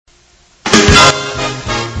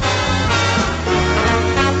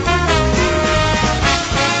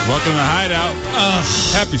the Hideout.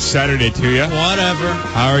 Happy Saturday to you. Whatever.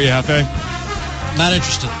 How are you, Hefe? Not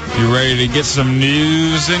interested. You ready to get some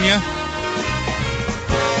news in you?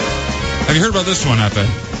 Have you heard about this one, Hefe?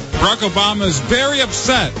 Barack Obama is very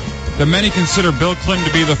upset that many consider Bill Clinton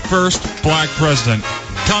to be the first black president.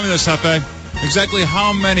 Tell me this, Hefe. Exactly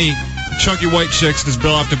how many chunky white chicks does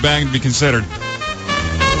Bill have to bang to be considered?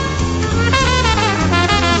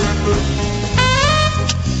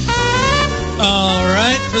 All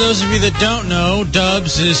right. For those of you that don't know,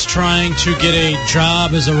 Dubs is trying to get a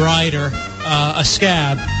job as a writer, a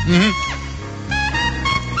scab.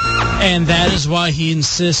 And that is why he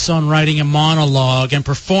insists on writing a monologue and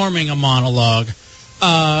performing a monologue.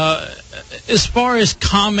 As far as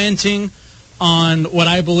commenting on what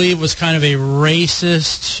I believe was kind of a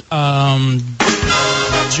racist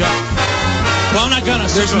joke. Well, I'm not going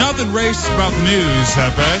to. There's nothing racist about the news,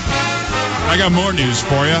 Hefe. I got more news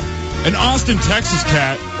for you. An Austin, Texas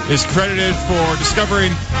cat is credited for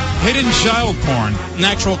discovering hidden child porn. An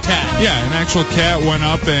actual cat. Yeah, an actual cat went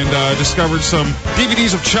up and discovered some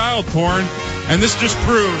DVDs of child porn, and this just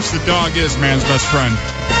proves the dog is man's best friend.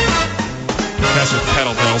 That's your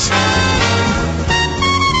pedal pills.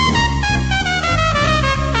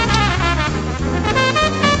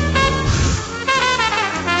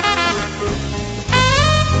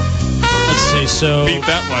 Let's see, so... Beat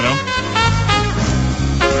that, Leto.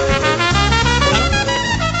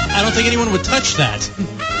 I don't think anyone would touch that.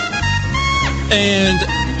 And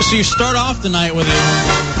so you start off the night with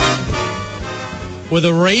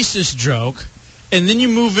a racist joke, and then you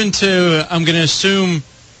move into, I'm going to assume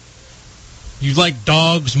you like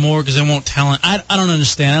dogs more because they won't tell it. I don't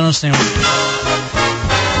understand. I don't understand. You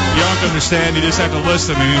don't have to understand. You just have to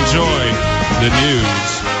listen and enjoy the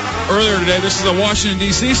news. Earlier today, this is a Washington,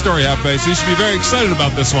 D.C. story, Hefe, so you should be very excited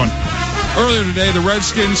about this one. Earlier today, the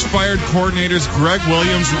Redskins fired coordinators Greg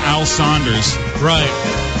Williams and Al Saunders. Right.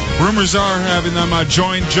 Rumors are having them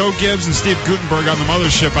join Joe Gibbs and Steve Gutenberg on the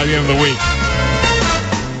mothership by the end of the week.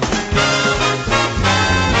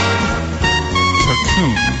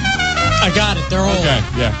 Cocoon. I got it. They're old. Okay,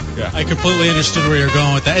 yeah. I completely understood where you're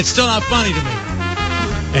going with that. It's still not funny to me.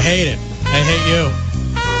 I hate it. I hate you.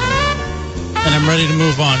 And I'm ready to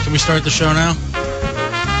move on. Can we start the show now?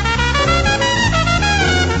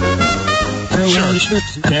 Sure.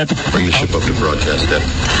 Bring the ship up to broadcast depth.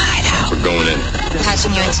 The Hideout. We're going in.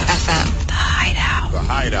 Passing you into FM. The Hideout. The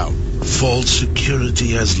Hideout. False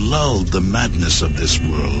security has lulled the madness of this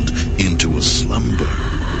world into a slumber.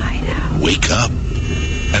 Hideout. Wake up.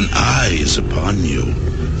 An eye is upon you,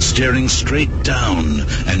 staring straight down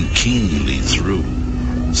and keenly through,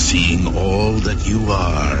 seeing all that you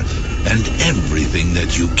are and everything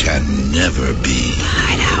that you can never be.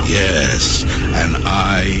 Hideout. Yes, an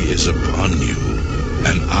eye is upon you,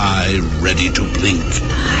 an eye ready to blink.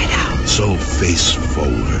 Hideout. So face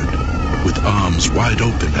forward, with arms wide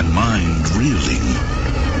open and mind reeling.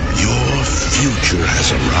 Your future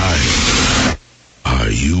has arrived. Are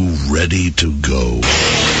you ready to go?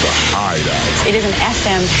 The Hideout. It is an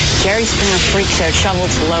FM Jerry Springer freak show shoveled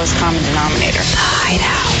to the lowest common denominator. The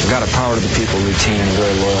Hideout. We've got a power to the people routine and a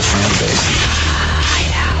very loyal fan base.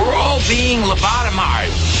 Hideout. We're all being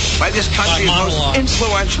lobotomized by this country's most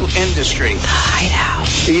influential industry. The Hideout.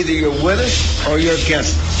 Either you're with us or you're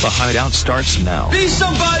against us. The Hideout starts now. Be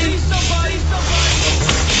somebody!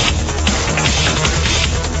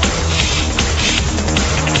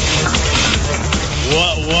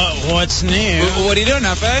 What's new? What are you doing,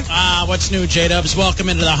 Hefe? What's new, J-Dubs? Welcome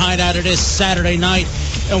into the Hideout. It is Saturday night,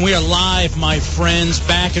 and we are live, my friends,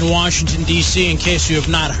 back in Washington, D.C., in case you have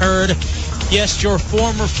not heard. Yes, your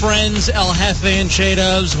former friends, El Jefe and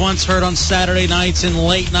J-Dubs, once heard on Saturday nights and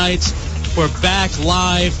late nights. We're back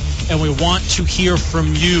live, and we want to hear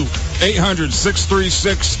from you.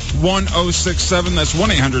 800-636-1067. That's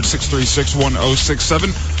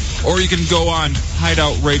 1-800-636-1067. Or you can go on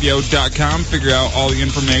hideoutradio.com, figure out all the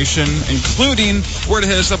information, including where to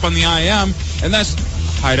hit us up on the IM, and that's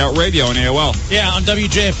Hideout Radio on AOL. Yeah, on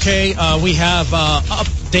WJFK, we have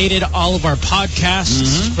updated all of our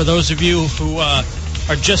podcasts for those of you who are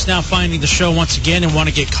just now finding the show once again and want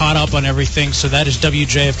to get caught up on everything. So that is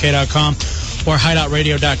WJFK.com or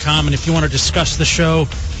hideoutradio.com. And if you want to discuss the show,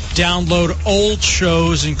 download old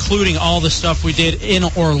shows, including all the stuff we did in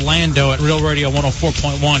Orlando at Real Radio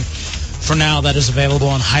 104.1. For now, that is available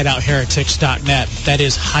on hideoutheretics.net. That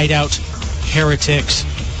is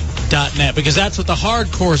hideoutheretics.net, because that's what the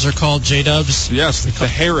hardcores are called, J-Dubs. Yes, the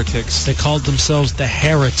heretics. They called themselves the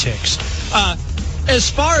heretics. As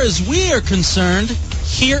far as we are concerned,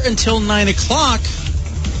 here until 9 o'clock.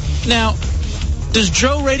 Now, does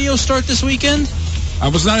Joe Radio start this weekend? I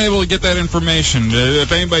was not able to get that information.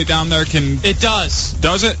 If anybody down there can... It does.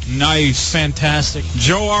 Does it? Nice. Fantastic.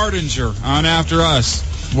 Joe Ardinger on after us.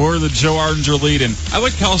 We're the Joe Ardinger lead-in. I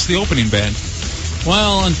like to call us the opening band.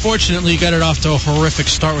 Well, unfortunately, you got it off to a horrific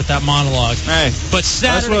start with that monologue. Hey, but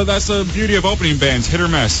Saturday, that's the beauty of opening bands, hit or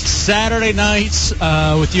miss. Saturday nights,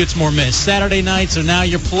 with you it's more miss. Saturday nights are now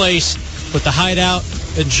your place with the Hideout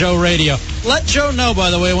and Joe Radio. Let Joe know,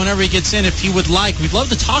 by the way, whenever he gets in, if he would like. We'd love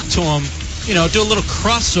to talk to him. You know, do a little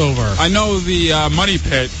crossover. I know the Money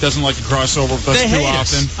Pit doesn't like to crossover with us too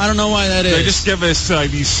often. I don't know why that is. They just give us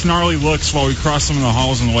these snarly looks while we cross them in the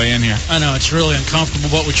halls on the way in here. I know, it's really uncomfortable,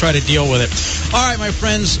 but we try to deal with it. All right, my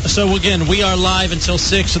friends, so again, we are live until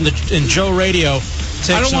 6, and Joe Radio takes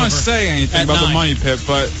over. I don't want to say anything about 9. the Money Pit,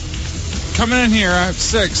 but coming in here at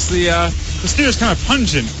 6, the studio's kind of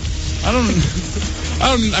pungent. I'm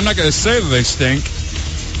not going to say that they stink,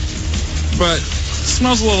 but it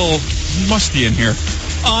smells a little musty in here.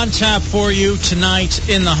 On tap for you tonight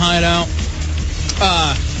in the Hideout.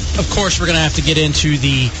 Of course, we're going to have to get into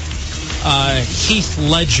the Heath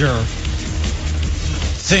Ledger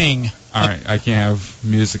thing. All right, I can't have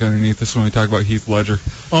music underneath this when we talk about Heath Ledger.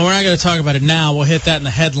 Well, we're not going to talk about it now. We'll hit that in the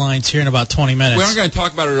headlines here in about 20 minutes. We aren't going to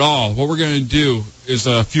talk about it at all. What we're going to do is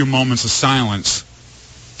a few moments of silence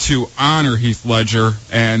to honor Heath Ledger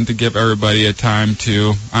and to give everybody a time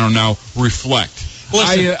to, I don't know, reflect.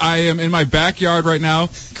 Listen. I am in my backyard right now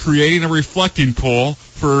creating a reflecting pool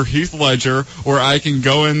for Heath Ledger where I can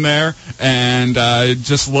go in there and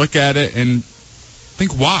just look at it and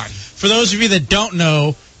think, why? For those of you that don't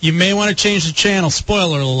know, you may want to change the channel,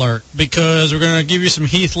 spoiler alert, because we're going to give you some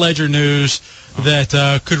Heath Ledger news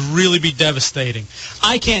that could really be devastating.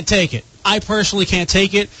 I can't take it. I personally can't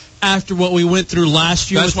take it after what we went through last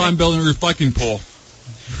year. That's why I'm building a reflecting pool.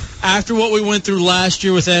 After what we went through last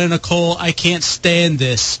year with Ed and Nicole, I can't stand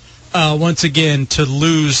this once again to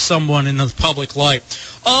lose someone in the public light.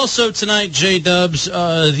 Also tonight, J-Dubs,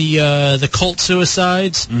 the cult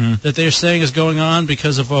suicides that they're saying is going on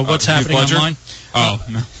because of what's happening online. Oh,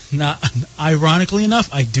 no. Not, ironically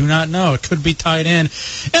enough, I do not know. It could be tied in.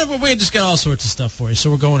 And we just got all sorts of stuff for you.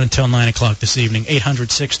 So we're going until 9 o'clock this evening.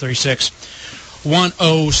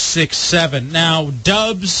 800-636-1067. Now,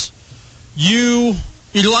 Dubs, you're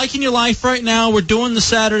liking your life right now. We're doing the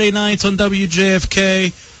Saturday nights on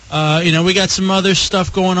WJFK. We got some other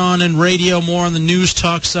stuff going on in radio, more on the news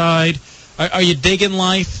talk side. Are you digging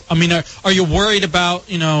life? I mean, are you worried about,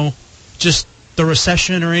 just the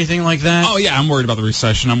recession or anything like that? Oh, yeah, I'm worried about the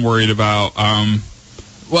recession. I'm worried about,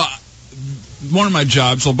 one of my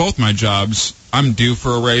jobs, well, both my jobs, I'm due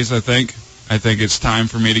for a raise, I think. I think it's time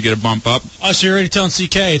for me to get a bump up. Oh, so you're already telling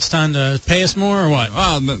CK it's time to pay us more or what?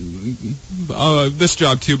 Well, this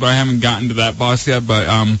job too, but I haven't gotten to that boss yet. But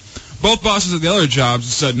both bosses at the other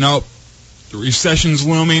jobs said, nope, the recession's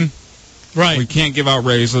looming. Right. We can't give out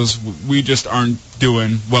raises. We just aren't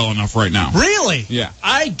doing well enough right now. Really? Yeah.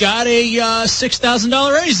 I got a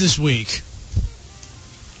 $6,000 raise this week.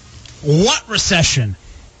 What recession?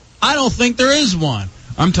 I don't think there is one.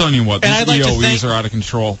 I'm telling you what, these EOEs are out of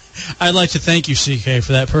control. I'd like to thank you, CK,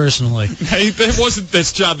 for that personally. Hey, it wasn't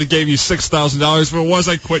this job that gave you $6,000. If it was,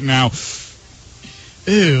 I'd quit now.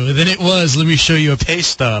 Ooh, then it was. Let me show you a pay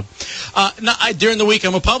stub. During the week,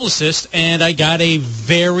 I'm a publicist, and I got a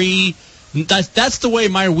very... That's the way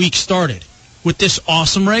my week started, with this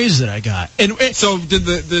awesome raise that I got. And so did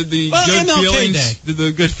the good feelings? Did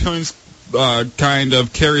the good feelings kind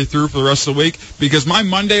of carry through for the rest of the week? Because my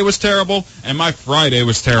Monday was terrible and my Friday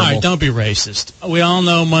was terrible. All right, don't be racist. We all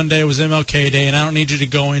know Monday was MLK Day, and I don't need you to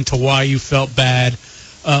go into why you felt bad.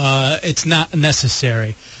 It's not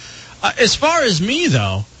necessary. As far as me,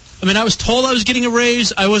 though, I mean, I was told I was getting a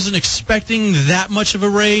raise. I wasn't expecting that much of a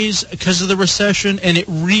raise because of the recession, and it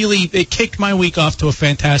kicked my week off to a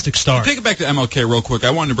fantastic start. Take it back to MLK real quick.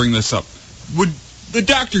 I wanted to bring this up. Would the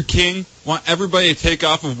Dr. King want everybody to take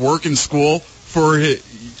off of work and school for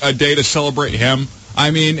a day to celebrate him?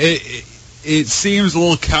 I mean, it seems a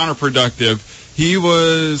little counterproductive. He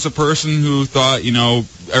was a person who thought,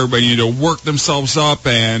 everybody needed to work themselves up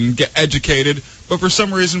and get educated, but for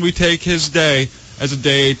some reason we take his day as a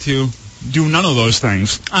day to do none of those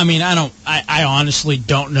things. I mean, I honestly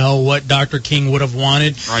don't know what Dr. King would have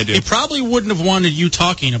wanted. I do. He probably wouldn't have wanted you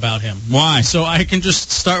talking about him. Why? So I can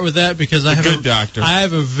just start with that because I have a good doctor.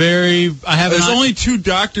 There's only two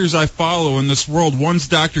doctors I follow in this world. One's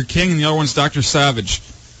Dr. King and the other one's Dr. Savage.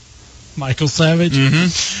 Michael Savage?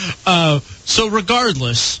 Mm-hmm. So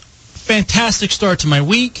regardless, fantastic start to my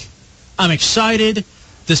week. I'm excited.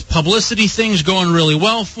 This publicity thing's going really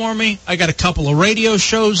well for me. I got a couple of radio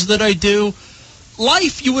shows that I do.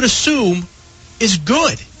 Life, you would assume, is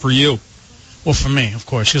good. For you. Well, for me, of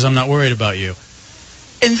course, because I'm not worried about you.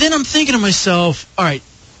 And then I'm thinking to myself, all right,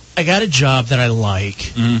 I got a job that I like.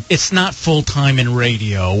 Mm-hmm. It's not full-time in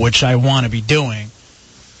radio, which I want to be doing.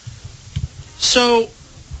 So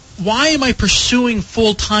why am I pursuing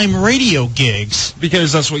full-time radio gigs?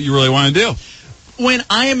 Because that's what you really want to do. When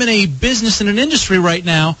I am in a business and an industry right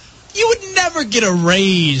now, you would never get a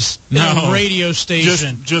raise in a radio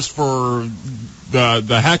station. Just for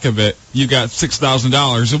the heck of it, you got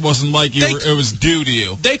 $6,000. It wasn't like it was due to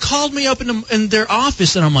you. They called me up in their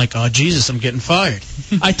office, and I'm like, oh, Jesus, I'm getting fired.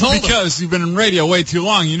 I told them. Because you've been in radio way too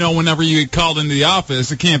long. You know, whenever you get called into the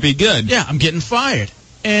office, it can't be good. Yeah, I'm getting fired.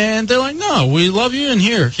 And they're like, no, we love you, and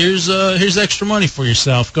here's extra money for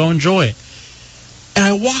yourself. Go enjoy it. And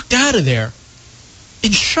I walked out of there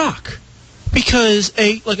in shock. Because,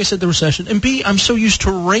 A, like I said, the recession, and B, I'm so used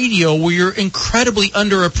to radio where you're incredibly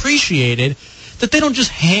underappreciated that they don't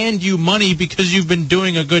just hand you money because you've been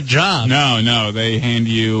doing a good job. No, they hand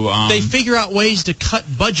you... they figure out ways to cut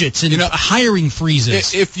budgets and hiring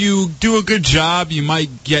freezes. If you do a good job, you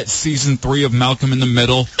might get Season 3 of Malcolm in the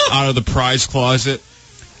Middle out of the prize closet.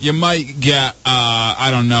 You might get, I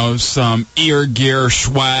don't know, some ear gear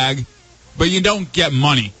swag, but you don't get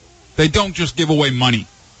money. They don't just give away money.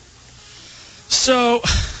 So,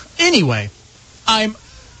 anyway,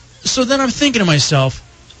 so then I'm thinking to myself,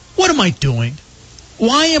 what am I doing?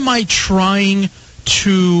 Why am I trying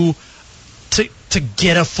to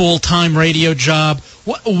get a full-time radio job?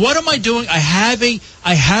 What am I doing? I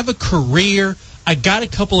have a career. I got a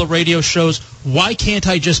couple of radio shows. Why can't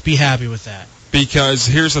I just be happy with that? Because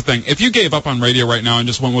here's the thing. If you gave up on radio right now and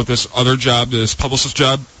just went with this other job, this publicist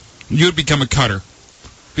job, you would become a cutter.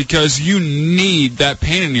 Because you need that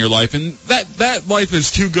pain in your life, and that life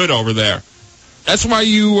is too good over there. That's why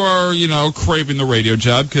you are, craving the radio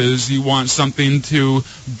job, because you want something to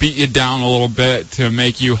beat you down a little bit, to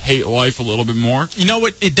make you hate life a little bit more. You know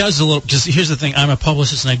what? It does a little, because here's the thing. I'm a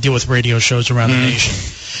publicist, and I deal with radio shows around the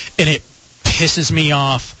nation. And it pisses me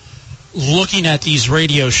off looking at these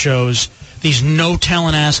radio shows, these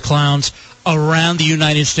no-talent-ass clowns around the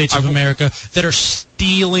United States of America that are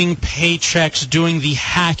stealing paychecks, doing the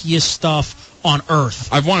hackiest stuff on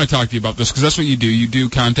earth. I want to talk to you about this because that's what you do. You do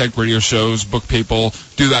contact radio shows, book people,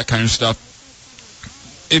 do that kind of stuff.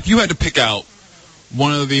 If you had to pick out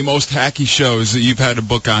one of the most hacky shows that you've had to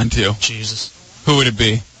book onto, Jesus, who would it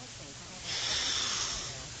be?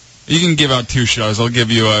 You can give out 2 shows. I'll give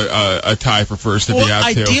you a tie for first if you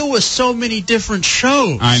have to. I deal with so many different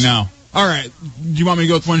shows. I know. All right. Do you want me to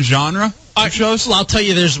go with one genre of shows? Well, I'll tell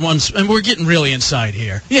you there's one, and we're getting really inside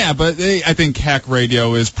here. Yeah, but I think hack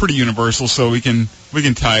radio is pretty universal, so we can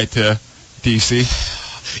tie it to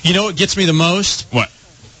DC. You know what gets me the most? What?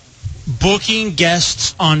 Booking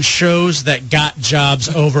guests on shows that got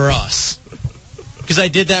jobs over us. Because I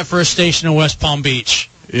did that for a station in West Palm Beach.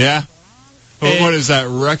 Yeah? Well, what is that,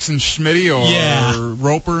 Rex and Schmitty or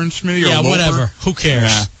Roper and Schmitty? Yeah, or Loper? Whatever. Who cares?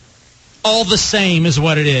 Yeah. All the same is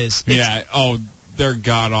what it is. They're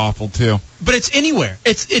god-awful, too. But it's anywhere.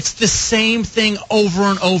 It's the same thing over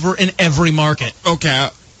and over in every market. Okay,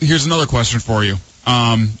 here's another question for you.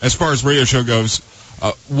 As far as radio show goes,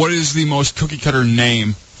 what is the most cookie-cutter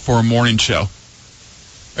name for a morning show?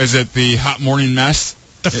 Is it the Hot Morning Mess?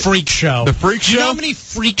 The Freak Show. The Freak Show? You know how many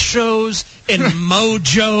Freak Shows and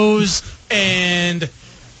Mojos and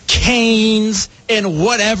Canes and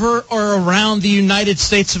whatever are around the United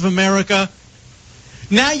States of America?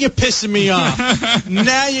 Now you're pissing me off.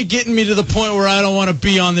 Now you're getting me to the point where I don't want to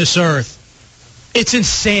be on this earth. It's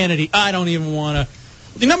insanity. I don't even want to.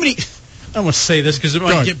 You know how many... I don't want to say this because it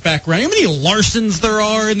might get back around. You know how many Larsons there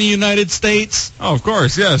are in the United States? Oh, of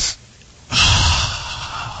course, yes.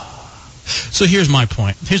 So here's my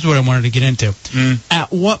point. Here's what I wanted to get into.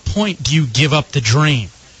 At what point do you give up the dream?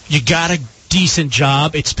 You got a decent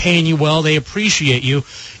job. It's paying you well. They appreciate you.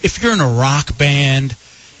 If you're in a rock band,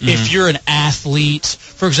 if you're an athlete,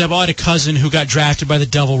 for example, I had a cousin who got drafted by the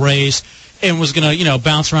Devil Rays and was going to,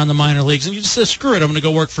 bounce around the minor leagues. And you just said, screw it, I'm going to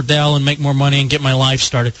go work for Dell and make more money and get my life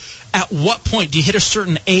started. At what point? Do you hit a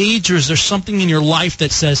certain age, or is there something in your life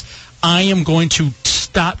that says, I am going to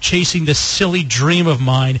stop chasing this silly dream of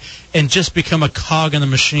mine and just become a cog in the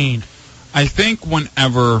machine? I think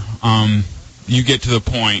whenever you get to the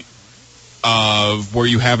point of where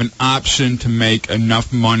you have an option to make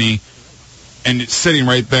enough money, and it's sitting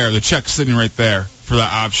right there, the check's sitting right there for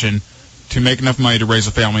that option to make enough money to raise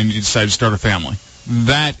a family, and you decide to start a family.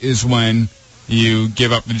 That is when you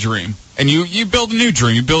give up the dream. And you build a new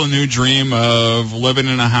dream. You build a new dream of living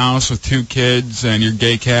in a house with 2 kids and your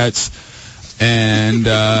gay cats. And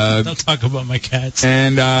don't talk about my cats.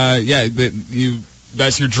 And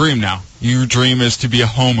that's your dream now. Your dream is to be a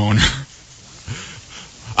homeowner.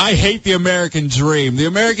 I hate the American dream. The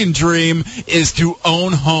American dream is to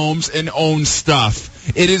own homes and own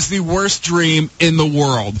stuff. It is the worst dream in the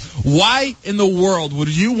world. Why in the world would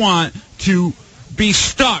you want to be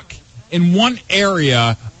stuck in one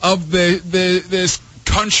area of this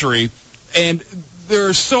country, and there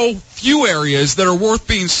are so few areas that are worth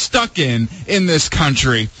being stuck in this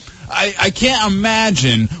country? I can't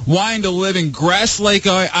imagine wanting to live in Grass Lake,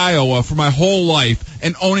 Iowa for my whole life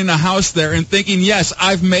and owning a house there and thinking, yes,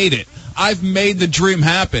 I've made it. I've made the dream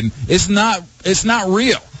happen. It's not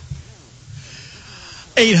real.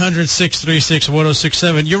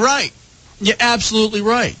 800-636-1067. You're right. You're absolutely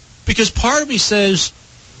right. Because part of me says,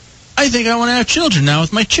 I think I want to have children now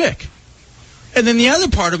with my chick. And then the other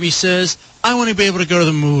part of me says, I want to be able to go to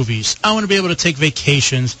the movies. I want to be able to take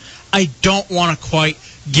vacations. I don't want to quite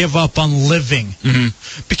give up on living. Mm-hmm.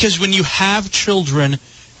 Because when you have children,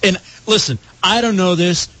 and listen, I don't know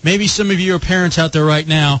this. Maybe some of you are parents out there right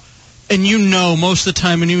now, and you know most of the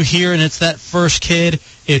time when you hear and it's that first kid,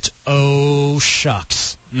 it's, oh,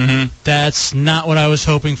 shucks. Mm-hmm. That's not what I was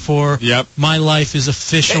hoping for. Yep. My life is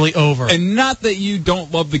officially over. And not that you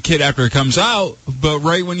don't love the kid after it comes out, but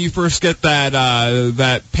right when you first get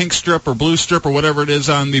that pink strip or blue strip or whatever it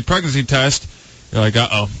is on the pregnancy test, you're like,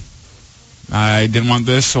 uh-oh. I didn't want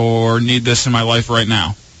this or need this in my life right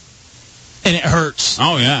now. And it hurts.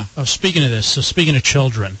 Oh, yeah. Oh, speaking of this, so speaking of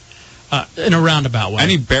children, in a roundabout way.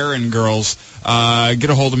 Any barren girls, get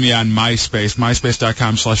a hold of me on MySpace,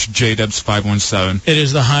 myspace.com/JDubs517. It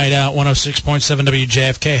is the Hideout, 106.7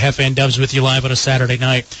 WJFK, Hefe and Dubs with you live on a Saturday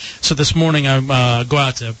night. So this morning I go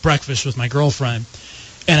out to breakfast with my girlfriend,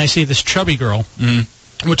 and I see this chubby girl,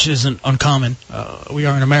 which isn't uncommon. We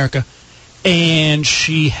are in America. And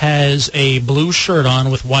she has a blue shirt on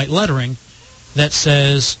with white lettering that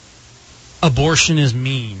says, abortion is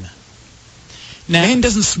mean. Now, and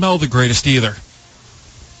doesn't smell the greatest either.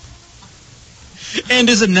 And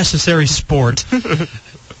is a necessary sport. And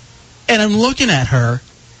I'm looking at her,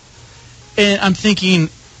 and I'm thinking,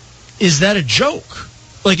 is that a joke?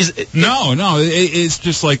 Like, is it, No, it's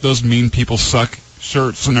just like those mean people suck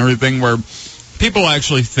shirts and everything where people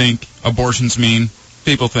actually think abortion's mean.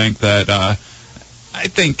 People think that, I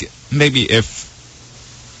think maybe if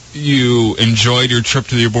you enjoyed your trip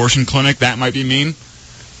to the abortion clinic, that might be mean.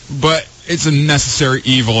 But it's a necessary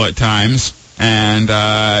evil at times. And,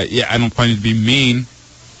 yeah, I don't find it to be mean,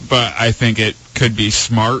 but I think it could be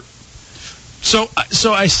smart. So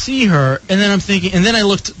I see her, and then I'm thinking, and then I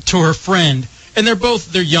looked to her friend, and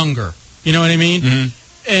they're younger. You know what I mean? Mm-hmm.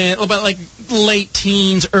 And about like late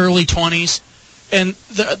teens, early 20s. And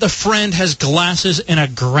the friend has glasses and a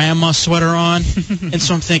grandma sweater on. And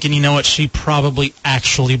so I'm thinking, you know what? She probably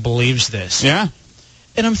actually believes this. Yeah.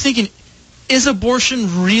 And I'm thinking, is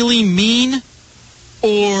abortion really mean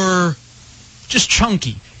or just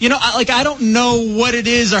chunky? You know, I don't know what it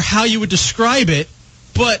is or how you would describe it,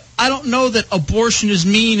 but I don't know that abortion is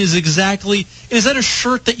mean is exactly... Is that a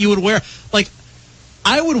shirt that you would wear? Like,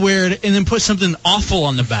 I would wear it and then put something awful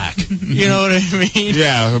on the back. You know what I mean?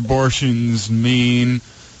 Yeah, abortion's mean,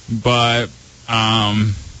 but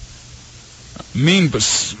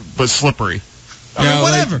slippery. I mean,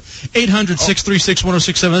 whatever.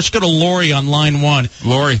 800-636-1067. Let's go to Lori on line 1.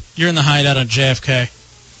 Lori. You're in the Hideout on JFK.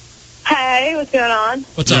 Hey, what's going on?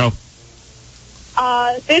 What's up?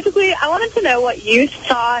 Basically, I wanted to know what you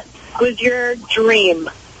thought was your dream.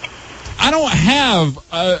 I don't have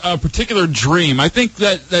a particular dream. I think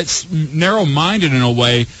that's narrow-minded in a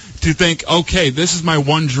way to think, okay, this is my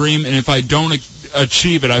one dream, and if I don't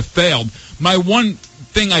achieve it, I've failed. My one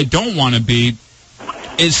thing I don't want to be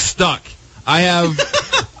is stuck. I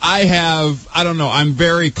don't know, I'm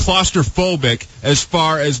very claustrophobic as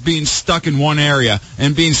far as being stuck in one area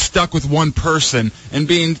and being stuck with one person and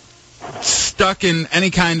being stuck in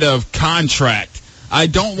any kind of contract. I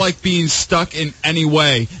don't like being stuck in any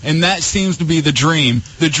way, and that seems to be the dream.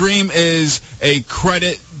 The dream is a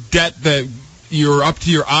credit debt that you're up to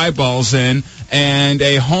your eyeballs in and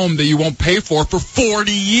a home that you won't pay for 40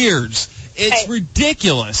 years. It's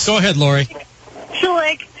ridiculous. Go ahead, Lori. So, all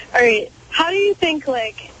right, how do you think,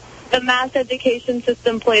 the mass education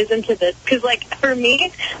system plays into this? Because, for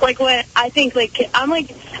me, what I think, I'm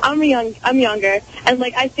younger, and,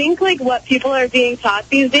 I think, what people are being taught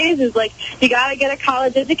these days is, you gotta get a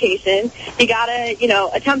college education, you gotta,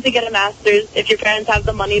 attempt to get a master's if your parents have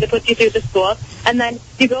the money to put you through the school, and then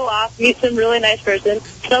you go off, meet some really nice person,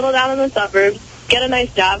 settle down in the suburbs, get a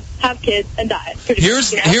nice job, have kids, and die.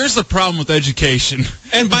 Here's the problem with education.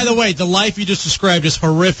 And by the way, the life you just described is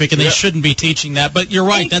horrific, and they shouldn't be teaching that. But you're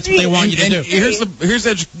right; that's what they want you to do. Here's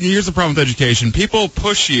the problem with education. People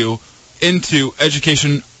push you into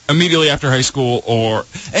education immediately after high school,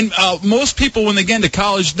 and most people, when they get into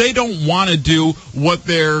college, they don't want to do what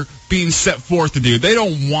they're being set forth to do. They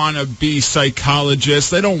don't want to be psychologists.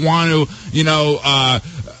 They don't want to,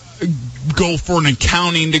 go for an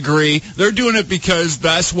accounting degree. They're doing it because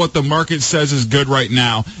that's what the market says is good right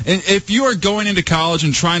now. And if you are going into college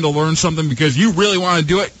and trying to learn something because you really want to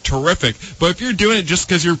do it, terrific. But if you're doing it just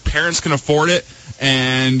because your parents can afford it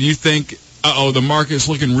and you think, the market's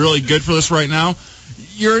looking really good for this right now,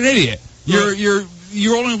 you're an idiot. You're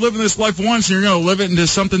only living this life once, and you're going to live it into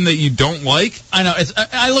something that you don't like. I know.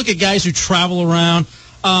 I look at guys who travel around.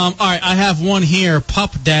 All right, I have one here.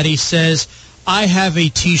 Pup Daddy says, I have a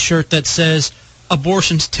T-shirt that says,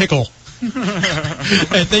 abortions tickle.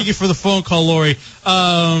 And thank you for the phone call, Lori.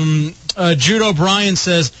 Jude O'Brien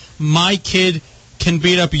says, my kid can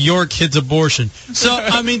beat up your kid's abortion. So,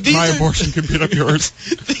 I mean, my abortion can beat up yours.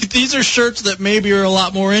 These are shirts that maybe are a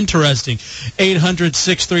lot more interesting.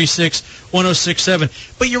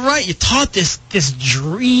 800-636-1067. But you're right. You taught this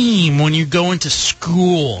dream when you go into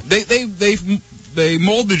school. They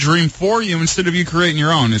mold the dream for you instead of you creating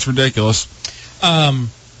your own. It's ridiculous.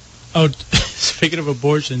 Speaking of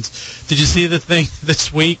abortions, did you see the thing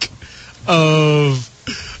this week of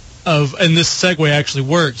and this segue actually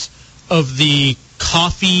works, of the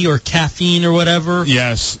coffee or caffeine or whatever?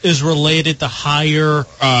 Yes. Is related to higher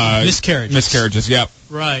miscarriages. Miscarriages, yep.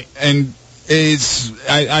 Right. And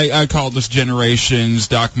I call this generation's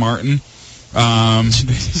Doc Martin.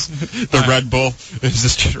 The Red Bull is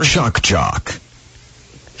this generation. Jock.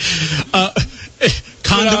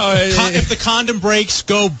 If the condom breaks,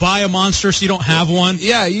 go buy a Monster so you don't have one.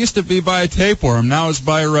 Yeah, it used to be buy a tapeworm. Now it's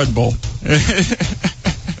buy a Red Bull.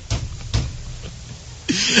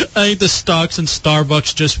 I think the stocks in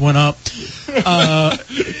Starbucks just went up.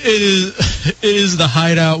 It is the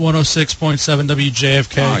Hideout 106.7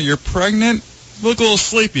 WJFK. Oh, you're pregnant? Look a little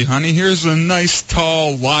sleepy, honey. Here's a nice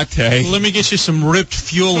tall latte. Let me get you some ripped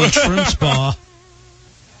fuel and shrimp spa.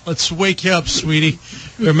 Let's wake you up, sweetie.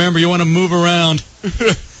 Remember, you want to move around.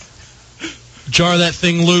 Jar that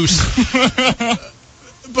thing loose.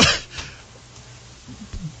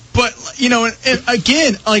 But and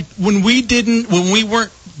again, like when we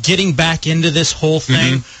weren't getting back into this whole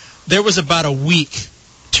thing, there was about a week,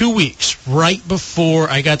 2 weeks, right before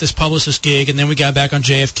I got this publicist gig, and then we got back on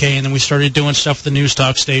JFK, and then we started doing stuff with the news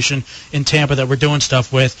talk station in Tampa that we're doing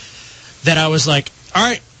stuff with, that I was like, all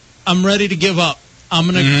right, I'm ready to give up. I'm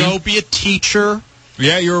going to go be a teacher.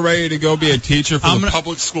 Yeah, you were ready to go be a teacher for the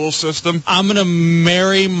public school system. I'm going to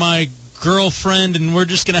marry my girlfriend, and we're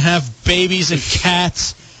just going to have babies and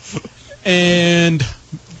cats and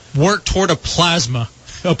work toward a plasma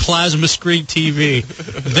screen TV.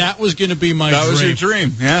 That was going to be my dream. That was your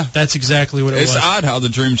dream, yeah. That's exactly what it was. It's odd how the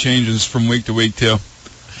dream changes from week to week, too.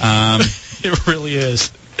 It really is.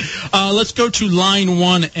 Let's go to line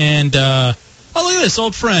one, and look at this,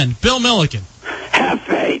 old friend, Bill Milliken.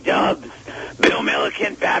 Cafe Dubs, Bill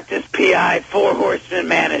Milliken, Baptist PI, Four Horsemen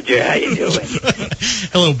manager. How you doing?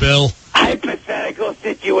 Hello, Bill. Hypothetical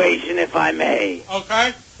situation, if I may.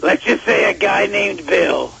 Okay. Let's just say a guy named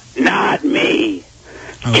Bill, not me,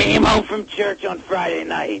 came home from church on Friday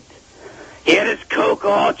night. He had his Coke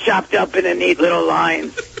all chopped up into neat little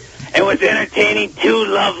lines and was entertaining two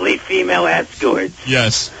lovely female escorts.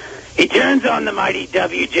 Yes. He turns on the mighty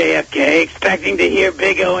WJFK, expecting to hear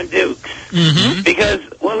Big O and Dukes. Because,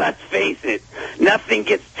 well, let's face it, nothing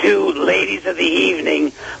gets two ladies of the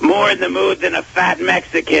evening more in the mood than a fat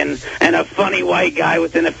Mexican and a funny white guy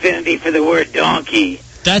with an affinity for the word donkey.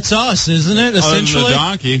 That's us, isn't it, essentially? The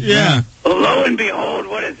donkey, yeah. Well, lo and behold,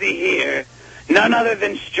 what does he hear? None other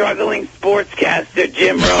than struggling sportscaster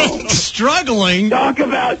Jim Rome. Struggling? Talk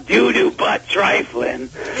about doo-doo butt trifling.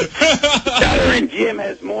 Stuttering Jim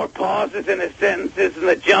has more pauses in his sentences than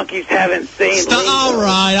the junkies have insane. All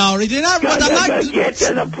right. I'm not get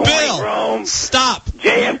to the point, Bill, Rome. Stop.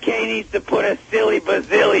 JFK needs to put a silly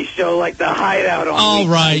bazilly show like the Hideout on. All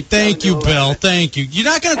right. Thank you, Bill. Thank you. You're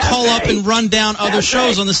not going to call up and run down other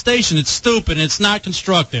shows on the station. It's stupid. It's not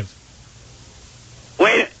constructive.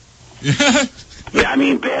 Wait. I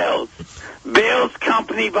mean, Bill's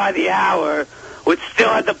company by the hour would still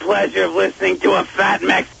have the pleasure of listening to a fat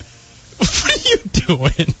Mex. What are you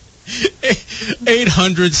doing?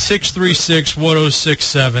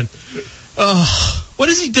 800-636-1067. What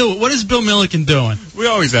is he doing? What is Bill Milliken doing? We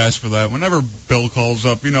always ask for that. Whenever Bill calls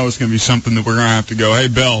up, you know it's going to be something that we're going to have to go, hey,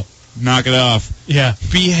 Bill, knock it off. Yeah,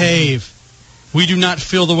 behave. We do not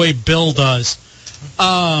feel the way Bill does.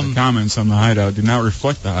 The comments on the Hideout do not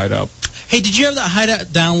reflect the Hideout. Hey, did you have the Hideout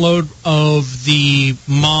download of the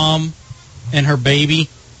mom and her baby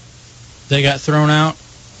that got thrown out?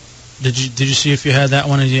 Did you see if you had that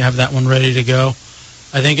one and you have that one ready to go?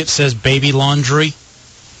 I think it says baby laundry.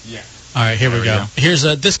 Yeah. All right, here we go. Here's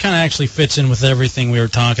this kind of actually fits in with everything we were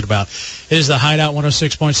talking about. It is the Hideout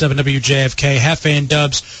 106.7 WJFK, Hefe and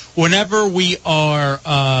Dubs. Whenever we are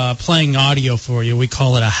playing audio for you, we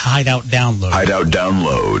call it a Hideout download. Hideout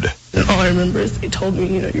download. And all I remember is they told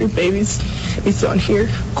me, your baby's on here.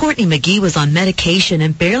 Courtney McGee was on medication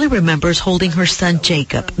and barely remembers holding her son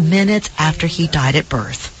Jacob minutes after he died at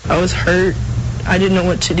birth. I was hurt. I didn't know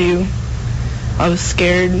what to do. I was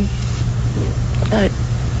scared.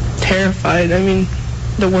 Terrified. I mean,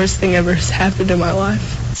 the worst thing ever has happened in my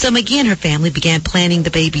life. So McGee and her family began planning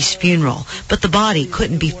the baby's funeral, but the body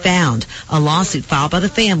couldn't be found. A lawsuit filed by the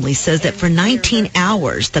family says that for 19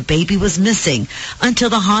 hours the baby was missing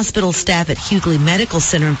until the hospital staff at Hughley Medical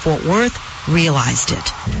Center in Fort Worth realized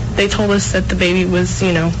it. They told us that the baby was,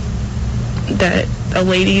 that a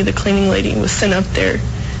lady, the cleaning lady, was sent up there.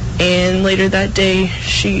 And later that day,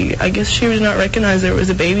 I guess she was not recognized. There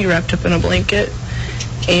was a baby wrapped up in a blanket.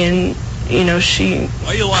 And, she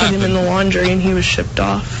put him in the laundry and he was shipped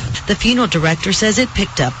off. The funeral director says it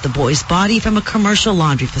picked up the boy's body from a commercial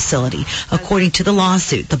laundry facility. According to the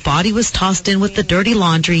lawsuit, the body was tossed in with the dirty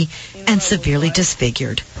laundry and severely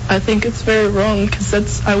disfigured. I think it's very wrong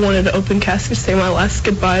because I wanted to open casket, say my last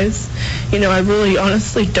goodbyes. I really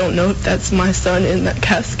honestly don't know if that's my son in that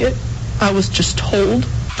casket. I was just told.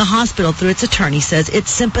 The hospital, through its attorney, says it's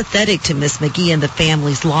sympathetic to Miss McGee and the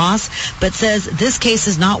family's loss, but says this case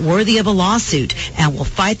is not worthy of a lawsuit and will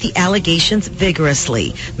fight the allegations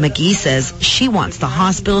vigorously. McGee says she wants the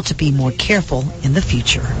hospital to be more careful in the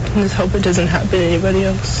future. I just hope it doesn't happen to anybody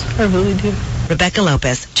else. I really do. Rebecca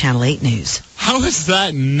Lopez, Channel 8 News. How is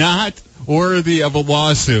that not worthy of a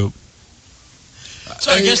lawsuit?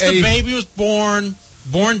 So I guess the baby was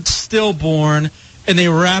stillborn, and they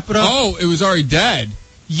wrap it up. Oh, it was already dead.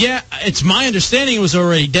 Yeah, it's my understanding it was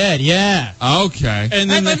already dead, yeah. Okay. And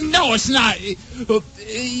then no, it's not.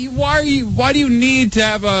 Why do you need to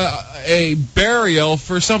have a burial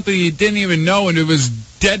for something you didn't even know and it was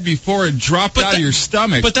dead before it dropped out of your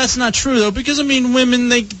stomach? But that's not true, though, because, women,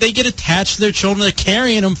 they get attached to their children. They're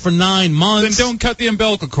carrying them for 9 months. Then don't cut the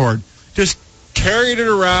umbilical cord. Just carry it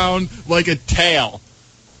around like a tail.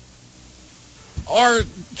 Or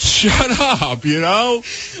shut up,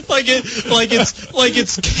 like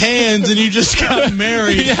it's cans and you just got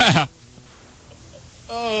married. Yeah.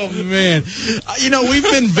 Oh man, we've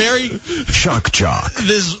been very shock jock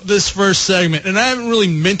this first segment, and I haven't really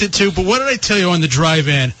meant it to. But what did I tell you on the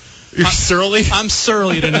drive-in? You're surly. I'm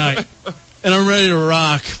surly tonight, and I'm ready to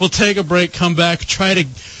rock. We'll take a break, come back,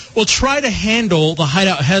 we'll try to handle the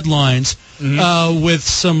Hideout headlines with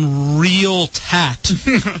some real tact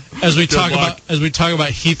as we talk about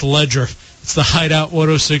Heath Ledger. It's the Hideout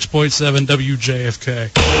 106.7 WJFK.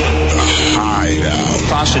 Hideout.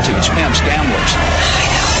 Prostitutes, pimps, gamblers.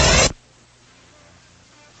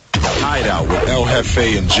 Hideout with El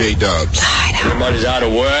Jefe and J-Dubs. Everybody's out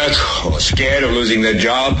of work or scared of losing their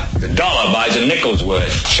job. The dollar buys a nickel's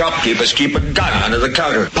worth. Shopkeepers keep a gun under the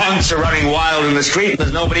counter. Punks are running wild in the street.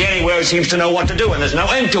 There's nobody anywhere who seems to know what to do, and there's no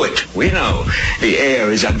end to it. We know the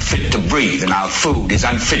air is unfit to breathe, and our food is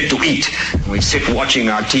unfit to eat. We sit watching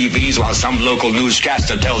our TVs while some local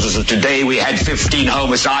newscaster tells us that today we had 15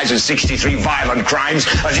 homicides and 63 violent crimes,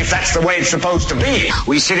 as if that's the way it's supposed to be.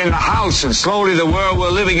 We sit in the house, and slowly the world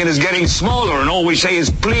we're living in is getting smaller, and all we say is,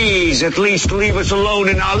 please, at least leave us alone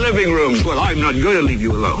in our living rooms. Well, I'm not going to leave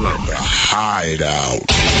you alone. Hideout.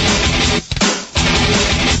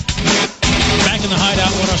 Back in the Hideout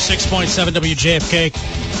 106.7 WJFK.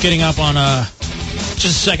 Getting up on just a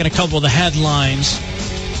second, a couple of the headlines.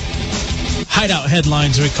 Hideout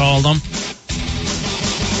headlines, we called them.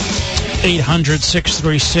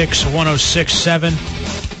 800-636-1067.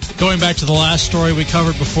 Going back to the last story we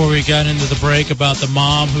covered before we got into the break about the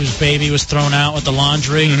mom whose baby was thrown out with the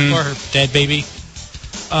laundry, or her dead baby.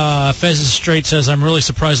 Fez's Straight says, I'm really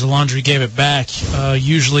surprised the laundry gave it back.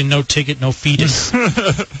 Usually no ticket, no fetus.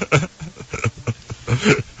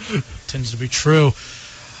 Tends to be true.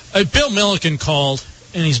 Bill Milliken called,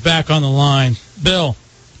 and he's back on the line. Bill.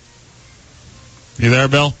 You there,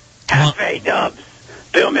 Bill? Cafe Dubs.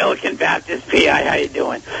 Bill Milliken, Baptist PI, how you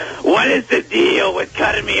doing? What is the deal with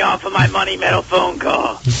cutting me off of my Money Metal phone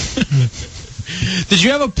call? Did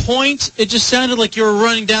you have a point? It just sounded like you were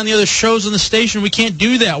running down the other shows on the station. We can't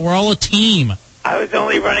do that. We're all a team. I was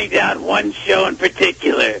only running down one show in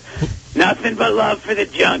particular. Nothing but love for the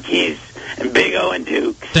Junkies and Big O and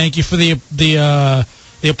Duke. Thank you for the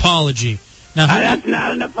apology. Now, that's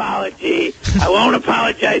not an apology. I won't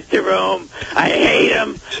apologize to Rome. I hate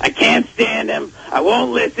him. I can't stand him. I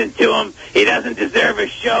won't listen to him. He doesn't deserve a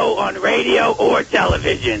show on radio or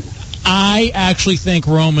television. I actually think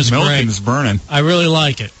Rome is great. Milliken's burning. I really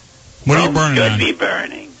like it. What are you burning should on? be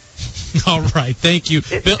burning. All right, thank you.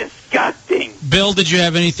 It's Bill, disgusting. Bill, did you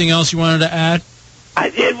have anything else you wanted to add? I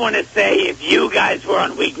did want to say, if you guys were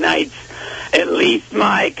on weeknights, at least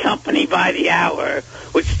my company by the hour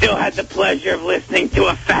would still have the pleasure of listening to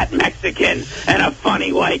a fat Mexican and a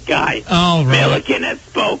funny white guy. All right. Milliken has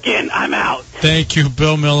spoken. I'm out. Thank you,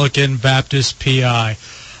 Bill Milliken, Baptist PI.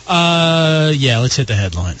 Yeah, let's hit the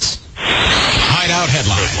headlines. Hideout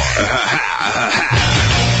headline.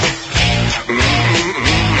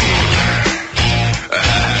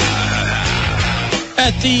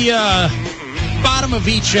 At the bottom of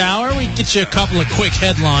each hour, we get you a couple of quick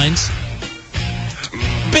headlines.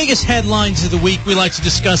 Biggest headlines of the week. We like to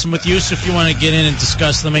discuss them with you, so if you want to get in and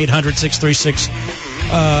discuss them,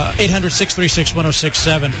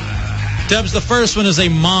 800-636-1067. Debs, the first one is a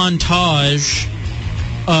montage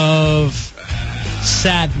of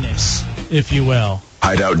sadness, if you will.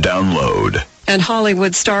 Hideout download. And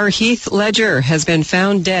Hollywood star Heath Ledger has been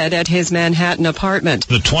found dead at his Manhattan apartment.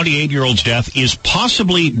 The 28-year-old's death is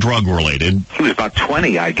possibly drug-related. He was about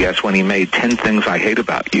 20, I guess, when he made 10 Things I Hate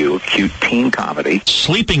About You, a cute teen comedy.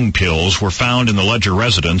 Sleeping pills were found in the Ledger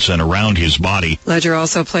residence and around his body. Ledger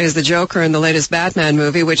also plays the Joker in the latest Batman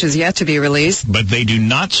movie, which is yet to be released. But they do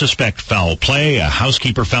not suspect foul play. A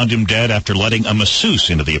housekeeper found him dead after letting a masseuse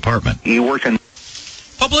into the apartment. He worked in...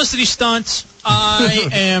 Publicity stunts. I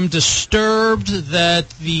am disturbed that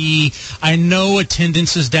I know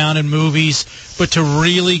attendance is down in movies, but to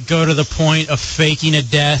really go to the point of faking a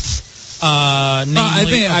death,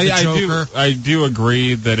 namely the Joker. I do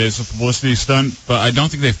agree that it's a publicity stunt, but I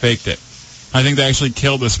don't think they faked it. I think they actually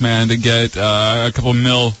killed this man to get a couple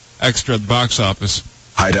mil extra at the box office.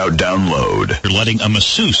 Hideout download. They're letting a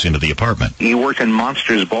masseuse into the apartment. He worked in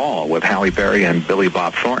Monsters Ball with Halle Berry and Billy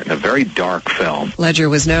Bob Thornton, a very dark film. Ledger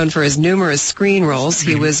was known for his numerous screen roles.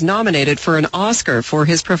 He was nominated for an Oscar for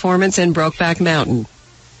his performance in Brokeback Mountain.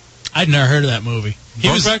 I'd never heard of that movie. He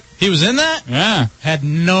was in that? Yeah. Had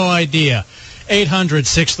no idea.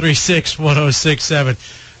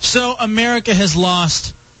 800-636-1067. So America has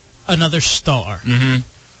lost another star. Mm-hmm.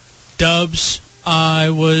 Dubs, I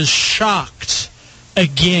was shocked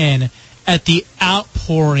again at the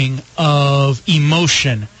outpouring of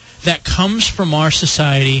emotion that comes from our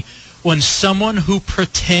society when someone who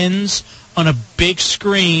pretends on a big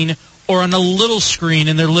screen or on a little screen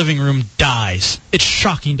in their living room dies. It's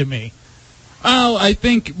shocking to me. Well, I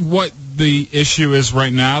think what the issue is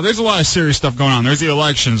right now, there's a lot of serious stuff going on. There's the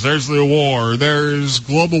elections, there's the war, there's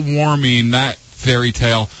global warming, that fairy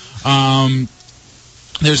tale.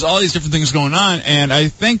 There's all these different things going on, and I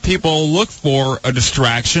think people look for a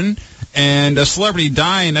distraction, and a celebrity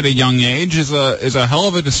dying at a young age is a hell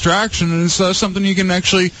of a distraction, and it's something you can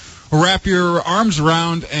actually wrap your arms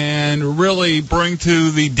around and really bring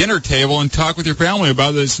to the dinner table and talk with your family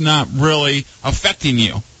about that it's not really affecting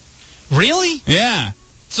you. Really? Yeah.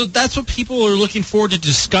 So that's what people are looking forward to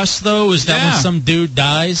discuss, though, is that when some dude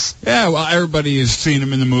dies? Yeah, well, everybody has seen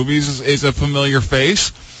him in the movies, is a familiar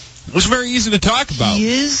face. It's very easy to talk about. He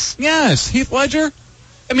is? Yes. Heath Ledger?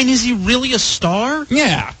 I mean, is he really a star?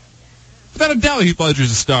 Yeah. Without a doubt, Heath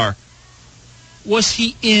Ledger's a star. Was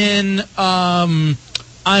he in, I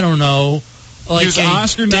don't know, like he was an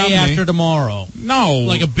Oscar Day nominee. After Tomorrow? No.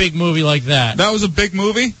 Like a big movie like that? That was a big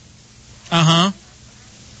movie? Uh-huh.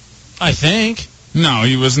 I think. No,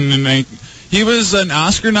 he wasn't in a... He was an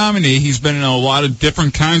Oscar nominee. He's been in a lot of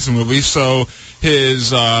different kinds of movies, so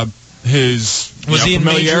his was he in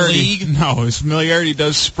Major League? No, his familiarity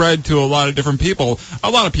does spread to a lot of different people. A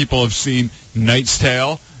lot of people have seen Knight's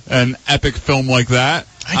Tale, an epic film like that.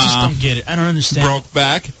 I just don't get it. I don't understand.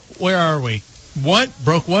 Brokeback. Where are we? What?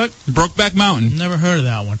 Brokeback Mountain. Never heard of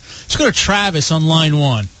that one. Let's go to Travis on line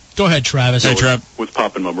 1. Go ahead, Travis. Hey, Trav. What's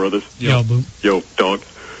poppin', my brothers? Yo, boo. Yo, dog.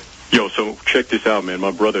 Yo, so check this out, man.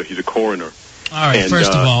 My brother, he's a coroner. All right,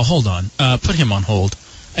 first of all, hold on. Put him on hold.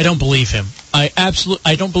 I don't believe him. I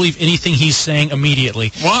don't believe anything he's saying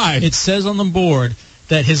immediately. Why? It says on the board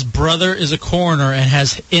that his brother is a coroner and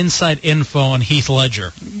has inside info on Heath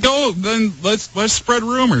Ledger. Go, then let's spread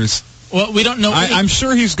rumors. Well, we don't know. I'm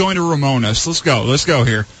sure he's going to Ramon us. Let's go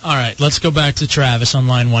here. All right, let's go back to Travis on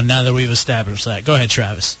line 1 now that we've established that. Go ahead,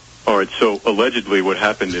 Travis. All right, so allegedly what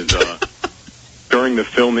happened is during the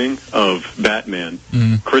filming of Batman,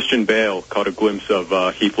 Christian Bale caught a glimpse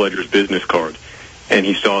of Heath Ledger's business card, and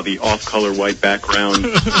he saw the off-color white background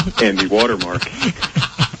and the watermark.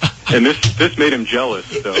 And this made him jealous,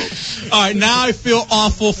 so... All right, now I feel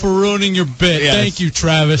awful for ruining your bit. Yes. Thank you,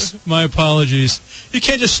 Travis. My apologies. You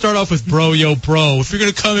can't just start off with bro, yo, bro. If you're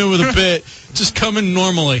going to come in with a bit, just come in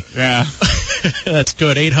normally. Yeah. That's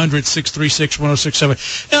good.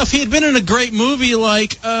 800-636-1067. Now, if he had been in a great movie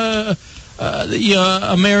like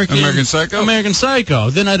American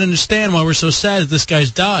Psycho, then I'd understand why we're so sad that this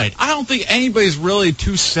guy's died. I don't think anybody's really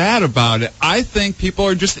too sad about it. I think people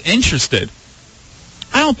are just interested.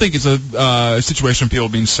 I don't think it's a situation of people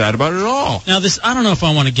being sad about it at all. Now, I don't know if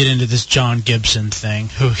I want to get into this John Gibson thing,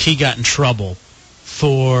 who he got in trouble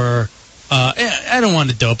for... I don't want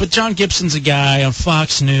to do it, but John Gibson's a guy on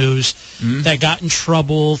Fox News that got in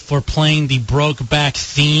trouble for playing the Brokeback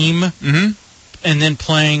theme and then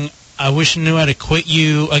playing I Wish I Knew How to Quit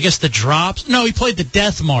You. I guess the drops. No, he played the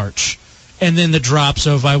Death March and then the drops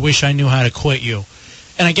of I Wish I Knew How to Quit You.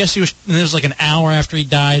 And I guess it was like an hour after he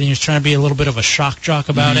died, and he was trying to be a little bit of a shock jock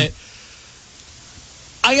about it.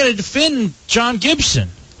 I got to defend John Gibson.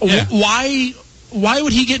 Yeah. Why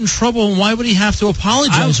would he get in trouble, and why would he have to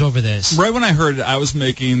apologize over this? Right when I heard it, I was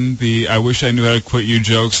making the I Wish I Knew How to Quit You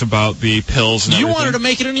jokes about the pills and everything. You wanted to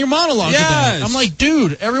make it in your monologue today. I'm like,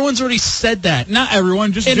 dude, everyone's already said that. Not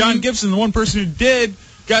everyone, just John Gibson, the one person who did,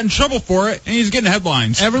 got in trouble for it, and he's getting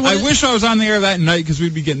headlines. I wish I was on the air that night because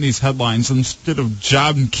we'd be getting these headlines instead of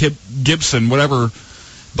John Gibson, whatever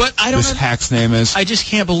this hack's name is. I just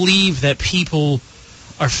can't believe that people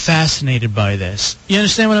are fascinated by this. You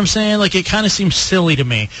understand what I'm saying? Like, it kind of seems silly to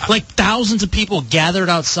me. Like, thousands of people gathered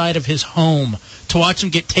outside of his home to watch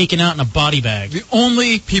him get taken out in a body bag. The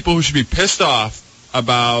only people who should be pissed off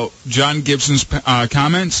about John Gibson's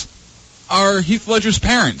comments are Heath Ledger's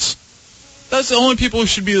parents. That's the only people who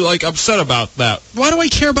should be, like, upset about that. Why do I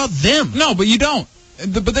care about them? No, but you don't.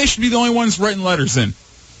 But they should be the only ones writing letters in.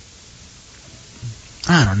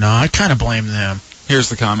 I don't know. I kind of blame them. Here's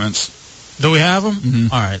the comments. Do we have them?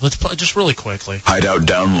 Mm-hmm. All right, let's play just really quickly. Hideout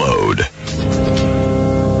download.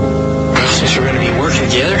 Since we're going to be working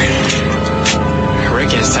together, I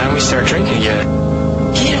reckon it's time we start drinking together.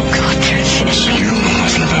 You don't go up there and finish it. You know what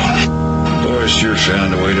I'm talking about. Boy, sure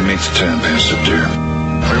found a way to make the time pass up there.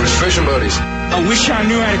 We was fishing buddies. I wish I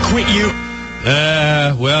knew how to quit you.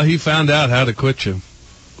 Well, he found out how to quit you.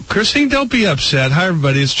 Christine, don't be upset. Hi,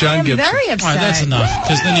 everybody. It's John Gibson. I'm very upset. All right, that's enough.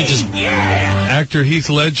 Because then he just... Actor Heath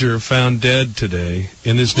Ledger found dead today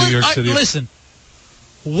in his New York City... Listen,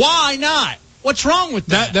 why not? What's wrong with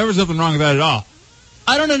that? There was nothing wrong with that at all.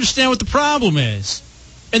 I don't understand what the problem is.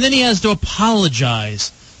 And then he has to apologize.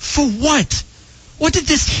 For what? What did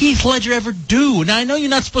this Heath Ledger ever do? Now, I know you're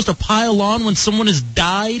not supposed to pile on when someone has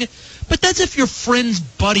died, but that's if your friend's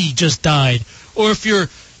buddy just died. Or if you're...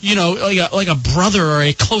 You know, like a brother or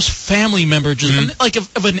a close family member, just like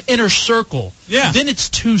of an inner circle. Yeah. Then it's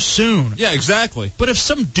too soon. Yeah, exactly. But if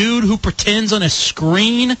some dude who pretends on a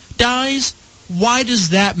screen dies, why does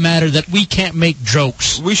that matter that we can't make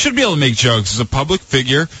jokes? We should be able to make jokes. As a public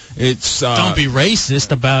figure, it's... Don't be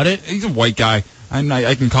racist about it. He's a white guy.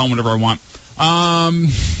 I can call him whatever I want.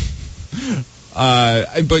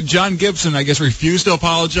 But John Gibson, I guess, refused to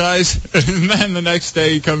apologize, and then the next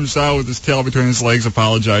day he comes out with his tail between his legs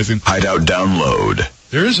apologizing. Hideout download.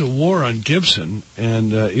 There is a war on Gibson,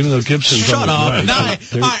 and even though Gibson's Shut on the up. right, No, all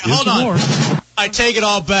right, hold on. War. I take it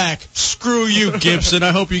all back. Screw you, Gibson.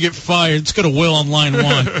 I hope you get fired. Let's go to Will on line 1.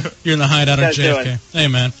 You're in the Hideout on JFK. Hey,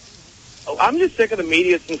 man. I'm just sick of the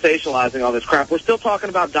media sensationalizing all this crap. We're still talking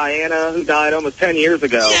about Diana, who died almost 10 years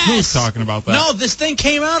ago. Yes. Who's talking about that? No, this thing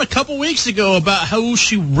came out a couple weeks ago about who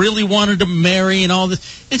she really wanted to marry and all this.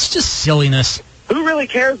 It's just silliness. Who really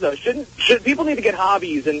cares, though? Should people need to get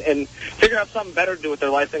hobbies and figure out something better to do with their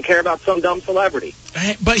life than care about some dumb celebrity?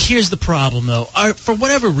 But here's the problem, though. For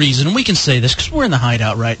whatever reason, and we can say this because we're in the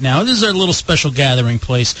Hideout right now. This is our little special gathering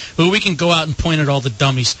place where we can go out and point at all the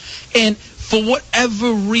dummies. And for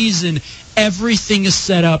whatever reason, everything is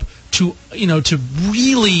set up to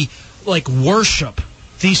really, like, worship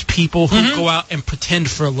these people who go out and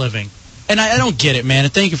pretend for a living. And I don't get it, man.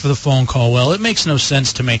 And thank you for the phone call, Will. It makes no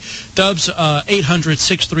sense to me. Dubs,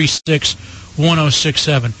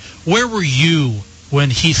 800-636-1067. Where were you when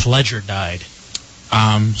Heath Ledger died?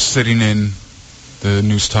 Sitting in the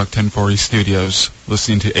News Talk 1040 studios,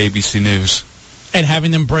 listening to ABC News. And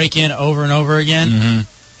having them break in over and over again? Mm-hmm.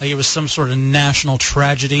 Like it was some sort of national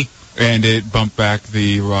tragedy? And it bumped back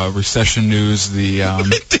the recession news.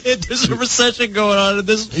 It did. There's a recession going on in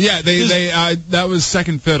this. Yeah, that was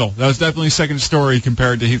second fiddle. That was definitely second story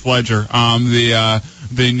compared to Heath Ledger.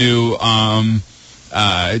 The new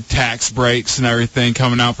tax breaks and everything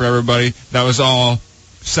coming out for everybody. That was all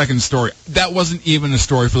second story. That wasn't even a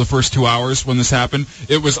story for the first 2 hours when this happened.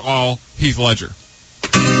 It was all Heath Ledger.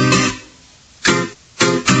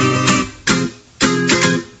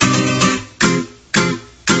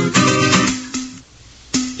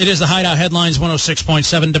 It is the Hideout Headlines,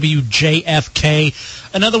 106.7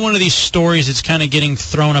 WJFK. Another one of these stories that's kind of getting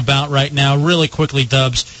thrown about right now, really quickly,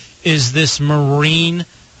 Dubs, is this Marine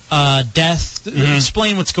death. Mm-hmm.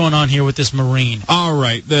 Explain what's going on here with this Marine. All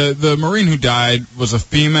right. The Marine who died was a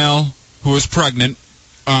female who was pregnant.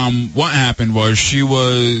 What happened was she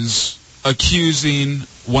was accusing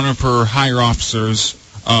one of her higher officers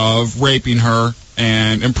of raping her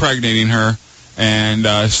and impregnating her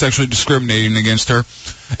and sexually discriminating against her.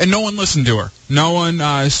 And no one listened to her. No one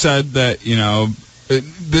said that,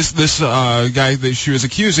 this guy that she was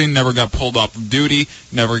accusing never got pulled off of duty,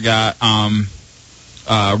 never got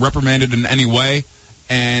reprimanded in any way,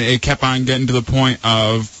 and it kept on getting to the point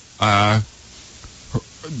of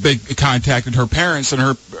they contacted her parents, and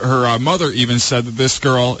her mother even said that this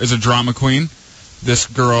girl is a drama queen. This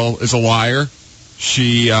girl is a liar.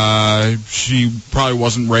 She probably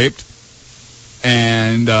wasn't raped.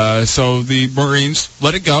 And so the Marines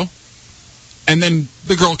let it go. And then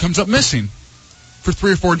the girl comes up missing. For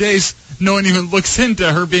 3 or 4 days, no one even looks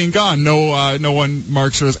into her being gone. No one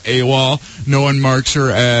marks her as AWOL. No one marks her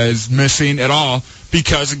as missing at all.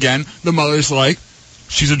 Because, again, the mother's like,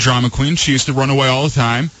 she's a drama queen. She used to run away all the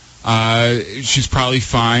time. She's probably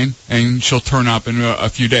fine, and she'll turn up in a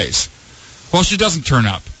few days. Well, she doesn't turn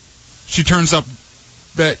up. She turns up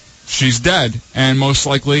that she's dead, and most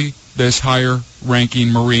likely this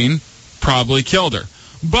higher-ranking Marine probably killed her.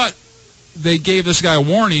 But they gave this guy a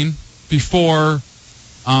warning before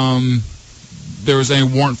there was any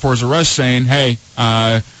warrant for his arrest, saying, hey,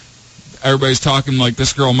 everybody's talking like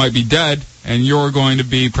this girl might be dead, and you're going to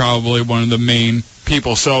be probably one of the main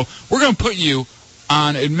people. So we're going to put you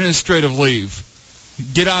on administrative leave.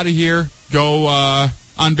 Get out of here. Go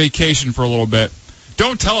on vacation for a little bit.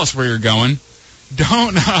 Don't tell us where you're going.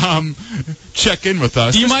 Don't check in with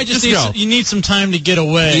us. You might just need you need some time to get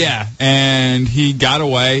away. Yeah, and he got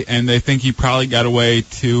away, and they think he probably got away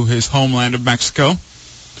to his homeland of Mexico,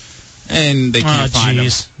 and they can't find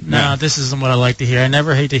him. No, this isn't what I like to hear. I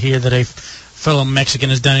never hate to hear that a fellow Mexican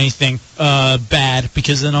has done anything bad,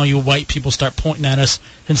 because then all you white people start pointing at us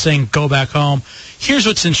and saying, go back home. Here's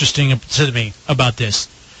what's interesting to me about this.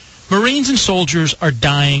 Marines and soldiers are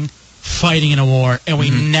dying, fighting in a war, and we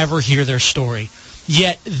never hear their story.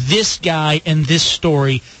 Yet this guy and this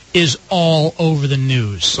story is all over the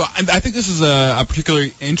news. So I think this is a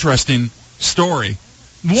particularly interesting story.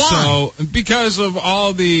 Why? So because of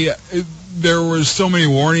all the... there were so many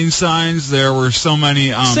warning signs. There were so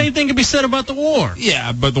many... Same thing can be said about the war.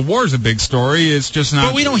 Yeah, but the war is a big story. It's just not...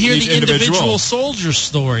 But we don't hear the individual soldier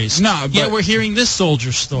stories. No, but... Yet we're hearing this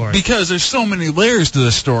soldier story. Because there's so many layers to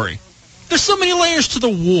the story. There's so many layers to the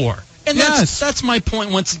war. And yes. that's my point,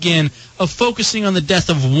 once again, of focusing on the death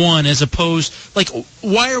of one as opposed... Like,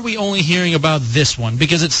 why are we only hearing about this one?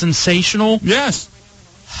 Because it's sensational? Yes.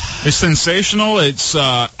 It's sensational. It's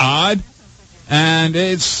odd. And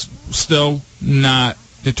it's still not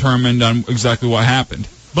determined on exactly what happened.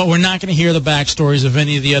 But we're not going to hear the backstories of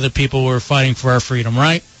any of the other people who are fighting for our freedom,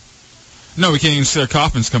 right? No, we can't even see their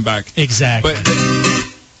coffins come back. Exactly. But...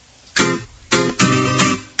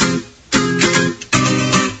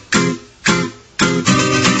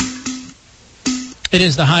 It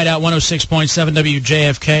is the Hideout 106.7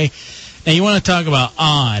 WJFK. Now, you want to talk about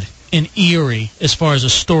odd and eerie as far as a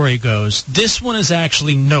story goes. This one is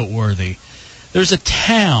actually noteworthy. There's a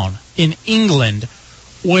town in England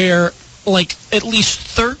where, like, at least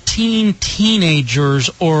 13 teenagers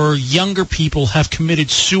or younger people have committed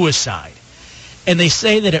suicide. And they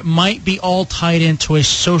say that it might be all tied into a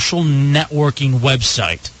social networking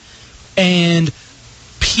website. And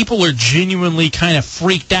people are genuinely kind of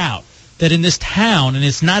freaked out that in this town, and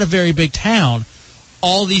it's not a very big town,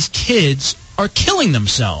 all these kids are killing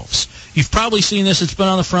themselves. You've probably seen this. It's been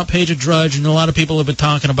on the front page of Drudge, and a lot of people have been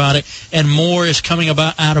talking about it, and more is coming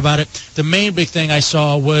out about it. The main big thing I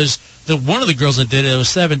saw was that one of the girls that did it was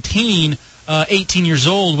 17, 18 years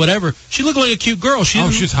old, whatever. She looked like a cute girl.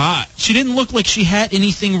 She's hot. She didn't look like she had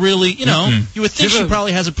anything really, you would think she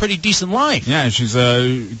probably has a pretty decent life. Yeah, she's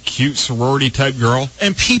a cute sorority-type girl.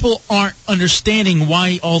 And people aren't understanding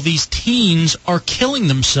why all these teens are killing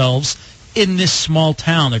themselves in this small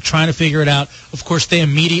town. They're trying to figure it out. Of course, they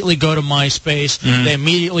immediately go to MySpace. They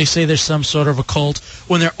immediately say there's some sort of a cult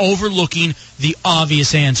when they're overlooking the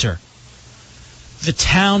obvious answer. The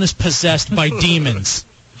town is possessed by demons.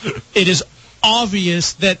 It is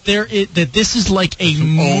obvious that that this is like a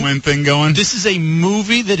Omen thing going. This is a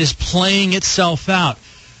movie that is playing itself out.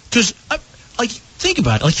 Because, like, think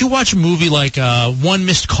about it. Like, you watch a movie like One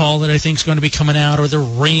Missed Call that I think is going to be coming out, or The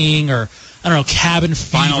Ring, or I don't know, Cabin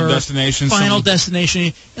Fever. Final Destination. Final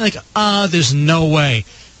Destination. You're like, there's no way.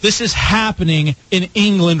 This is happening in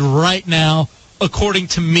England right now, according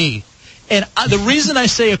to me. And the reason I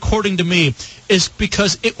say according to me is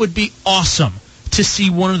because it would be awesome to see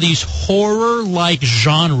one of these horror-like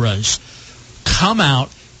genres come out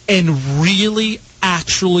and really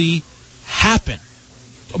actually happen.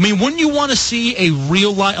 I mean, wouldn't you want to see a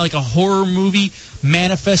real life, like a horror movie,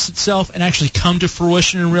 manifest itself and actually come to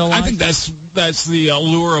fruition in real life? I think that's the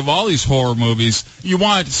allure of all these horror movies. You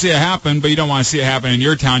want to see it happen, but you don't want to see it happen in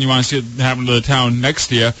your town. You want to see it happen to the town next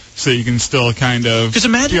to you, so you can still kind of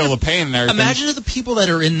feel the pain and everything. Imagine the people that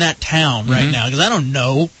are in that town right now, because I don't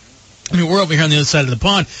know. I mean, we're over here on the other side of the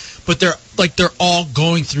pond, but they're all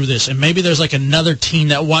going through this, and maybe there's like another teen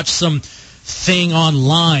that watched some thing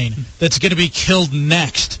online that's going to be killed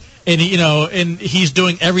next, and and he's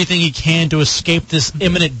doing everything he can to escape this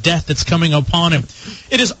imminent death that's coming upon him.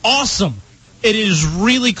 It is awesome. It is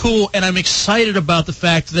really cool, and I'm excited about the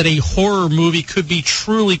fact that a horror movie could be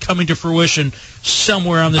truly coming to fruition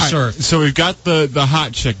somewhere on this earth. So we've got the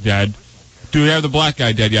hot chick dead. Do we have the black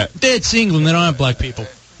guy dead yet? It's England. They don't have black people.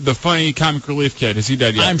 The funny comic relief kid, is he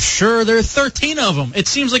dead yet? I'm sure there are 13 of them. It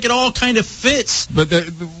seems like it all kind of fits. But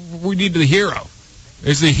we need the hero.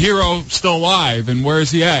 Is the hero still alive, and where is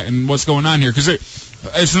he at, and what's going on here? Because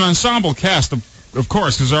it's an ensemble cast, of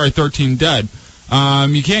course, because there are 13 dead.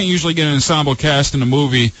 You can't usually get an ensemble cast in a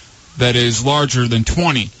movie that is larger than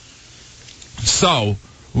 20. So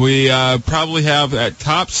we probably have at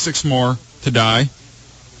top 6 more to die,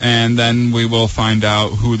 and then we will find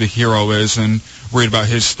out who the hero is and read about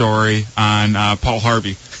his story on Paul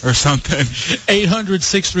Harvey or something.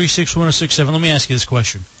 800-636-1067. Let me ask you this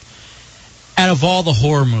question. Out of all the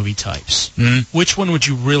horror movie types, which one would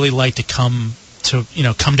you really like to come to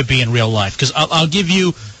be in real life? Because let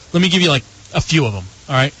me give you like a few of them,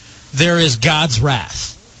 all right? There is God's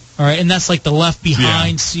Wrath, all right? And that's like the Left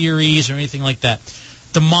Behind series or anything like that.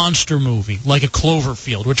 The monster movie, like a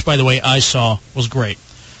Cloverfield, which, by the way, I saw was great.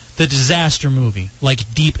 The disaster movie,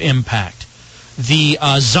 like Deep Impact. The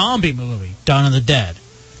zombie movie, Dawn of the Dead.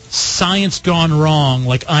 Science Gone Wrong,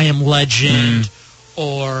 like I Am Legend,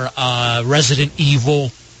 or Resident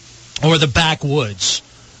Evil, or The Backwoods,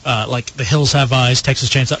 like The Hills Have Eyes, Texas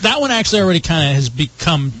Chainsaw. That one actually already kind of has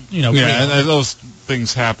become, real. Those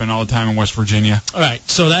things happen all the time in West Virginia. All right,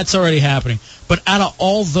 so that's already happening. But out of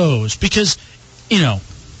all those, because,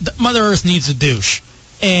 Mother Earth needs a douche,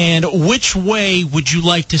 and which way would you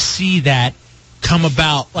like to see that come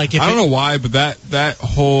about? Like, if I don't know why, but that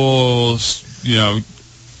whole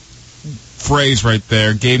phrase right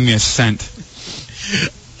there gave me a scent.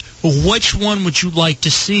 Which one would you like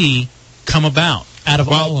to see come about out of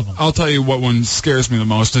all of them? I'll tell you what one scares me the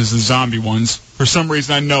most is the zombie ones. For some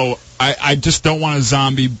reason, I know I just don't want a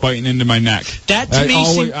zombie biting into my neck.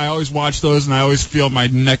 I always watch those, and I always feel my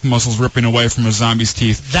neck muscles ripping away from a zombie's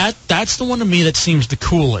teeth. That's the one to me that seems the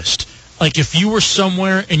coolest. Like, if you were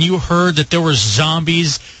somewhere and you heard that there were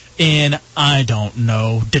zombies in, I don't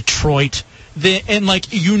know, Detroit, and,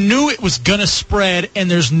 like, you knew it was going to spread,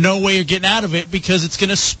 and there's no way you're getting out of it because it's going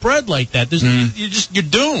to spread like that. You're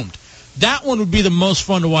doomed. That one would be the most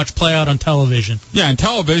fun to watch play out on television. Yeah, on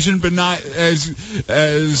television, but not as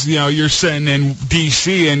you're sitting in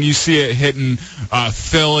D.C. and you see it hitting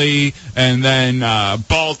Philly and then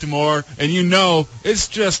Baltimore, and it's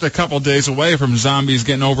just a couple days away from zombies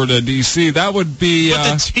getting over to D.C. That would be... But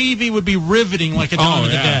the TV would be riveting like a Dawn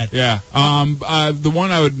of the Dead. Yeah. The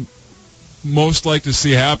one I would most like to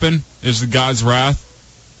see happen is the God's Wrath,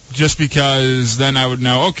 just because then I would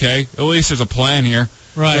know, okay, at least there's a plan here.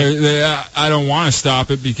 Right. I don't want to stop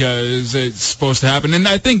it because it's supposed to happen. And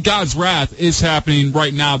I think God's Wrath is happening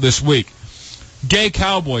right now this week. Gay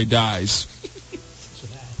cowboy dies.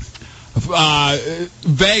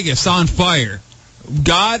 Vegas on fire.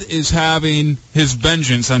 God is having his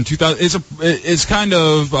vengeance on 2000. It's kind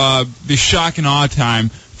of the shock and awe time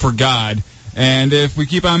for God. And if we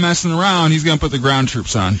keep on messing around, he's going to put the ground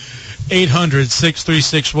troops on.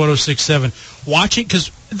 800-636-1067. Watching,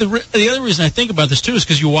 because the other reason I think about this, too, is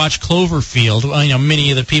because you watch Cloverfield.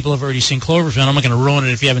 Many of the people have already seen Cloverfield. I'm not going to ruin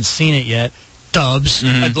it if you haven't seen it yet. Dubs.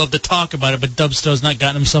 I'd love to talk about it, but Dubs still has not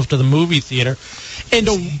gotten himself to the movie theater.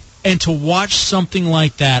 And to watch something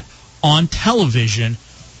like that on television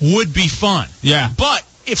would be fun. Yeah. But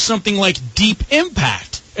if something like Deep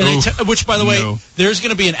Impact... which, by the way, there's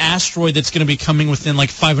going to be an asteroid that's going to be coming within like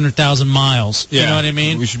 500,000 miles. Yeah, you know what I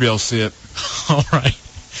mean? We should be able to see it. All right.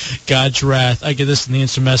 God's Wrath. I get this in the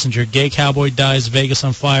instant messenger. Gay cowboy dies, Vegas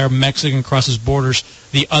on fire, Mexican crosses borders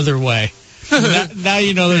the other way. now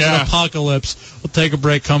you know there's an apocalypse. We'll take a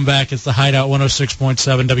break, come back. It's the Hideout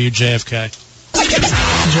 106.7 WJFK.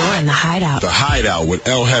 You're in the Hideout. The Hideout with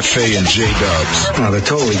El Jefe and J-Dubs. Oh, they're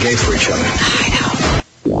totally gay for each other.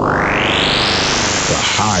 The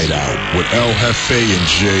Hideout with El Jefe and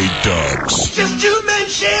J-Dubs. Just two men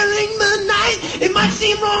sharing the night. It might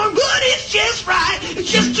seem wrong, but it's just right. It's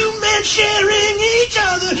just two men sharing each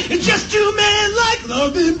other. It's just two men like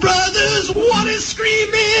loving brothers. One is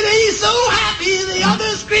screaming, he's so happy. The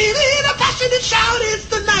other's screaming, a passionate shout. It's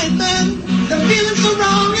the night, man. They're feeling so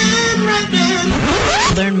wrong and right, man.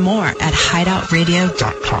 Learn more at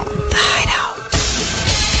hideoutradio.com. The Hideout.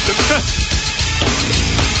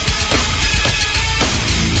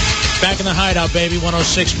 Back in the Hideout, baby.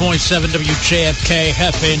 106.7 WJFK.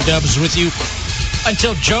 Hefe and Dubs with you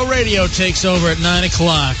until Joe Radio takes over at 9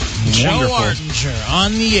 o'clock. Joe Ardinger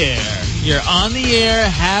on the air. You're on the air.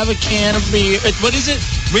 Have a can of beer. What is it?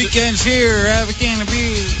 Weekend's here. Have a can of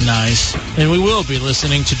beer. Nice. And we will be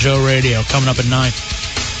listening to Joe Radio coming up at 9.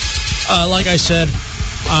 Like I said,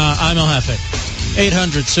 I'm El Jefe.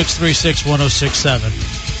 800-636-1067.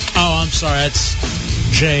 Oh, I'm sorry. That's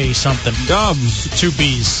J something. Dubs. 2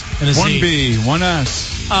 B's and a Z. 1 B, 1 S.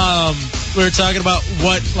 We were talking about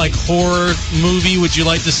what, like, horror movie would you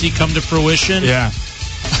like to see come to fruition? Yeah.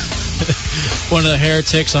 One of the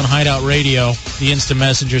heretics on Hideout Radio, the instant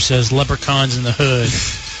messenger, says Leprechauns in the Hood.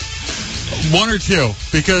 1 or 2,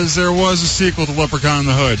 because there was a sequel to Leprechaun in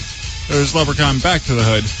the Hood. There's Leprechaun Back to the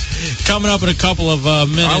Hood. Coming up in a couple of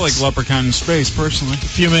minutes. I like Leprechaun in Space, personally. A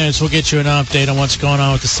few minutes, we'll get you an update on what's going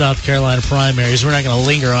on with the South Carolina primaries. We're not going to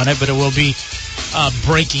linger on it, but it will be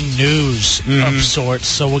breaking news of sorts.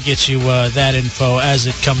 So we'll get you that info as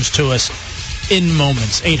it comes to us in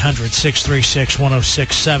moments.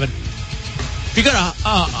 800-636-1067. If you go to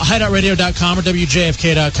hideoutradio.com or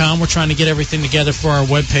WJFK.com, we're trying to get everything together for our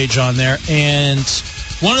webpage on there. And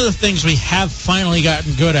one of the things we have finally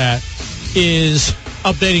gotten good at is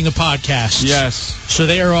updating the podcasts. Yes. So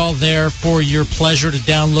they are all there for your pleasure to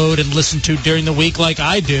download and listen to during the week like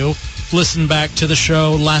I do. Listen back to the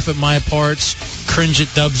show, laugh at my parts, cringe at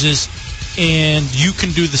Dubs's, and you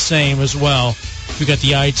can do the same as well. We got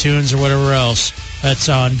the iTunes or whatever else. That's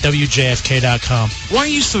on WJFK.com. Why are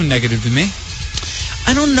you so negative to me?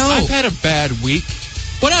 I don't know. I've had a bad week.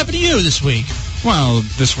 What happened to you this week? Well,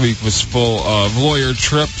 this week was full of lawyer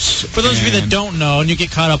trips. For those of you that don't know, and you get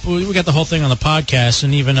caught up, we got the whole thing on the podcast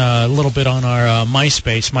and even a little bit on our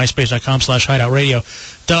MySpace, myspace.com/hideoutradio.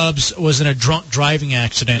 Dubs was in a drunk driving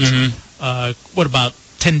accident, what, about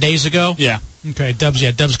 10 days ago? Yeah. Okay, Dubs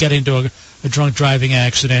got into a drunk driving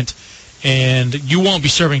accident, and you won't be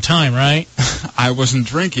serving time, right? I wasn't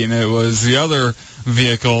drinking. It was the other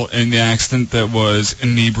vehicle in the accident that was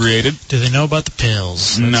inebriated. Do they know about the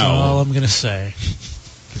pills? That's all I'm going to say.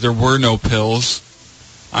 There were no pills.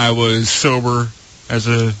 I was sober as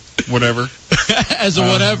a whatever. As a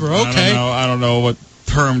whatever, okay. I don't know what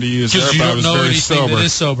term to use there, but I was very sober. That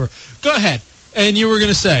is sober. Go ahead. And you were going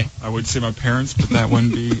to say? I would say my parents, but that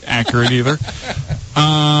wouldn't be accurate either.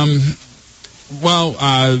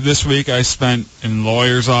 Well, this week I spent in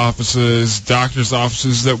lawyers' offices, doctors'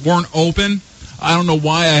 offices that weren't open. I don't know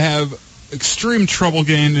why I have extreme trouble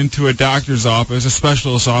getting into a doctor's office, a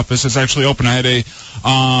specialist office. It's actually open. I had a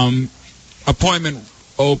appointment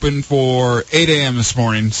open for 8 a.m. this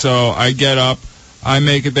morning. So I get up. I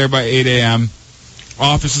make it there by 8 a.m.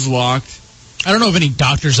 Office is locked. I don't know of any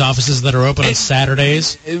doctor's offices that are open on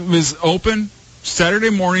Saturdays. It was open Saturday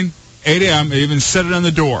morning, 8 a.m. They even set it on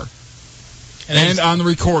the door and on the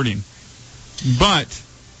recording. But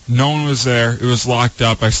no one was there. It was locked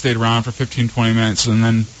up. I stayed around for 15, 20 minutes and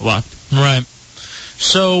then left. Right.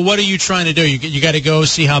 So what are you trying to do? You got to go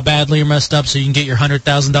see how badly you're messed up so you can get your $100,000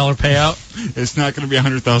 payout? It's not going to be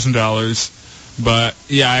 $100,000. But,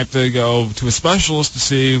 yeah, I have to go to a specialist to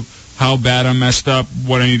see how bad I'm messed up,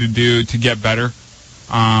 what I need to do to get better.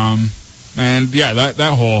 And, yeah,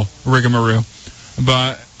 that whole rigmarole.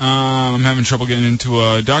 But I'm having trouble getting into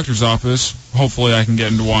a doctor's office. Hopefully I can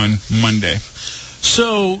get into one Monday.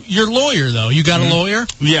 So, your lawyer, though, you got a lawyer?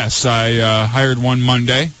 Yes, I hired one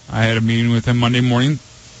Monday. I had a meeting with him Monday morning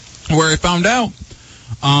where I found out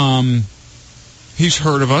he's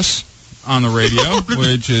heard of us on the radio,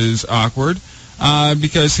 which is awkward,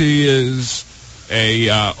 because he is a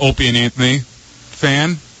Opie and Anthony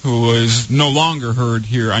fan who was no longer heard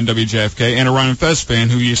here on WJFK, and a Ron and Fez fan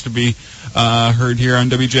who used to be heard here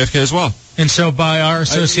on WJFK as well. And so by our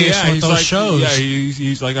association with those shows... Yeah,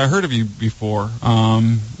 he's like, I heard of you before.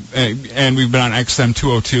 And we've been on XM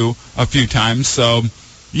 202 a few times, so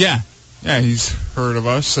yeah, he's heard of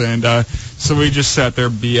us. And so we just sat there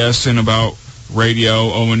BSing about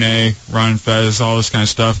radio, O&A, Ron and Fez, all this kind of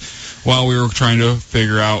stuff, while we were trying to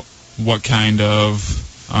figure out what kind of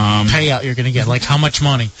payout you're going to get? Like, how much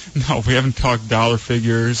money? No, we haven't talked dollar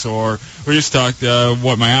figures, or we just talked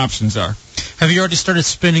what my options are. Have you already started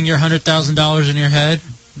spinning your $100,000 in your head?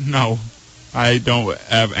 No, I don't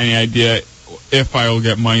have any idea if I will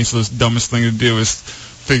get money, so the dumbest thing to do is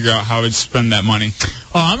figure out how to spend that money.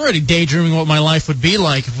 Oh, I'm already daydreaming what my life would be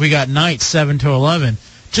like if we got nights 7 to 11,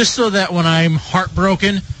 just so that when I'm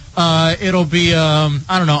heartbroken, it'll be, I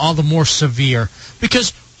don't know, all the more severe.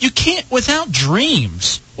 Because you can't, without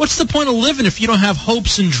dreams. What's the point of living if you don't have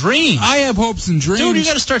hopes and dreams? I have hopes and dreams. Dude, you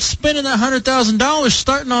got to start spending that $100,000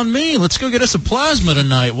 starting on me. Let's go get us a plasma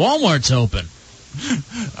tonight. Walmart's open.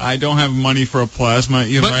 I don't have money for a plasma.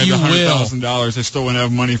 Even if I had $100,000, I still wouldn't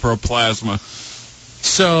have money for a plasma.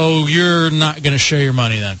 So you're not going to share your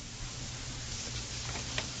money then?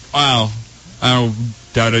 Wow. I don't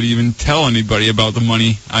doubt I'd even tell anybody about the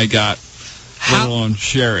money I got, let alone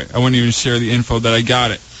share it. I wouldn't even share the info that I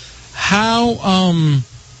got it. How's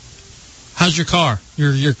your car?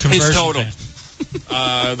 Your conversion It's total. van?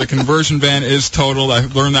 The conversion van is totaled. I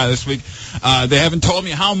learned that this week. They haven't told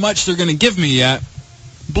me how much they're going to give me yet.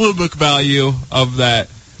 Blue book value of that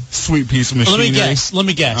sweet piece of machinery. Let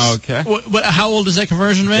me guess. Okay. How old is that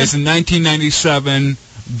conversion van? It's a 1997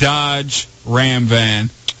 Dodge Ram van.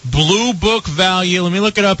 Blue book value, let me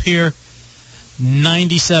look it up here,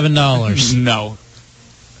 $97. No.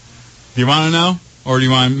 Do you want to know? Or do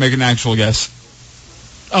you want to make an actual guess?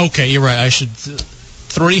 Okay, you're right. I should...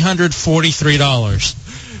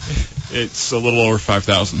 $343. It's a little over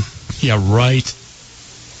 $5,000. Yeah, right.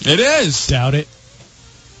 It is. Doubt it.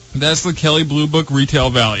 That's the Kelly Blue Book retail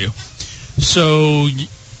value. So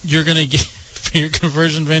you're going to get, for your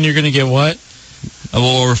conversion van, you're going to get what? A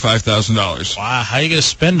little over $5,000. Wow, how are you going to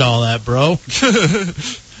spend all that, bro?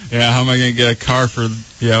 Yeah, how am I going to get a car for...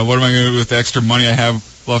 Yeah, what am I going to do with the extra money I have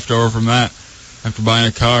left over from that after buying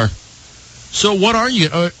a car? So what are you...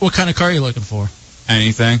 what kind of car are you looking for?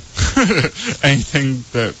 Anything. Anything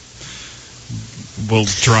that will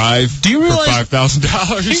drive Do you realize, for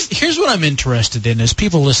 $5,000. Here's what I'm interested in as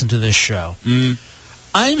people listen to this show.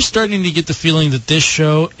 I'm starting to get the feeling that this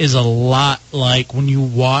show is a lot like when you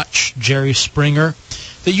watch Jerry Springer,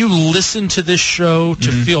 that you listen to this show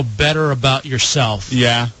to feel better about yourself.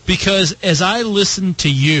 Yeah. Because as I listen to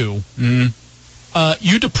you,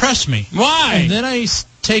 you depress me. Why? And then I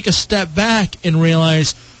take a step back and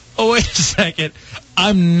realize, oh, wait a second,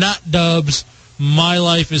 I'm not Dubs. My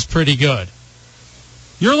life is pretty good.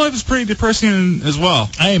 Your life is pretty depressing as well.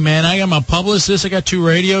 Hey, man, I got my publicist, I got 2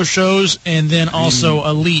 radio shows, and then also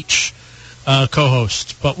a Leech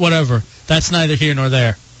co-host. But whatever. That's neither here nor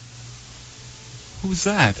there. Who's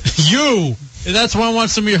that? You! That's why I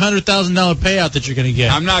want some of your $100,000 payout that you're going to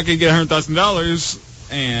get. I'm not going to get $100,000,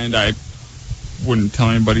 and I wouldn't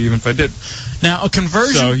tell anybody even if I did. Now, a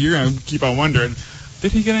conversion... So you're going to keep on wondering,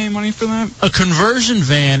 did he get any money for that? A conversion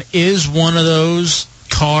van is one of those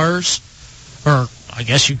cars, or I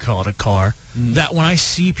guess you'd call it a car, that when I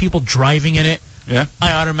see people driving in it,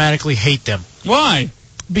 I automatically hate them. Why?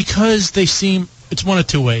 Because they seem... It's one of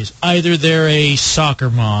 2 ways. Either they're a soccer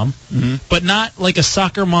mom, but not like a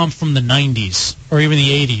soccer mom from the 90s or even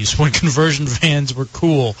the 80s when conversion vans were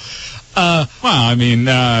cool. Well, I mean...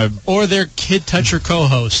 or they're kid toucher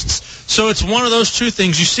co-hosts. So it's one of those 2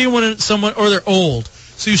 things. You see someone, or they're old.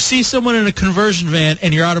 So you see someone in a conversion van,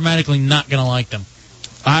 and you're automatically not going to like them.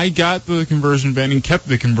 I got the conversion van and kept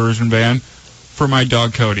the conversion van for my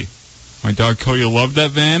dog, Cody. My dog, Cody, loved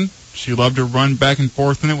that van. She loved to run back and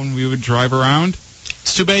forth in it when we would drive around.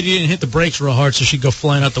 It's too bad you didn't hit the brakes real hard so she'd go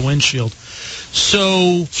flying out the windshield.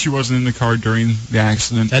 So... She wasn't in the car during the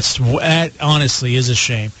accident. That honestly is a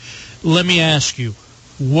shame. Let me ask you,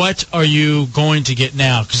 what are you going to get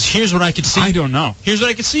now? Because here's what I could see. I don't know. Here's what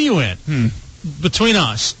I could see you in. Between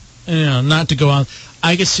us, not to go on,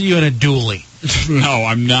 I could see you in a dually. No,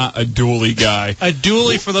 I'm not a dually guy. A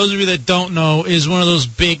dually, for those of you that don't know, is one of those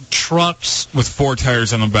big trucks with 4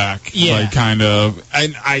 tires on the back. Yeah, like kind of.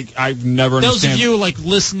 I've never those understand. Of you like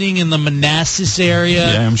listening in the Manassas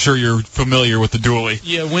area. Yeah, I'm sure you're familiar with the dually.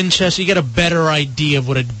 Yeah, Winchester. You get a better idea of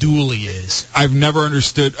what a dually is. I've never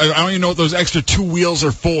understood. I don't even know what those extra 2 wheels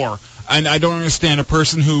are for, and I don't understand a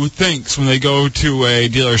person who thinks when they go to a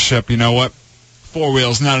dealership, you know what, 4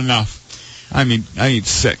 wheels not enough. I mean, I need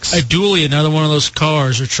 6. A dually, another one of those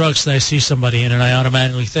cars or trucks that I see somebody in, and I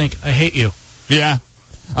automatically think, I hate you. Yeah.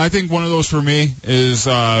 I think one of those for me is...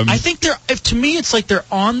 I think to me, it's like they're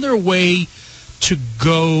on their way to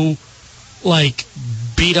go, like,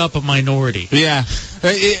 beat up a minority. Yeah.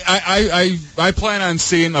 I plan on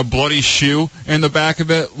seeing a bloody shoe in the back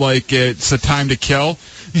of it, like it's a time to kill,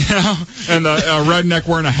 you know, and a redneck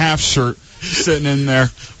wearing a half shirt. sitting in there.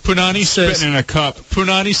 Punani says, spitting in a cup.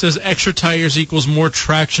 Punani says extra tires equals more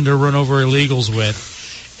traction to run over illegals with.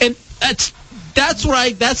 And that's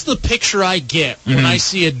the picture I get when I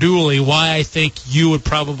see a dually, why I think you would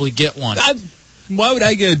probably get one. Why would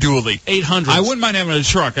I get a dually? 800. I wouldn't mind having a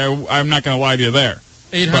truck. I'm not going to lie to you there.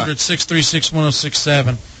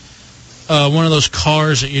 800-636-1067. One of those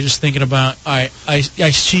cars that you're just thinking about. I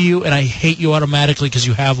see you and I hate you automatically because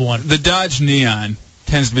you have one. The Dodge Neon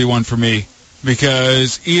tends to be one for me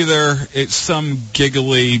because either it's some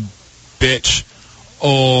giggly bitch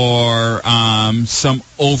or some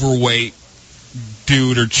overweight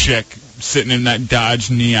dude or chick sitting in that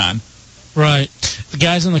Dodge Neon. Right. The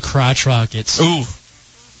guys in the crotch rockets. Ooh.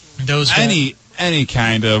 Those guys. Any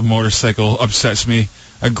kind of motorcycle upsets me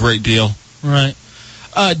a great deal. Right.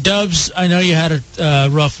 Dubs, I know you had a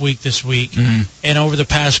rough week this week, and over the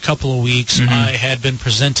past couple of weeks, I had been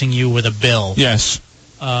presenting you with a bill. Yes.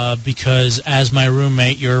 Because as my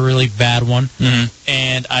roommate, you're a really bad one,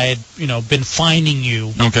 and I had, been fining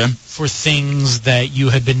you for things that you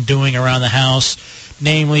had been doing around the house,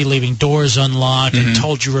 namely leaving doors unlocked, and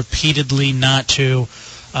told you repeatedly not to.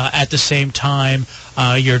 At the same time,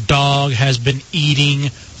 your dog has been eating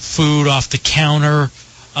food off the counter.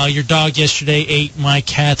 Your dog yesterday ate my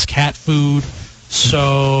cat's cat food,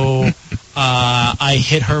 so I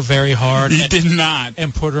hit her very hard. You did not.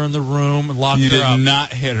 And put her in the room and locked her up. You did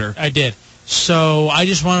not hit her. I did. So I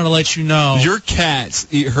just wanted to let you know. Your cats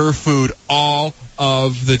eat her food all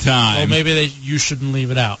of the time. Well, maybe you shouldn't leave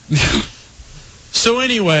it out. So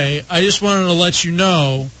anyway, I just wanted to let you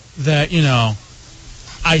know that, you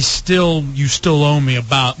still owe me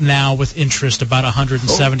about now with interest about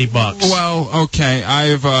 $170. Well, okay,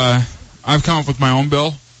 I've come up with my own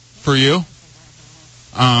bill for you,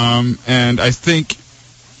 and I think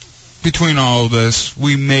between all of this,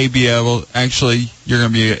 we may be able. Actually, you're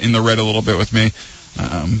going to be in the red a little bit with me.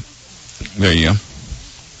 There you go.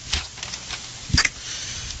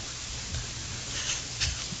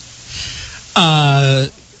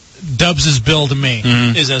 Dubs' bill to me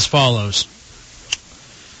is as follows.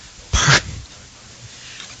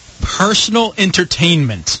 Personal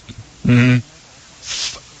entertainment.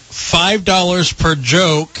 $5 per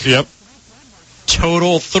joke. Yep.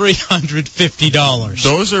 Total $350.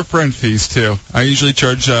 Those are friend fees too. I usually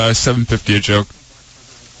charge $7.50 a joke.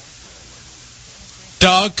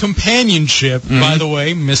 Dog companionship, by the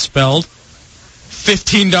way, misspelled.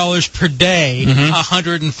 $15 per day,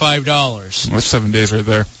 $105. That's 7 days right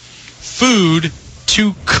there. Food,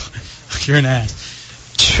 you're an ass.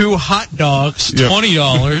 2 hot dogs,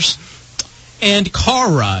 $20. And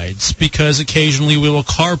car rides, because occasionally we will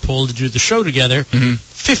carpool to do the show together,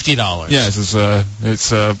 $50. Yes,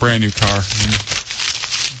 it's a brand new car.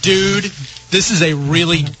 Dude, this is a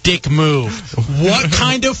really dick move. What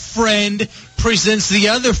kind of friend presents the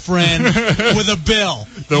other friend with a bill?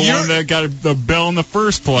 The one that got the bill in the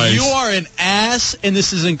first place. You are an ass, and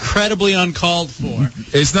this is incredibly uncalled for.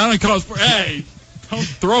 It's not uncalled for. Hey, don't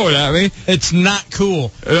throw it at me. It's not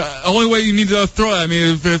cool. Only way you need to throw it at me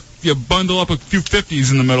is if you bundle up a few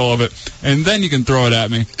 50s in the middle of it, and then you can throw it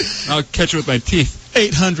at me. I'll catch it with my teeth.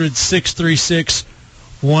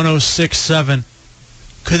 800-636-1067.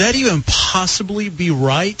 Could that even possibly be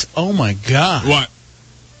right? Oh my God! What?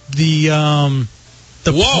 The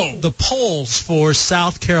polls for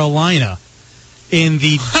South Carolina in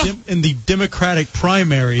the Democratic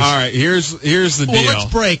primaries. All right, here's the deal. Well, let's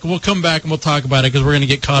break. We'll come back and we'll talk about it because we're going to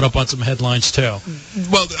get caught up on some headlines too.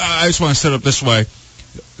 Well, I just want to set up this way.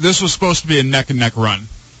 This was supposed to be a neck-and-neck run,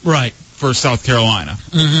 right, for South Carolina.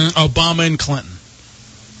 Obama and Clinton,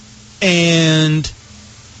 and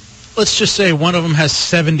let's just say one of them has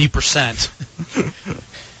 70%.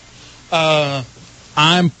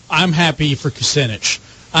 I'm happy for Kucinich.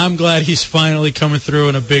 I'm glad he's finally coming through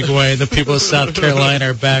in a big way. The people of South Carolina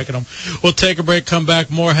are backing him. We'll take a break, come back,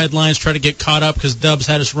 more headlines, try to get caught up because Dubs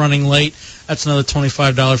had us running late. That's another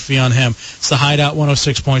 $25 fee on him. It's the Hideout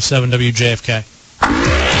 106.7 WJFK.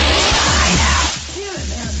 Hideout.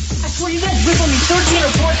 I swear you guys rip on me 13 or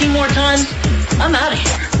 14 more times, I'm out of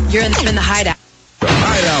here. You're in the Hideout. The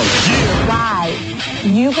Hideout, yeah. Why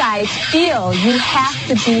you guys feel you have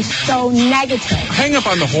to be so negative. Hang up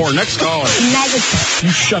on the whore. Next caller. Negative.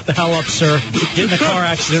 You shut the hell up, sir. Get in a car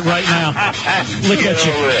accident right now. Look at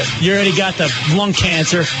you. You already got the lung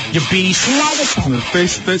cancer, you beast. Negative. The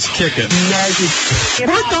face fits kicking. Negative.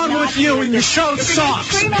 We're done with you and your show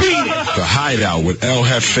sucks. Beat it. The Hideout with El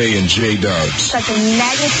Jefe and J-Dubs. Such a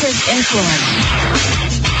negative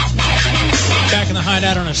influence. Back in the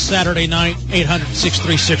Hideout on a Saturday night,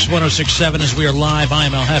 800-636-1067 as we are live. I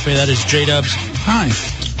am El Jefe. That is J-Dubs. Hi.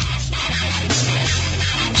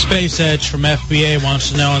 Space Edge from FBA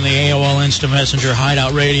wants to know on the AOL Instant Messenger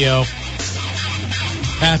Hideout Radio,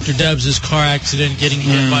 after Dubs' car accident, getting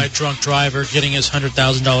hit by a drunk driver, getting his $100,000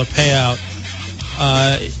 payout,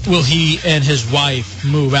 will he and his wife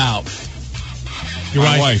move out? Your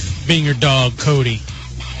wife being your dog, Cody.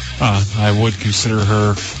 I would consider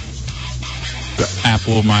her the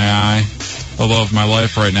apple of my eye, the love of my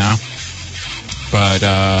life right now. But,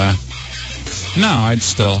 no, I'd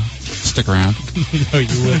still stick around. No,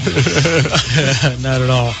 you wouldn't. Not at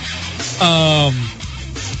all. I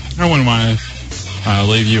wouldn't want to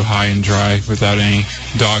leave you high and dry without any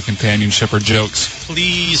dog companionship or jokes.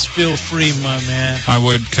 Please feel free, my man. I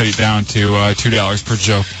would cut it down to $2 per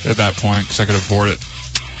joke at that point because I could afford it.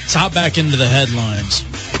 Let's hop back into the headlines.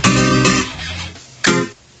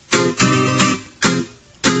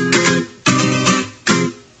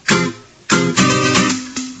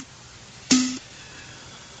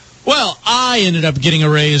 Well, I ended up getting a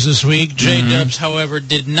raise this week. J-Dubs, however,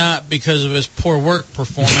 did not because of his poor work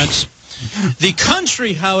performance. The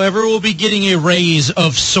country, however, will be getting a raise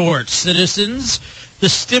of sorts. Citizens, the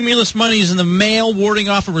stimulus money is in the mail, warding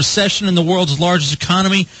off a recession in the world's largest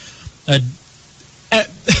economy.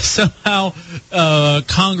 Somehow,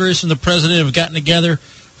 Congress and the president have gotten together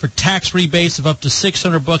for tax rebates of up to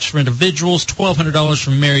 $600 for individuals, $1,200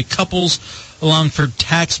 for married couples, along for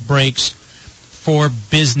tax breaks for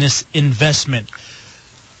business investment.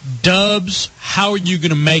 Dubs, how are you going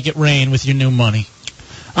to make it rain with your new money?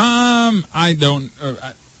 I don't know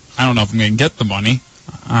if I'm going to get the money.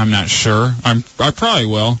 I'm not sure. I probably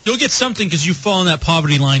will. You'll get something because you fall in that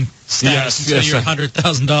poverty line status until you're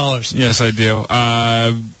 $100,000. Yes, I do.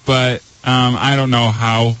 But I don't know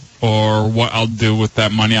how or what I'll do with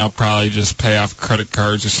that money. I'll probably just pay off credit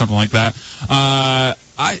cards or something like that.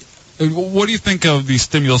 What do you think of the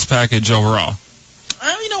stimulus package overall?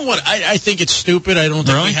 You know what? I think it's stupid. I don't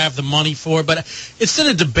think we have the money for it. But instead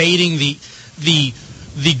of debating the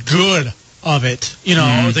good of it, you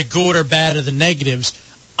know, the good or bad of the negatives,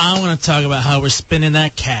 I want to talk about how we're spending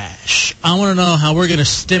that cash. I want to know how we're going to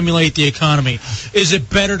stimulate the economy. Is it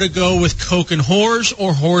better to go with Coke and whores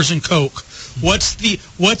or whores and Coke? What's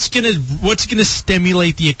gonna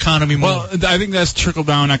stimulate the economy more? Well, I think that's trickle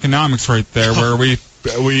down economics right there, where we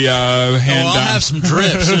hand I'll down. have some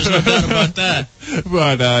drips. There's no doubt about that.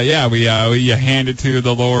 But yeah, we hand it to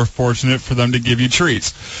the lower fortunate for them to give you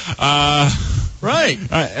treats. Right.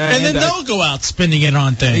 And then they'll go out spending it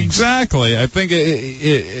on things. Exactly. I think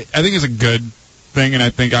I think it's a good thing, and I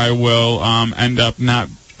think I will end up not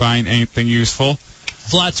buying anything useful.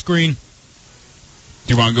 Flat screen.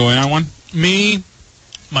 Do you want to go in on one? Me,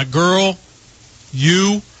 my girl,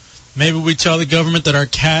 you. Maybe we tell the government that our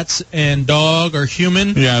cats and dog are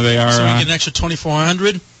human. Yeah, they are. So we get an extra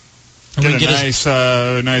 $2,400. Get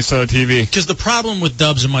a nice TV. Because the problem with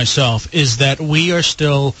Dubs and myself is that we are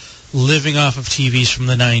still living off of TVs from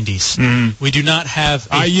the 90s. We do not have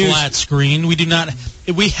a flat screen. We do not.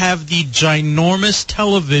 We have the ginormous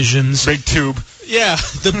televisions. Big tube. Yeah,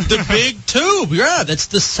 the big tube. Yeah, that's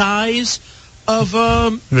the size of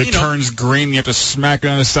that turns green. You have to smack it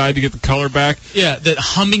on the side to get the color back. Yeah, that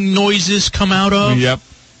humming noises come out of. Yep.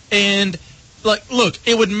 And look,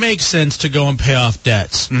 it would make sense to go and pay off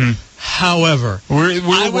debts. However, we're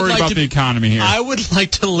worried about the economy here. I would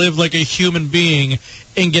like to live like a human being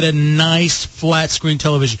and get a nice flat screen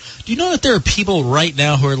television. Do you know that there are people right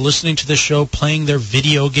now who are listening to this show playing their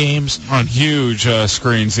video games on huge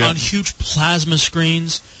screens? Yep. On huge plasma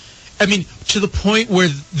screens. I mean, to the point where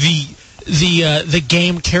the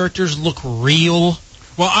game characters look real.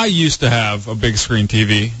 Well, I used to have a big screen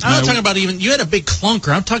TV. I'm not talking about you had a big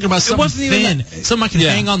clunker. I'm talking about something thin, something I can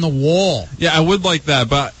hang on the wall. Yeah, I would like that,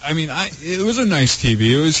 but I mean, it was a nice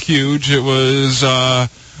TV. It was huge. It was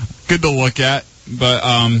good to look at, but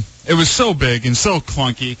it was so big and so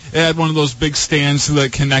clunky. It had one of those big stands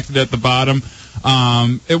that connected at the bottom.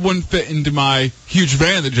 It wouldn't fit into my huge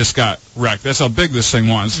van that just got wrecked. That's how big this thing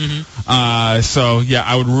was. So, yeah,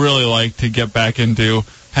 I would really like to get back into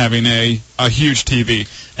having a huge TV.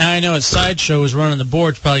 And I know Sideshow is running the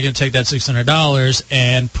board. Probably going to take that $600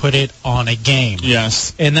 and put it on a game.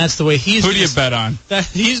 Yes. And that's the way he's. Who do you bet on?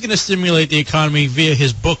 He's going to stimulate the economy via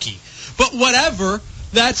his bookie. But whatever.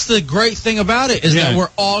 That's the great thing about it is that we're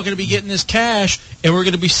all going to be getting this cash and we're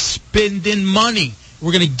going to be spending money.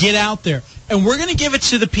 We're going to get out there. And we're going to give it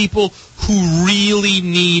to the people who really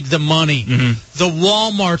need the money. The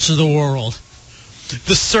Walmarts of the world.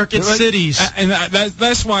 The Circuit Cities. And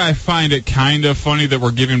that's why I find it kind of funny that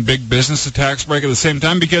we're giving big business a tax break at the same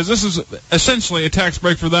time, because this is essentially a tax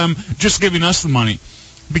break for them just giving us the money.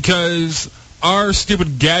 Because our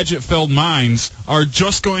stupid gadget-filled minds are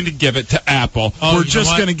just going to give it to Apple. We're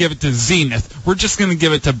just going to give it to Zenith. We're just going to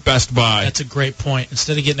give it to Best Buy. That's a great point.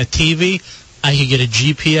 Instead of getting a TV, I could get a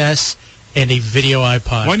GPS and a video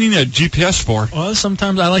iPod. What do you need a GPS for? Well,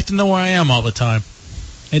 sometimes I like to know where I am all the time.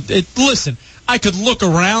 Listen, I could look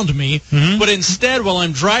around me, but instead, while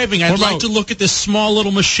I'm driving, I'd like to look at this small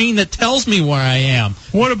little machine that tells me where I am.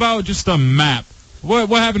 What about just a map? What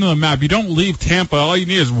happened to the map? You don't leave Tampa. All you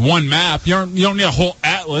need is one map. You don't need a whole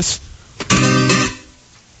atlas.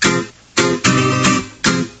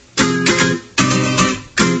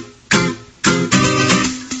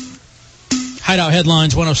 Hideout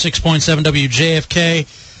Headlines, 106.7 WJFK.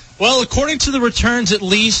 Well, according to the returns, at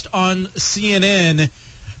least on CNN,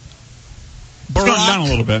 It's gone down a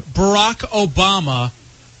little bit. Barack Obama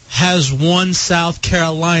has won South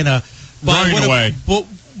Carolina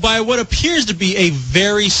by what appears to be a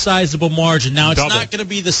very sizable margin. Now, it's not going to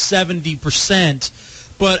be the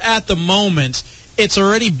 70%, but at the moment, it's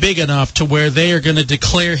already big enough to where they are going to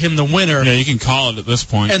declare him the winner. Yeah, you can call it at this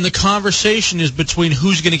point. And the conversation is between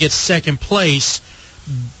who's going to get second place,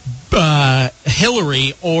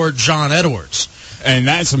 Hillary or John Edwards. And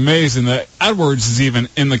that's amazing that Edwards is even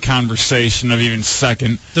in the conversation of even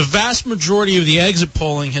second. The vast majority of the exit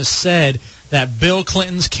polling has said that Bill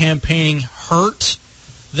Clinton's campaigning hurt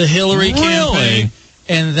the Hillary campaign,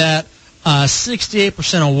 and that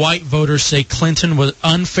 68% of white voters say Clinton was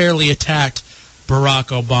unfairly attacked Barack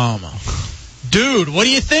Obama. Dude, what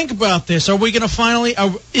do you think about this? Are we going to finally...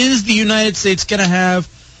 is the United States going to have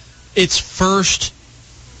its first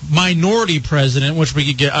minority president, which we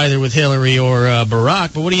could get either with Hillary or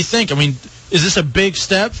Barack? But what do you think? I mean, is this a big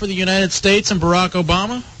step for the United States and Barack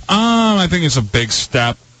Obama? I think it's a big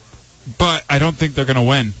step, but I don't think they're going to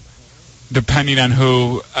win, depending on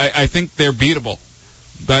who. I think they're beatable.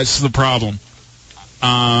 That's the problem.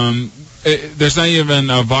 There's not even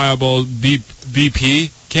a viable VP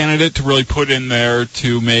candidate to really put in there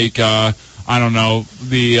to make,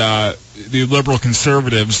 the liberal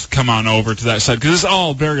conservatives come on over to that side, because it's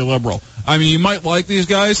all very liberal. I mean, you might like these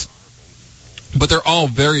guys, but they're all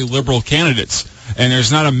very liberal candidates, and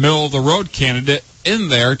there's not a middle-of-the-road candidate in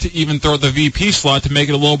there to even throw the VP slot to make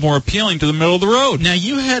it a little more appealing to the middle of the road. Now,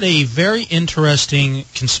 you had a very interesting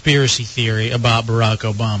conspiracy theory about Barack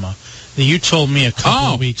Obama that you told me a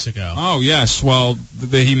couple of weeks ago. Oh, yes. Well,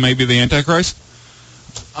 he may be the Antichrist?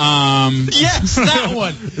 Yes, that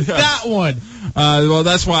one. That one. Well,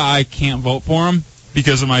 that's why I can't vote for him,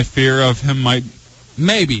 because of my fear of him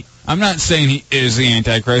maybe. I'm not saying he is the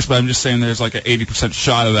Antichrist, but I'm just saying there's like an 80%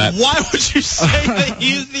 shot of that. Why would you say that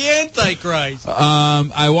he's the Antichrist?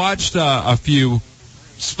 I watched a few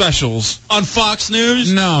specials. On Fox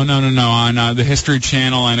News? No. On the History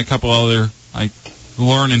Channel and a couple other,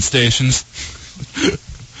 learning stations.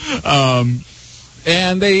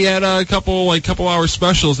 And they had a couple hour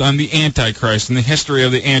specials on the Antichrist and the history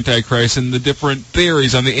of the Antichrist and the different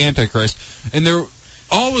theories on the Antichrist. And there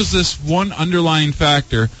always this one underlying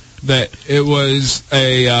factor that it was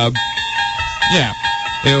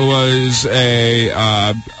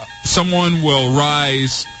someone will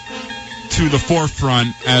rise to the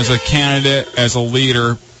forefront as a candidate, as a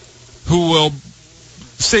leader, who will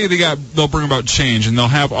say they'll bring about change, and they'll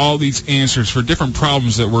have all these answers for different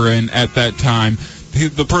problems that we're in at that time.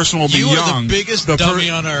 The person will be young. You are the biggest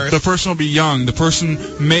dummy on earth. The person will be young. The person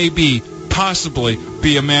may possibly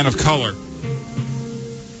be a man of color.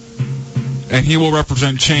 And he will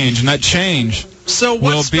represent change, and that change So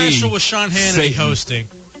what special was Sean Hannity Satan hosting?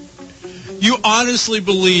 You honestly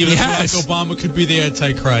believe that Barack Obama could be the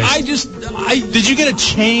Antichrist? Did you get a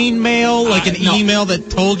chain mail, an email that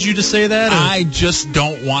told you to say that? Or? I just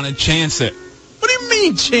don't want to chance it. What do you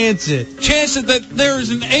mean, chance it? Chance it that there is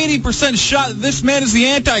an 80% shot that this man is the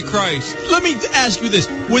Antichrist. Let me ask you this.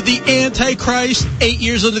 Would the Antichrist, 8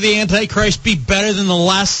 years under the Antichrist, be better than the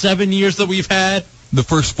last 7 years that we've had? The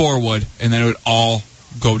first 4 would, and then it would all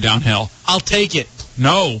go downhill. I'll take it.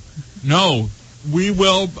 No. We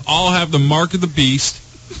will all have the mark of the beast.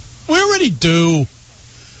 We already do.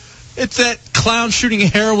 It's that clown shooting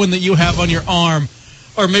heroin that you have on your arm.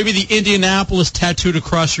 Or maybe the Indianapolis tattooed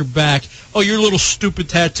across your back. Oh, your little stupid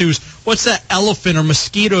tattoos. What's that elephant or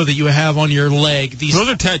mosquito that you have on your leg? Those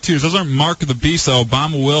are tattoos. Those aren't mark of the beast that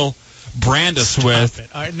Obama will brand us with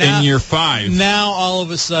in year 5. Now, all of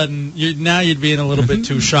a sudden, you'd be in a little bit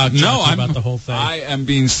too shocked about the whole thing. I am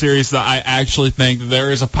being serious that I actually think that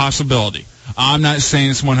there is a possibility. I'm not saying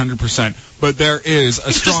it's 100%, but there is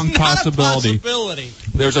a strong possibility.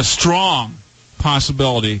 There's a strong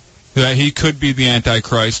possibility that he could be the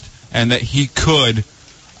Antichrist and that he could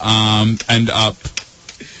end up,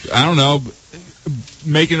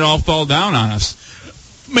 making it all fall down on us.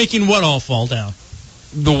 Making what all fall down?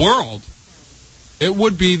 The world. It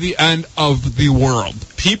would be the end of the world.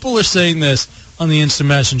 People are saying this on the Instant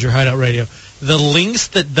Messenger Hideout Radio. The lengths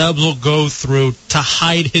that Dubs will go through to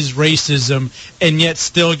hide his racism and yet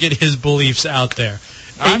still get his beliefs out there.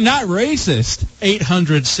 I'm not racist.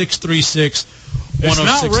 800-636-1066. It's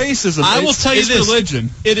not racism. I will tell you this.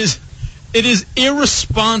 Religion. It is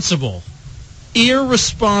irresponsible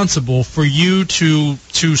for you to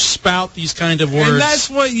spout these kind of words. And that's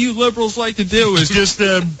what you liberals like to do, is just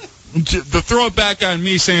to throw it back on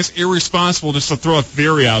me, saying it's irresponsible just to throw a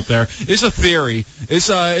theory out there. It's a theory. It's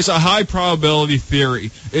a high probability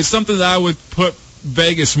theory. It's something that I would put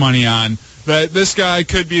Vegas money on, that this guy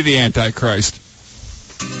could be the Antichrist.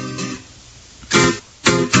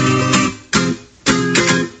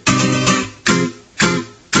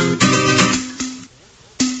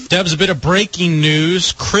 Debs, a bit of breaking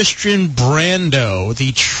news. Christian Brando,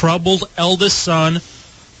 the troubled eldest son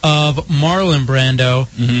of Marlon Brando,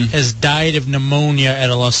 has died of pneumonia at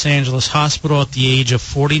a Los Angeles hospital at the age of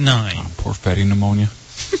 49. Oh, poor fatty pneumonia.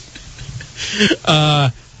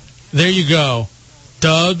 There you go.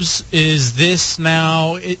 Dubs, is this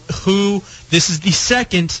now this is the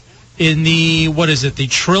second in the, the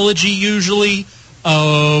trilogy usually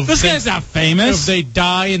of... This guy's not famous. Of they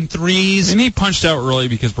die in threes. And he punched out early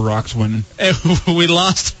because Barack's winning. We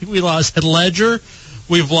lost Heath Ledger.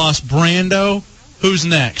 We've lost Brando. Who's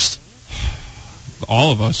next?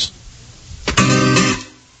 All of us.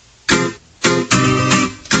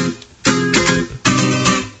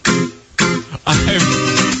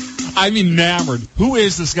 I'm enamored. Who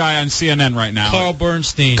is this guy on CNN right now? Carl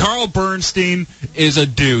Bernstein. Carl Bernstein is a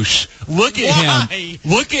douche. Look at him.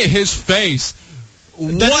 Look at his face.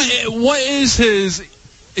 What is his...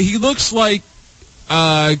 He looks like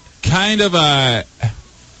kind of a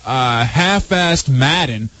half-assed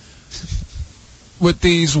Madden with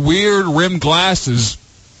these weird rimmed glasses.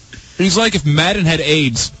 He's like if Madden had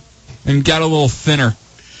AIDS and got a little thinner.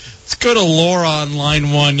 Let's go to Laura on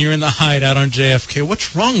line 1. You're in the Hideout on JFK.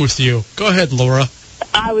 What's wrong with you? Go ahead, Laura.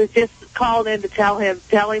 I was just called in to tell him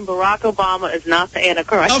Barack Obama is not the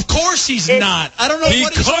Antichrist. Of course he's not. I don't know what he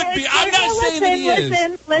could be. I'm not saying that he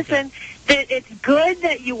is. Listen. It's good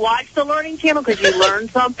that you watch the Learning Channel because you learn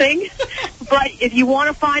something. But if you want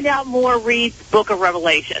to find out more, read the Book of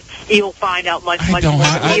Revelations. You'll find out much more.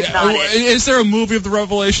 Is there a movie of the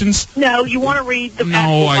Revelations? No, you want to read the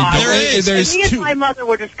No, I don't. There's me and my mother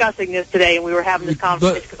were discussing this today, and we were having this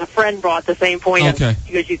conversation because a friend brought the same point up.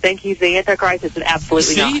 Because you think he's the Antichrist? It's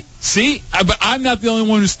absolutely not. See? But I'm not the only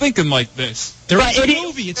one who's thinking like this. There is a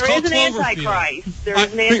movie. It's called Cloverfield. There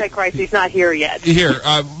is an Antichrist. He's not here yet. Here,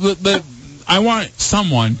 I want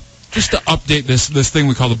someone just to update this thing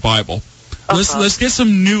we call the Bible. Let's get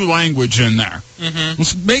some new language in there.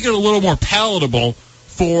 Let's make it a little more palatable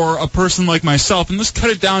for a person like myself, and let's cut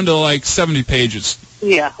it down to like 70 pages.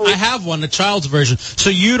 Yeah, I have one, the child's version. So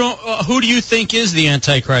you don't. Who do you think is the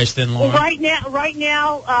Antichrist then, Laura? Well, right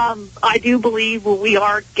now, I do believe we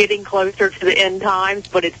are getting closer to the end times,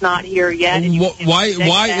 but it's not here yet. Why is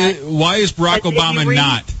Barack Obama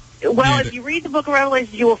not? Well, if you read the Book of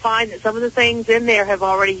Revelation, you will find that some of the things in there have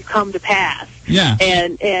already come to pass. Yeah.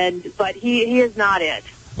 But he is not it.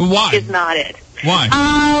 Why? He is not it. Why?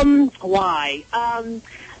 Why?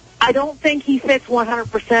 I don't think he fits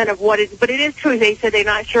 100% of what it. But it is true. They said they're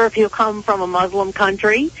not sure if he'll come from a Muslim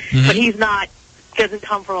country, but he's not. Doesn't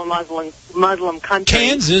come from a Muslim country.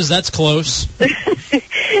 Kansas, that's close.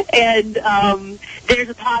 And there's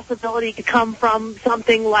a possibility it could come from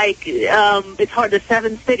something like it's hard, the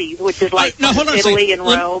 7 cities, which is like Italy and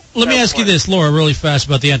Rome. Let me ask you this, Laura, really fast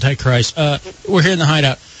about the Antichrist. We're here in the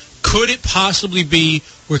Hideout. Could it possibly be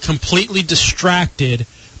we're completely distracted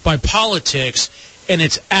by politics and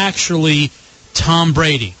it's actually Tom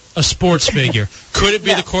Brady, a sports figure? Could it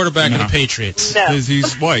be the quarterback of the Patriots? No. Because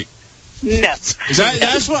he's white. No.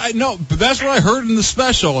 That's what I know. But that's what I heard in the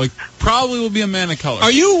special. Like, probably will be a man of color.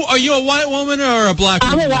 Are you a white woman or a black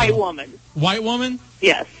woman? I'm a white woman. White woman?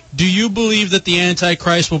 Yes. Do you believe that the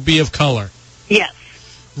Antichrist will be of color? Yes.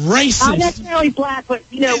 Racist. Not necessarily black, but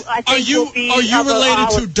I think are you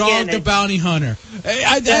related to Dog the Bounty Hunter?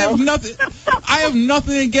 I have nothing. I have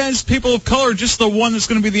nothing against people of color. Just the one that's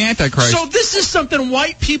going to be the Antichrist. So this is something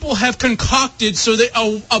white people have concocted so that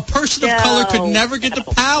a person of color could never get the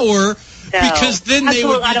power. Because then they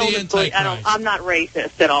would be the Antichrist. I'm not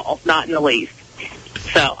racist at all, not in the least.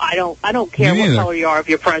 So I don't care what color you are if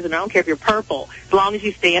you're president. I don't care if you're purple. As long as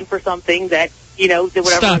you stand for something that you know, whatever.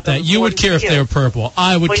 Stop that. You would care if they were purple.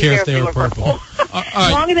 I would care if they were purple.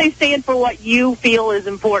 As long as they stand for what you feel is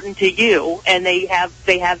important to you, and they have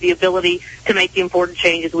the ability to make the important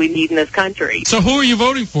changes we need in this country. So who are you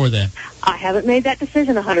voting for then? I haven't made that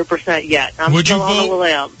decision 100% yet. I'm still on the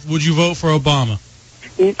limb. Would you vote for Obama?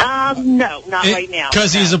 No, not right now.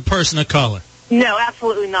 Because he's a person of color. No,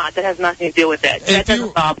 absolutely not. That has nothing to do with it. That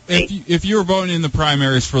doesn't bother me. If you were voting in the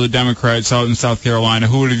primaries for the Democrats out in South Carolina,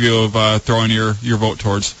 who would you have thrown your vote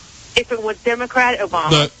towards? If it was Democrat,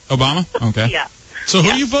 Obama. Obama? Okay. Yeah. So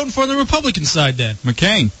who are you voting for on the Republican side then?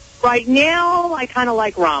 McCain. Right now, I kind of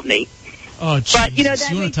like Romney. Oh, geez. But, you know, that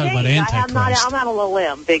you want to talk about Antichrist. I'm out on a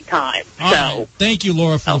limb big time. All right. Thank you,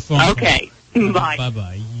 Laura, for the phone. Okay. Bye.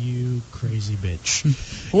 Bye-bye, you crazy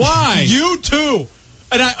bitch. Why? You too.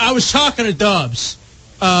 And I was talking to Dubs.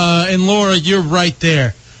 And Laura, you're right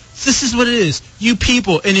there. This is what it is. You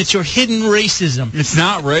people, and it's your hidden racism. It's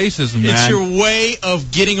not racism, man. It's your way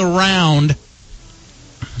of getting around,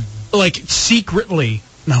 like, secretly.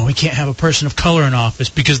 No, we can't have a person of color in office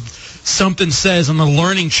because something says on the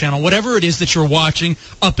Learning Channel, whatever it is that you're watching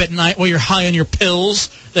up at night while you're high on your pills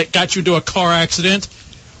that got you into a car accident.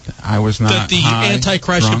 I was not that the high,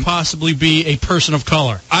 Antichrist drunk. should possibly be a person of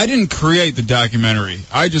color. I didn't create the documentary.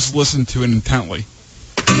 I just listened to it intently.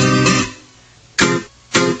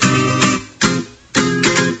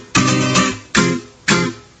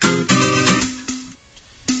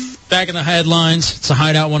 Back in the headlines, it's a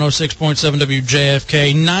Hideout 106.7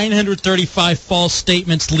 WJFK. 935 false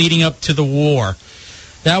statements leading up to the war.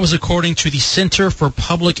 That was according to the Center for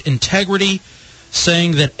Public Integrity,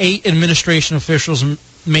 saying that 8 administration officials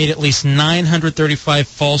made at least 935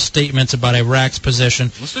 false statements about Iraq's possession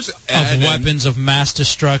of weapons of mass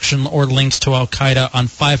destruction or links to Al-Qaeda on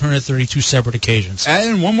 532 separate occasions. Add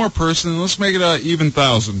in one more person. Let's make it an even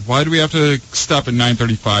 1,000. Why do we have to stop at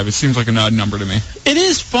 935? It seems like an odd number to me. It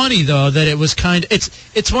is funny, though, that it was kind of...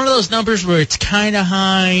 It's one of those numbers where it's kind of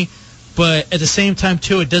high, but at the same time,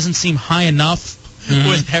 too, it doesn't seem high enough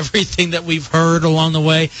with everything that we've heard along the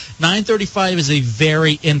way. 935 is a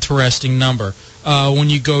very interesting number when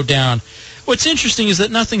you go down. What's interesting is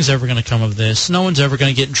that nothing's ever going to come of this. No one's ever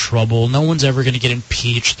going to get in trouble. No one's ever going to get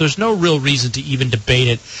impeached. There's no real reason to even debate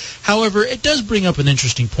it. However, it does bring up an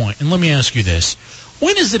interesting point. And let me ask you this.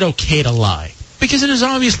 When is it okay to lie? Because it is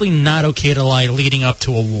obviously not okay to lie leading up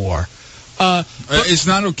to a war. It's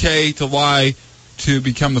not okay to lie to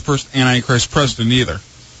become the first Antichrist president either.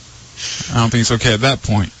 I don't think it's okay at that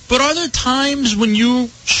point. But are there times when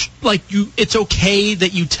it's okay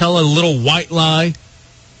that you tell a little white lie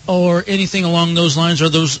or anything along those lines? Are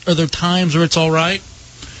there times where it's all right?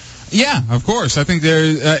 Yeah, of course. I think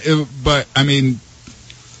but I mean,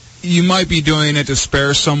 you might be doing it to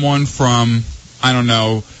spare someone from, I don't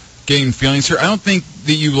know, getting feelings hurt. I don't think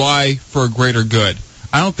that you lie for a greater good.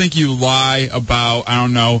 I don't think you lie about, I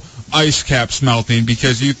don't know, ice caps melting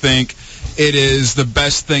because you think it is the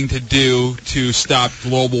best thing to do to stop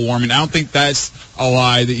global warming. I don't think that's a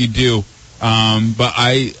lie that you do. But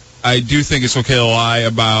I do think it's okay to lie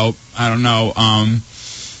about, I don't know,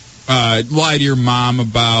 lie to your mom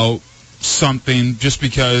about something just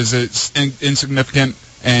because it's insignificant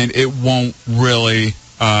and it won't really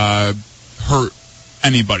hurt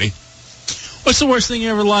anybody. What's the worst thing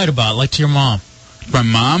you ever lied about, like to your mom? My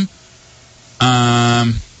mom?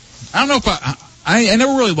 I don't know if I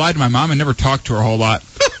never really lied to my mom. I never talked to her a whole lot.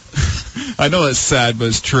 I know that's sad, but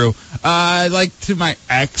it's true. Like to my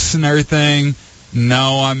ex and everything.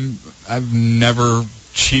 No, I've never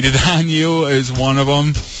cheated on you is one of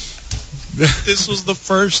them. This was the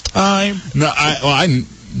first time. No, I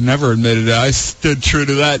never admitted it. I stood true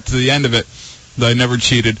to that to the end of it. That I never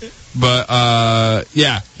cheated. But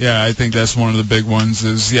yeah, I think that's one of the big ones.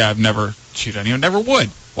 Is I've never cheated on you. Never would.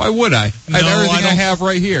 Why would I? I have everything I have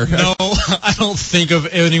right here. No, I don't think of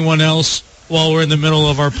anyone else while we're in the middle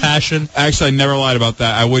of our passion. Actually, I never lied about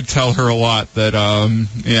that. I would tell her a lot that, I'm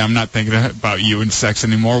not thinking about you and sex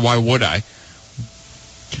anymore. Why would I?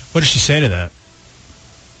 What did she say to that?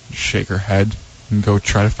 Shake her head and go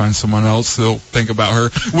try to find someone else who'll think about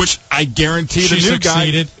her, which I guarantee the new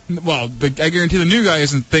guy... Well, I guarantee the new guy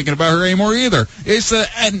isn't thinking about her anymore either. It's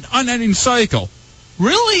an unending cycle.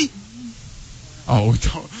 Really? Oh,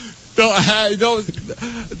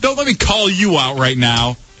 don't let me call you out right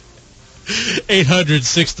now.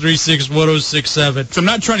 800-636-1067. So I'm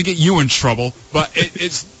not trying to get you in trouble, but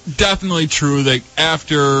it's definitely true that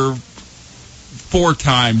after 4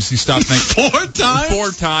 times you stop thinking. 4 times?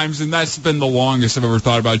 4 times, and that's been the longest I've ever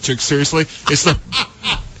thought about a chick. Seriously, it's the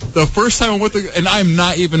first time I'm with and I'm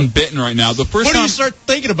not even bitten right now. The first what time, do you start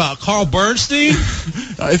thinking about? Carl Bernstein?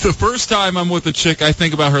 It's the first time I'm with a chick, I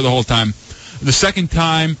think about her the whole time. The second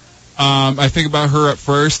time, I think about her at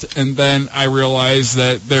first, and then I realize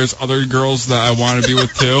that there's other girls that I want to be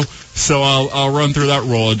with too. So I'll run through that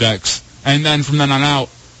Rolodex, and then from then on out,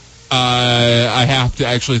 I have to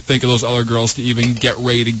actually think of those other girls to even get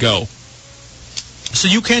ready to go. So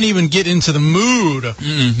you can't even get into the mood.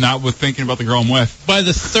 Not with thinking about the girl I'm with. By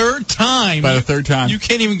the third time. You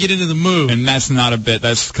can't even get into the mood. And that's not a bit.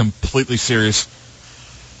 That's completely serious.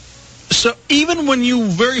 So even when you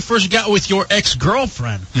very first got with your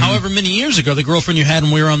ex-girlfriend, however many years ago, the girlfriend you had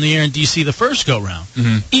when we were on the air in D.C. the first go-round,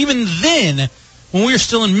 even then, when we were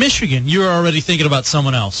still in Michigan, you were already thinking about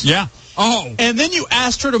someone else. Yeah. Oh. And then you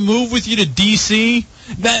asked her to move with you to D.C.?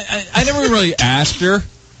 I never really asked her.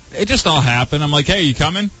 It just all happened. I'm like, hey, you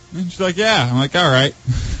coming? And she's like, yeah. I'm like, all right.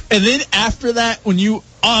 And then after that, when you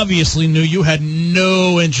obviously knew you had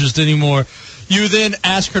no interest anymore, you then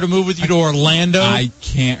asked her to move with you to Orlando? I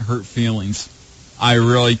can't hurt feelings. I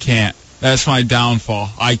really can't. That's my downfall.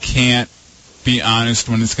 I can't be honest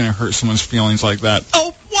when it's going to hurt someone's feelings like that.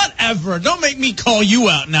 Oh, whatever. Don't make me call you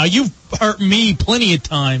out now. You've hurt me plenty of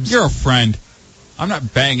times. You're a friend. I'm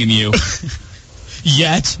not banging you.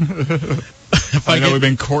 Yet. I know we've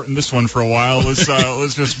been courting this one for a while. Let's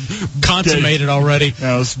just consummate it already.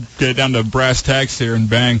 Yeah, let's get it down to brass tacks here and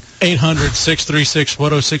bang.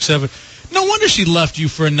 800-636-1067. No wonder she left you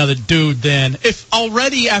for another dude then. If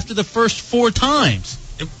already after the first 4 times.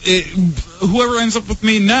 Whoever ends up with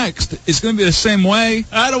me next is going to be the same way.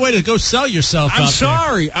 I had a way to go sell yourself I'm out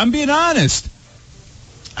sorry. there. I'm being honest.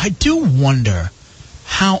 I do wonder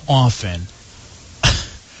how often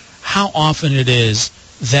it is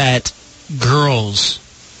that girls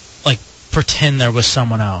like pretend they're with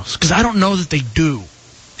someone else, because I don't know that they do.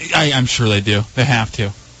 I'm sure they do. They have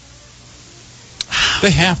to.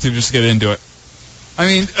 They have to just get into it. I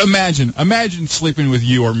mean, imagine sleeping with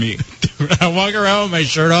you or me. Dude, I walk around with my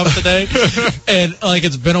shirt off today, and like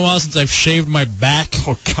it's been a while since I've shaved my back.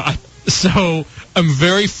 Oh God! So I'm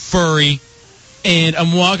very furry, and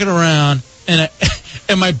I'm walking around, and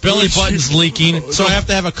my belly button's leaking, so I have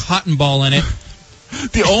to have a cotton ball in it.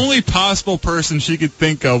 The only possible person she could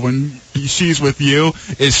think of when she's with you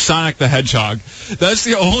is Sonic the Hedgehog. That's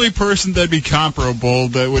the only person that'd be comparable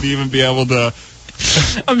that would even be able to...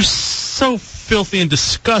 I'm so filthy and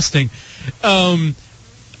disgusting. And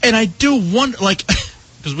I do wonder, like,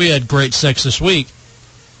 because we had great sex this week,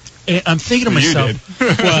 and I'm thinking to myself... You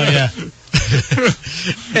did. Well, yeah.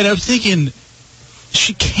 And I'm thinking,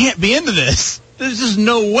 she can't be into this. There's just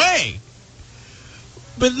no way.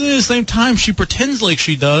 But then at the same time, she pretends like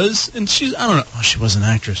she does, and she's, I don't know. Oh, she was an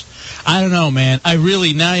actress. I don't know, man.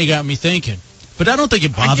 Now you got me thinking. But I don't think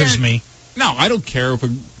it bothers me. No, I don't care if a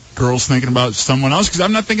girl's thinking about someone else, because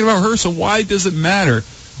I'm not thinking about her, so why does it matter?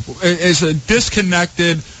 It's a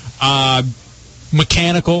disconnected...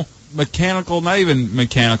 Mechanical, not even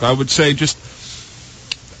mechanical. I would say just...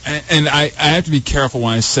 And I have to be careful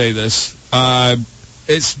when I say this.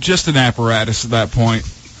 It's just an apparatus at that point.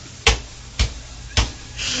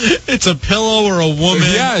 It's a pillow or a woman,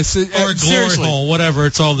 yes, or a glory hole, whatever.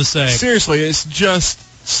 It's all the same. Seriously, it's just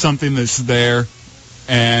something that's there,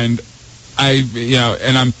 and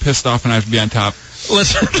I'm pissed off and I have to be on top.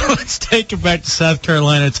 Let's take it back to South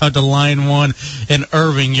Carolina. Talk to Line 1 in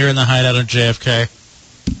Irving. You're in the Hideout on JFK.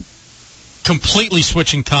 Completely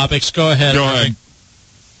switching topics. Go ahead. Go ahead.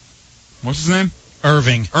 What's his name?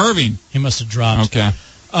 Irving. He must have dropped. Okay.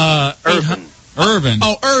 Irvin.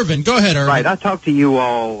 Oh, Irvin. Go ahead, Irvin. Right. I talked to you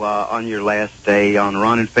all on your last day on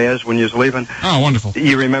Ron and Fez when you was leaving. Oh, wonderful.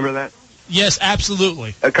 You remember that? Yes,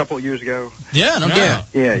 absolutely. A couple of years ago. Yeah, no doubt.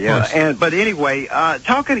 Yeah. But anyway,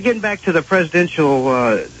 getting back to the presidential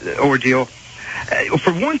ordeal.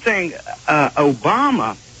 For one thing,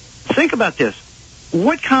 Obama. Think about this.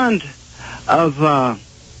 What kind of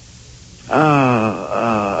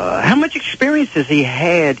how much experience has he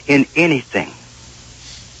had in anything?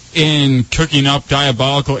 In cooking up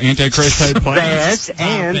diabolical Antichrist-type plans? That,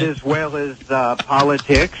 and as well as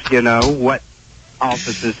politics, what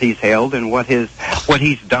offices he's held and what he's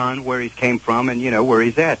done, where he's came from, and, where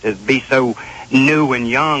he's at. To be so new and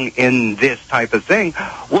young in this type of thing,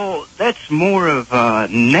 well, that's more of a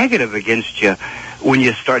negative against you when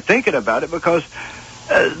you start thinking about it, because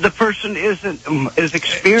the person is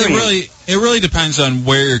experienced. It really depends on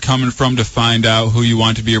where you're coming from to find out who you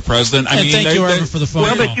want to be your president. Thank you, Irvin, for the phone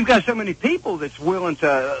call. Well, but you've got so many people that's willing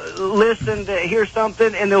to listen to hear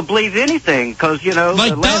something, and they'll believe anything, because, like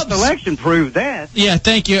the last Dubs. election proved that. Yeah,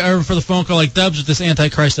 thank you, Irvin, for the phone call. Like Dubs with this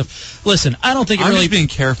Antichrist stuff. Listen, I'm just being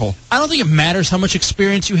careful. I don't think it matters how much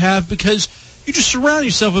experience you have, because you just surround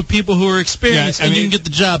yourself with people who are experienced, and you can get the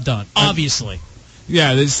job done, obviously.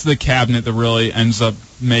 Yeah, it's the cabinet that really ends up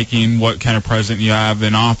making what kind of president you have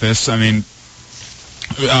in office. I mean,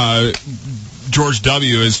 George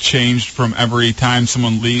W. has changed from every time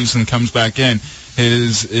someone leaves and comes back in.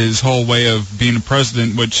 His whole way of being a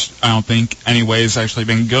president, which I don't think anyway has actually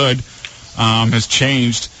been good, has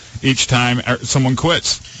changed each time someone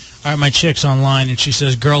quits. All right, my chick's online, and she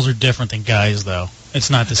says girls are different than guys, though.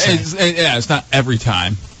 It's not the same. It's not every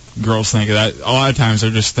time girls think of that. A lot of times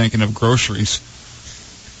they're just thinking of groceries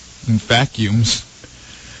and vacuums.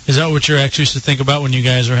 Is that what your ex used to think about when you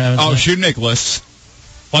guys were having sex? She'd make lists.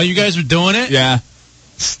 While you guys were doing it? Yeah.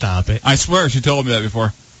 Stop it. I swear, she told me that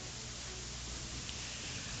before.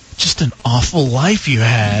 Just an awful life you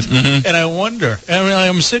had. Mm-hmm. And I wonder. I mean,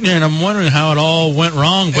 I'm sitting here and I'm wondering how it all went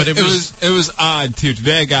wrong, but it was odd, too.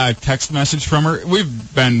 Today I got a text message from her.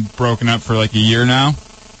 We've been broken up for like a year now.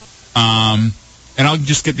 And I'll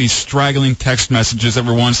just get these straggling text messages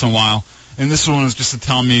every once in a while. And this one was just to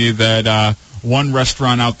tell me that one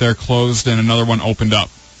restaurant out there closed and another one opened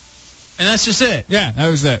up. And that's just it? Yeah, that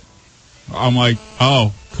was it. I'm like,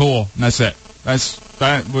 oh, cool. And that's it.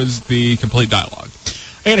 That was the complete dialogue.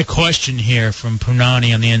 I got a question here from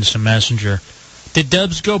Punani on the Instant Messenger. Did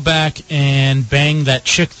Dubs go back and bang that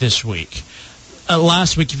chick this week?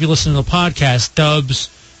 Last week, if you listen to the podcast,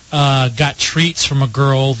 Dubs got treats from a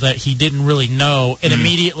girl that he didn't really know and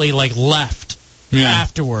immediately left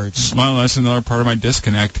afterwards. Well, that's another part of my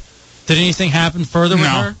disconnect. Did anything happen further with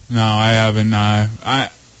her? No, I haven't.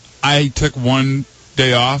 I took one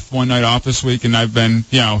night off this week, and I've been,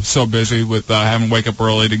 so busy with having to wake up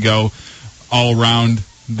early to go all around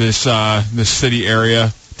this city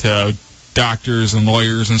area to doctors and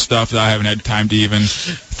lawyers and stuff that I haven't had time to even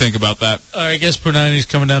think about that. I guess Punani's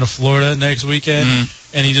coming down to Florida next weekend,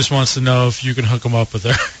 and he just wants to know if you can hook him up with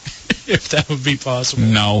her, if that would be possible.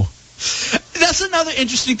 No. That's another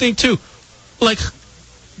interesting thing, too.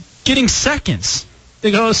 Getting seconds.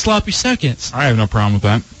 They got all the sloppy seconds. I have no problem with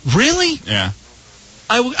that. Really? Yeah.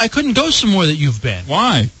 I couldn't go somewhere that you've been.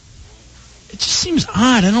 Why? It just seems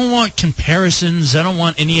odd. I don't want comparisons. I don't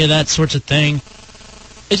want any of that sorts of thing.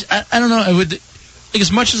 I don't know. I would,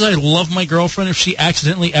 as much as I love my girlfriend, if she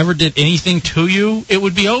accidentally ever did anything to you, it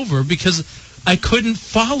would be over because I couldn't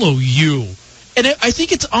follow you. And I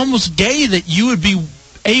think it's almost gay that you would be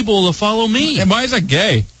able to follow me. And why is that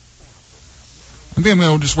gay? I think I'm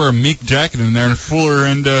going to just wear a meek jacket in there and fool her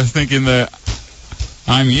into thinking that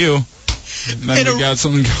I'm you. And then we got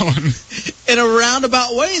something going. In a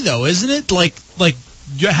roundabout way, though, isn't it? Like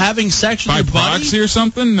you're having sex with your buddy? By proxy or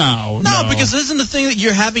something? No, because isn't the thing that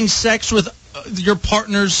you're having sex with your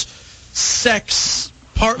partner's sex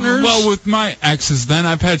partners? Well, with my exes, then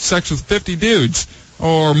I've had sex with 50 dudes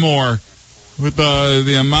or more. With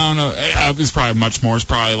the amount of... it's probably much more. It's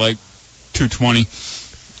probably like 220.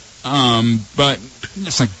 But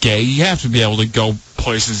it's not gay. You have to be able to go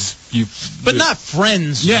places But not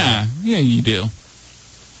friends. Yeah. Yeah, you do.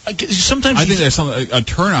 Sometimes I think there's a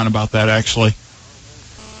turn-on about that, actually.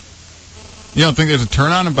 You don't think there's a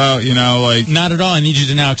turn-on about, Not at all. I need you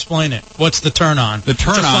to now explain it. What's the turn-on? The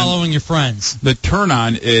turn-on... following your friends. The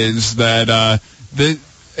turn-on is that...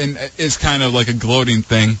 And it's kind of like a gloating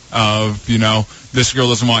thing of, this girl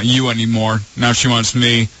doesn't want you anymore. Now she wants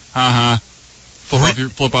me.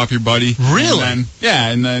 Flip off your buddy. Really?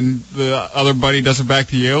 And then the other buddy does it back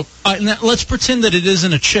to you. Now let's pretend that it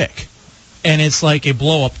isn't a chick, and it's like a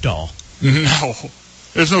blow-up doll. No.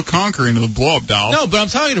 There's no conquering of the blow-up doll. No, but I'm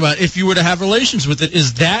talking about if you were to have relations with it,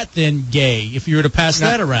 is that then gay, if you were to pass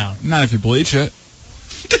that around? Not if you bleach it.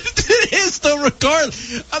 It is, though,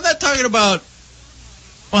 regardless. I'm not talking about...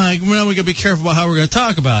 Well, now we got to be careful about how we're going to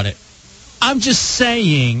talk about it. I'm just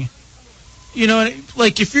saying,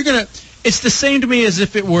 if you're going to... It's the same to me as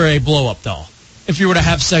if it were a blow-up doll. If you were to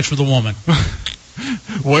have sex with a woman.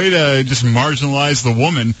 Way to just marginalize the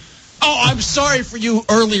woman. Oh, I'm sorry for you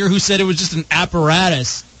earlier who said it was just an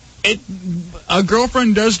apparatus. A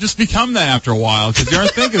girlfriend does just become that after a while because you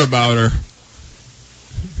aren't thinking about her.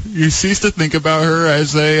 You cease to think about her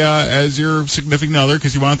as your significant other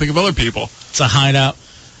because you want to think of other people. It's a Hideout.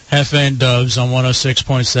 Hefe and Dubs on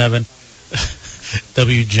 106.7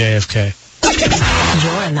 WJFK.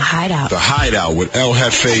 You're in the Hideout. The Hideout with El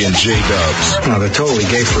Jefe and J Dubs. No, they're totally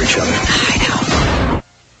gay for each other. Hideout.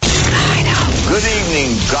 Hideout. Good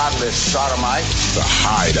evening, godless sodomites. The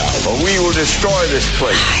Hideout. Or we will destroy this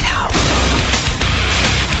place. Hideout.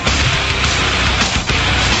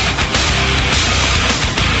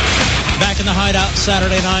 Back in the Hideout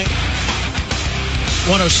Saturday night.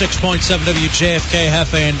 106.7 WJFK,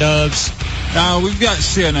 Hefe and Dubs. We've got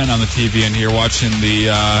CNN on the TV in here watching the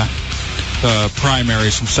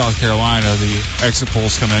primaries from South Carolina. The exit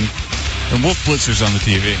polls come in. And Wolf Blitzer's on the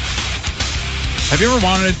TV. Have you ever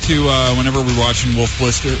wanted to, whenever we're watching Wolf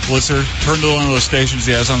Blitzer, turn to one of those stations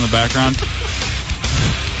he has on the background?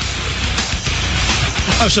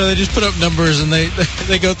 I'm sorry, they just put up numbers and they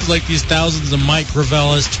go through like these thousands, and Mike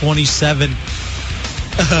Gravel has 27.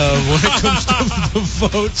 When it comes to the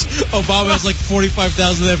votes, Obama has like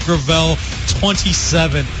 45,000. They have Gravel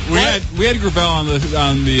 27. We had Gravel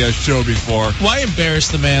on the show before. Why embarrass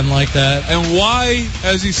the man like that? And why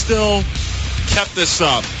has he still kept this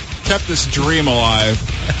up? Kept this dream alive?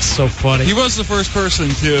 That's so funny. He was the first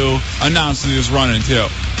person to announce that he was running too.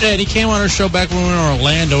 Yeah, and he came on our show back when we were in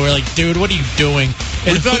Orlando. We were like, dude, what are you doing?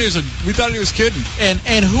 And we thought he was kidding.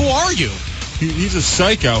 And who are you? He's a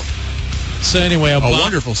psycho. So anyway, a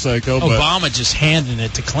wonderful psycho. Obama just handing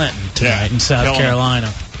it to Clinton tonight in South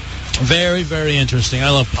Carolina. Very, very interesting.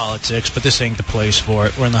 I love politics, but this ain't the place for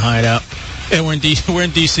it. We're in the Hideout. And we're in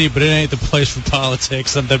D.C., but it ain't the place for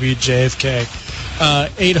politics on WJFK.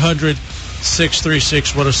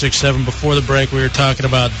 800-636-1067. Before the break, we were talking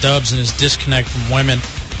about Dubs and his disconnect from women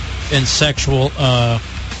and sexual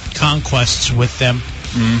conquests with them.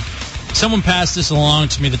 Someone passed this along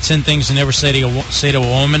to me, the 10 things you never say to a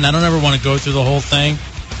woman. I don't ever want to go through the whole thing.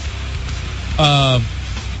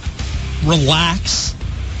 Relax,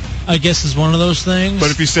 I guess, is one of those things.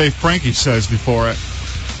 But if you say Frankie says before it,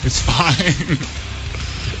 it's fine.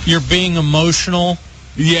 You're being emotional.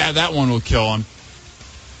 Yeah, that one will kill him.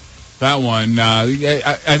 That one,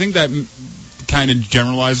 I think that kind of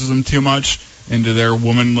generalizes them too much into their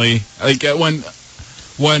womanly. Like when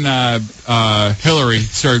Hillary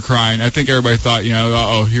started crying, I think everybody thought,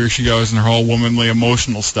 uh-oh, here she goes and her whole womanly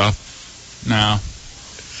emotional stuff. No.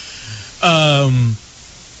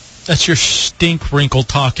 That's your stink wrinkle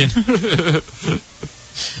talking.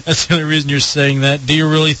 That's the only reason you're saying that. Do you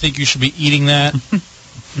really think you should be eating that?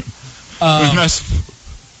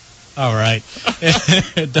 All right.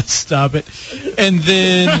 Stop it. And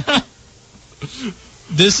then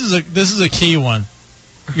this is a key one.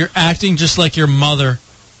 You're acting just like your mother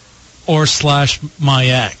or / my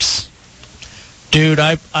ex. Dude,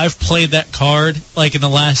 I've played that card like in the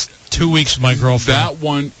last 2 weeks with my girlfriend. That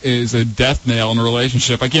one is a death nail in a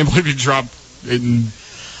relationship. I can't believe you dropped it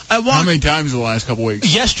how many times in the last couple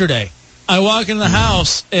weeks? Yesterday. I walk in the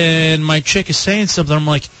house and my chick is saying something. I'm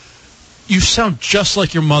like, you sound just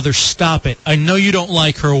like your mother. Stop it. I know you don't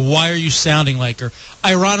like her. Why are you sounding like her?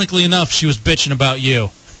 Ironically enough, she was bitching about you.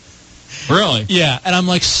 Really? Yeah, and I'm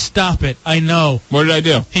like, stop it. I know. What did I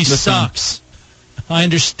do? He sucks. I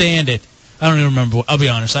understand it. I don't even remember. I'll be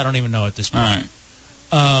honest. I don't even know at this point.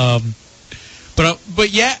 All right.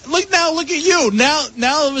 But yeah, look at you. Now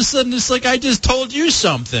all of a sudden it's like I just told you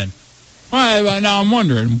something. Well, now I'm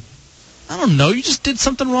wondering. I don't know. You just did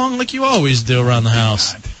something wrong like you always do around the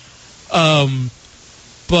house.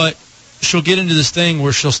 But she'll get into this thing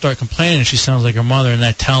where she'll start complaining and she sounds like her mother, and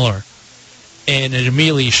I tell her. And it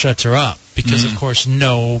immediately shuts her up because, of course,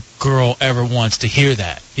 no girl ever wants to hear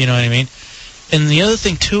that. You know what I mean? And the other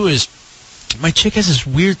thing, too, is my chick has this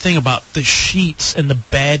weird thing about the sheets and the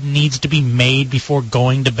bed needs to be made before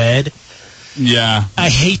going to bed. Yeah. I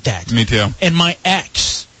hate that. Me too. And my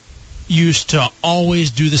ex used to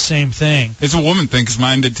always do the same thing. It's a woman thing because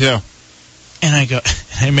mine did, too. And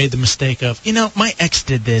I made the mistake of, my ex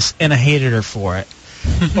did this, and I hated her for it.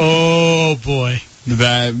 Oh, boy.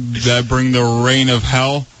 That bring the rain of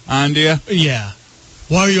hell on to you? Yeah.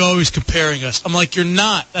 Why are you always comparing us? I'm like, you're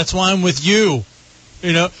not. That's why I'm with you.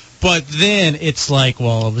 But then it's like, well,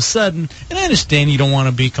 all of a sudden, and I understand you don't want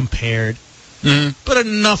to be compared, but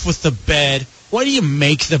enough with the bed. Why do you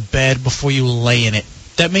make the bed before you lay in it?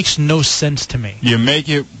 That makes no sense to me. You make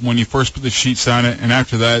it when you first put the sheets on it, and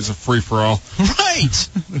after that, it's a free-for-all. Right.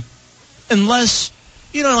 Unless,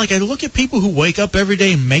 I look at people who wake up every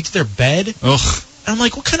day and make their bed. Ugh. And I'm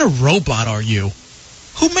like, what kind of robot are you?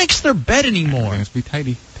 Who makes their bed anymore? It must be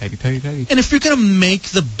tidy. Tidy. And if you're going to make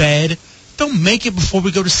the bed, don't make it before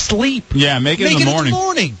we go to sleep. Yeah, make it in the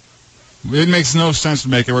morning. It makes no sense to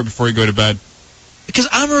make it right before you go to bed. Because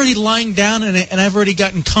I'm already lying down in it, and I've already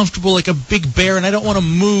gotten comfortable like a big bear, and I don't want to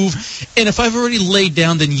move. And if I've already laid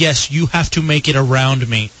down, then yes, you have to make it around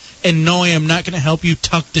me. And no, I am not going to help you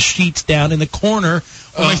tuck the sheets down in the corner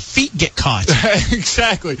where my feet get caught.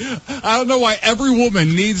 Exactly. I don't know why every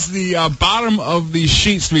woman needs the bottom of the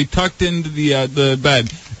sheets to be tucked into the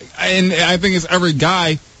bed. And I think it's every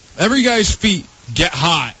guy. Every guy's feet get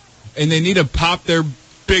hot, and they need to pop their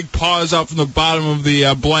big paws out from the bottom of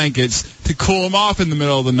the blankets to cool them off in the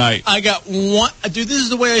middle of the night. I got one. Dude, this is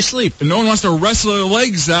the way I sleep. And no one wants to wrestle their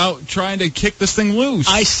legs out trying to kick this thing loose.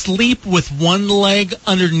 I sleep with one leg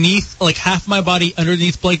underneath, like half my body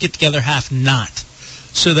underneath blanket together, half not.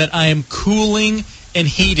 so that I am cooling and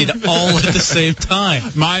heated all at the same time.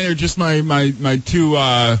 Mine are just my two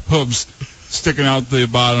hooves sticking out the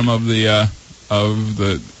bottom of the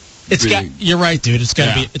You're right, dude. It's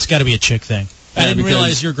got to be a chick thing. I didn't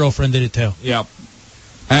realize your girlfriend did it too. Yep.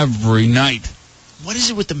 Every night. What is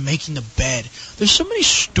it with the making the bed? There's so many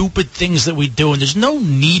stupid things that we do, and there's no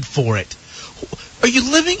need for it. Are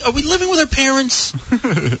we living with our parents?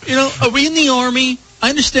 Are we in the Army? I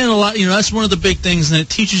understand a lot. That's one of the big things, and it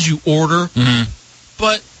teaches you order. Mm-hmm.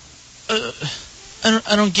 But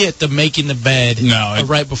I don't get the making the bed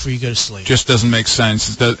right before you go to sleep. Just doesn't make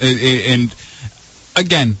sense. And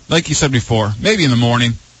again, like you said before, maybe in the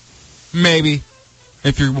morning. Maybe.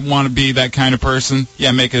 If you want to be that kind of person,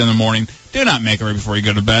 make it in the morning. Do not make it right before you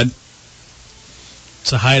go to bed.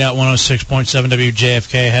 It's a Hideout 106.7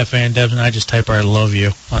 WJFK. Hefe and Debs and I just type I love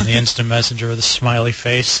you on the instant messenger with a smiley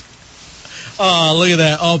face. Oh, look at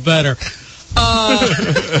that. All better.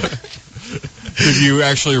 Did you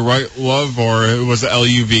actually write love, or was it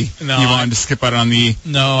LUV? No. You wanted to skip out on the...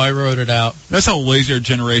 No, I wrote it out. That's how lazy our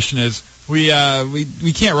generation is. We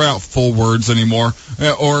can't write out full words anymore.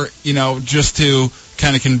 Or, just to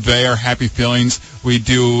kind of convey our happy feelings, we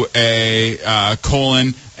do a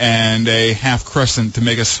colon and a half crescent to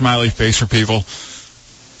make a smiley face for people.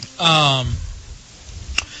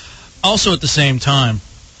 Also, at the same time,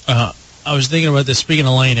 I was thinking about this, speaking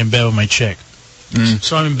of laying in bed with my chick.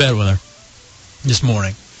 So I'm in bed with her this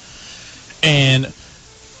morning. And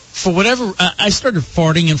for whatever... I started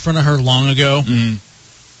farting in front of her long ago.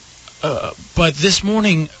 But this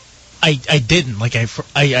morning, I didn't. Like, I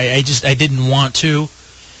didn't want to.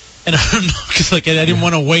 And I don't know, because, I didn't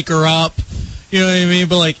want to wake her up. You know what I mean?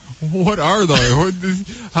 But, what are they?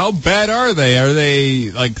 How bad are they? Are they,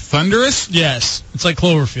 thunderous? Yes. It's like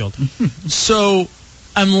Cloverfield. So,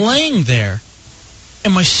 I'm laying there,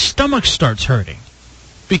 and my stomach starts hurting.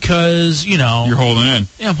 Because, You're holding in.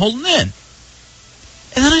 Yeah, I'm holding in.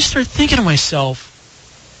 And then I start thinking to myself,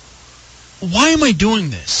 why am I doing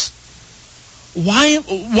this? Why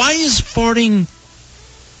is farting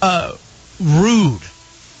rude?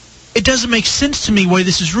 It doesn't make sense to me why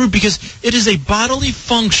this is rude, because it is a bodily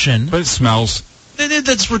function. But it smells.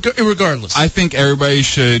 That's regardless. I think everybody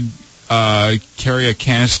should carry a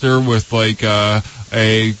canister with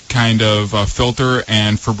a kind of filter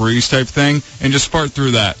and Febreze type thing, and just fart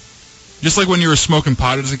through that. Just like when you were smoking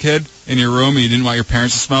pot as a kid in your room and you didn't want your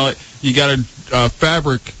parents to smell it, you got a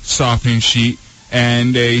fabric softening sheet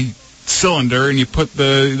and a cylinder, and you put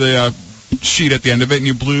the sheet at the end of it, and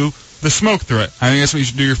you blew the smoke through it. I think that's what you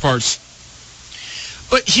should do your farts.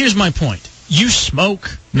 But here's my point. You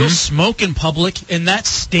smoke. You'll smoke in public, and that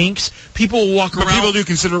stinks. People will walk around. But people do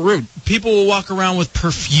consider it rude. People will walk around with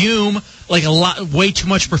perfume, way too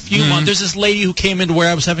much perfume on. There's this lady who came into where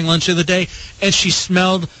I was having lunch the other day, and she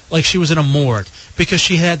smelled like she was in a morgue because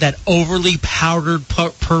she had that overly powdered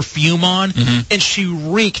perfume on, and she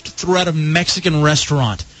reeked throughout a Mexican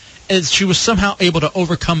restaurant. And she was somehow able to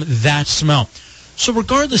overcome that smell. So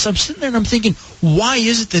regardless, I'm sitting there and I'm thinking, why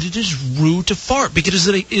is it that it is rude to fart? Because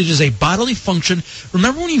it is a bodily function.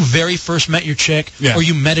 Remember when you very first met your chick, or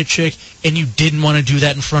you met a chick, and you didn't want to do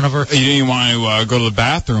that in front of her? You didn't want to go to the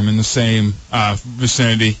bathroom in the same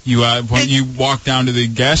vicinity. You walked down to the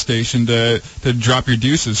gas station to drop your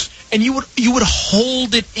deuces. And you would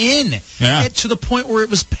hold it in to the point where it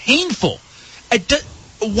was painful.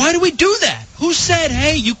 Why do we do that? Who said,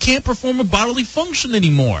 hey, you can't perform a bodily function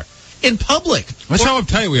anymore in public? That's how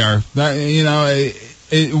uptight we are.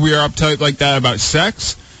 We are uptight like that about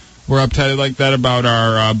sex. We're uptight like that about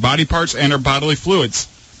our body parts and our bodily fluids.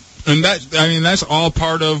 And that's all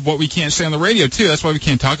part of what we can't say on the radio, too. That's why we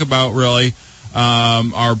can't talk about, really,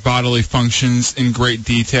 our bodily functions in great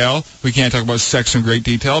detail. We can't talk about sex in great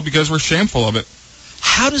detail because we're shameful of it.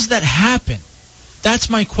 How does that happen? That's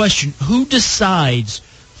my question. Who decides,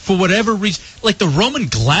 for whatever reason, like the Roman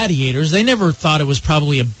gladiators, they never thought it was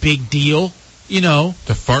probably a big deal, To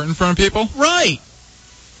fart in front of people? Right.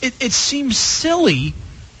 It seems silly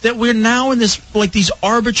that we're now in this, these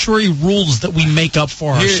arbitrary rules that we make up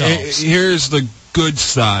for ourselves. Here's the good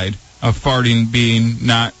side of farting being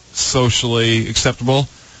not socially acceptable.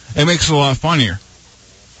 It makes it a lot funnier.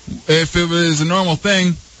 If it was a normal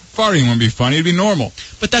thing, farting wouldn't be funny. It'd be normal.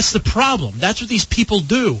 But that's the problem. That's what these people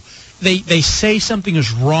do. They say something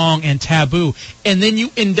is wrong and taboo, and then you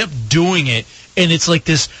end up doing it, and it's like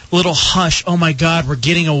this little hush. Oh, my God, we're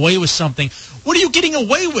getting away with something. What are you getting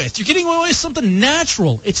away with? You're getting away with something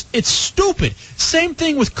natural. It's stupid. Same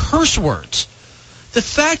thing with curse words. The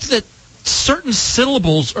fact that certain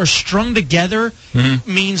syllables are strung together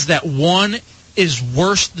means that one is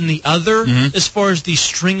worse than the other as far as the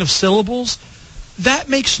string of syllables. That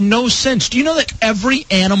makes no sense. Do you know that every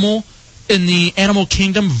animal in the animal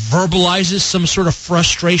kingdom verbalizes some sort of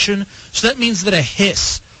frustration? So that means that a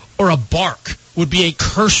hiss or a bark would be a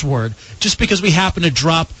curse word just because we happen to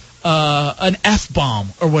drop an F-bomb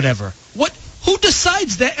or whatever. Who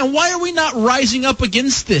decides that, and why are we not rising up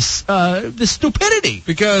against this stupidity?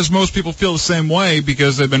 Because most people feel the same way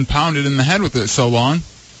because they've been pounded in the head with it so long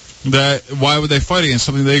that why would they fight against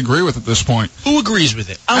something they agree with at this point? Who agrees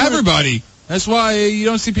with it? Everybody. That's why you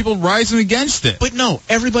don't see people rising against it. But no,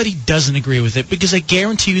 everybody doesn't agree with it because I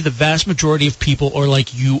guarantee you the vast majority of people are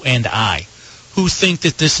like you and I who think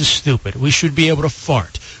that this is stupid. We should be able to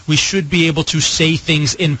fart. We should be able to say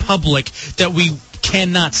things in public that we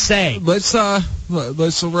cannot say. Let's draft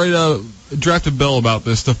a bill about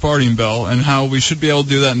this, the farting bill, and how we should be able to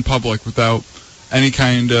do that in public without any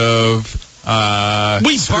kind of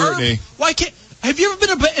scrutiny. Why can't? Have you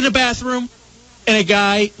ever been in a bathroom and a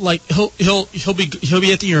guy like he'll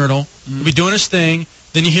be at the urinal, he'll be doing his thing,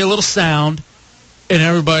 then you hear a little sound, and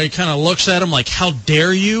everybody kind of looks at him like, "How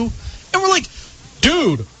dare you?" And we're like,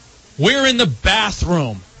 "Dude, we're in the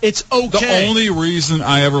bathroom. It's okay." The only reason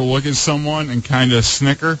I ever look at someone and kind of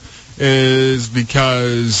snicker is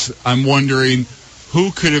because I'm wondering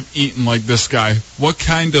who could have eaten like this guy. What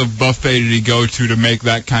kind of buffet did he go to make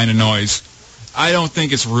that kind of noise? I don't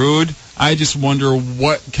think it's rude. I just wonder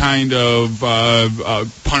what kind of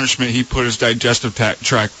punishment he put his digestive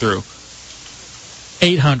tract through.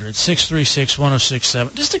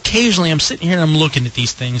 800-636-1067. Just occasionally I'm sitting here and I'm looking at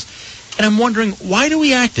these things, and I'm wondering, why do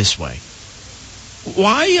we act this way?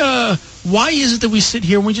 Why is it that we sit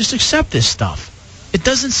here and we just accept this stuff? It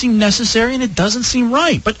doesn't seem necessary and it doesn't seem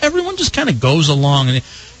right. But everyone just kind of goes along and,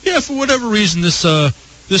 for whatever reason, this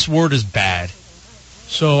word is bad.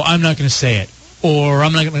 So I'm not going to say it. Or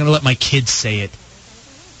I'm not going to let my kids say it.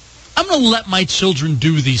 I'm going to let my children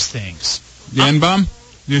do these things. The N-bomb?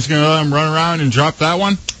 You're just going to let them run around and drop that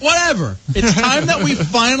one? Whatever. It's time that we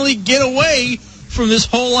finally get away from this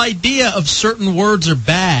whole idea of certain words are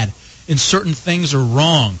bad and certain things are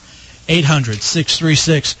wrong.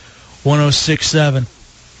 800-636-1067.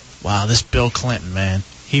 Wow, this Bill Clinton, man.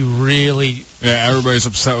 He really... Yeah, everybody's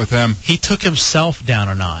upset with him. He took himself down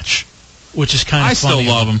a notch, which is kind of funny. I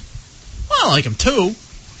still love him. Well, I like him too.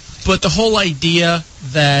 But the whole idea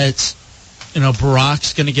that,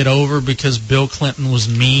 Barack's going to get over because Bill Clinton was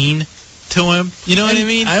mean to him, you know what I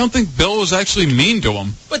mean? I don't think Bill was actually mean to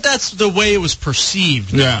him. But that's the way it was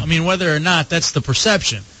perceived. Yeah. I mean, whether or not that's the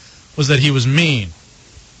perception, was that he was mean.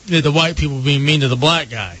 The white people being mean to the black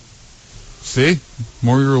guy. See?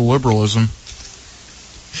 More your liberalism.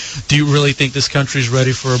 Do you really think this country's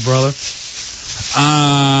ready for a brother?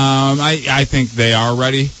 I think they are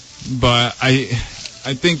ready, but I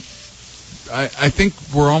think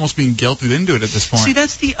we're almost being guilted into it at this point. See,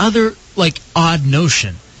 that's the other odd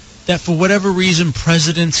notion, that for whatever reason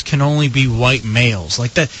presidents can only be white males.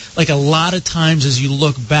 Like that, a lot of times as you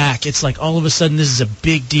look back, it's like all of a sudden this is a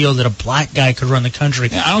big deal that a black guy could run the country,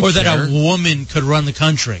 or that a woman could run the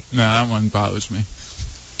country. No, that one bothers me.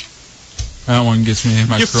 That one gets me in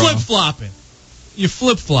my craw. You're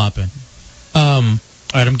flip-flopping. All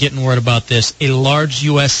right, I'm getting worried about this. A large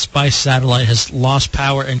U.S. spy satellite has lost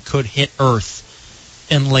power and could hit Earth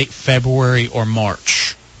in late February or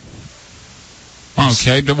March.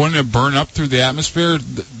 Okay, wouldn't it burn up through the atmosphere?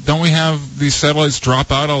 Don't we have these satellites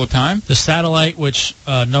drop out all the time? The satellite, which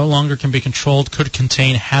no longer can be controlled, could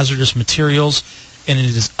contain hazardous materials, and it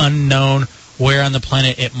is unknown where on the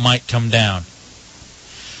planet it might come down.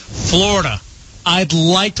 Florida. I'd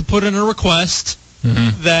like to put in a request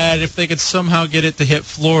that if they could somehow get it to hit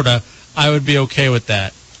Florida, I would be okay with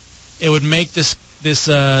that. It would make this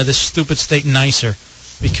stupid state nicer,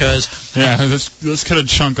 because let's cut a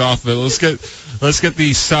chunk off of it. Let's get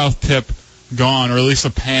the south tip gone, or at least the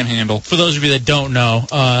panhandle. For those of you that don't know,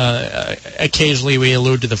 occasionally we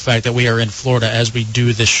allude to the fact that we are in Florida as we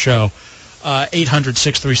do this show.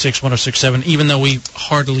 800-636-1067. Even though we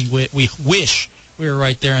wish we were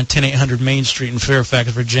right there on 10800 Main Street in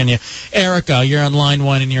Fairfax, Virginia. Erica, you're on line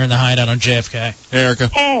 1 and you're in the Hideout on JFK. Hey, Erica.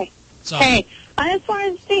 Hey. Hey. I just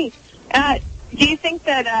wanted to see, do you think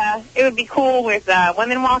that it would be cool with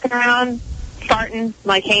women walking around farting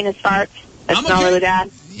like heinous farts? That's not really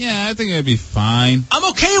bad. Yeah, I think it'd be fine. I'm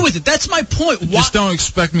okay with it. That's my point. Just don't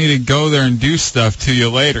expect me to go there and do stuff to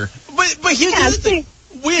you later. But here's the thing.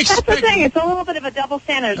 That's the thing. It's a little bit of a double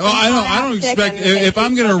standard. Oh, I don't expect if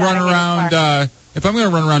I'm going to run around. If I'm going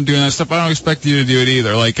to run around doing that stuff, I don't expect you to do it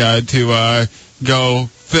either. Like to go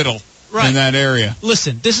fiddle in that area.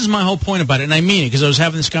 Listen, this is my whole point about it, and I mean it because I was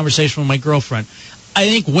having this conversation with my girlfriend. I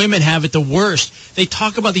think women have it the worst. They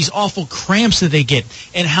talk about these awful cramps that they get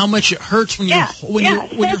and how much it hurts when you're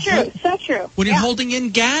holding in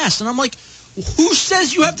gas. And I'm like, who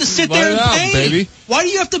says you have to sit there in pain? Baby. Why do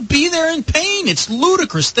you have to be there in pain? It's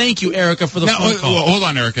ludicrous. Thank you, Erica, for the phone call. Hold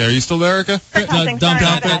on, Erica. Are you still there, Erica? Dump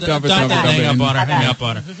hang up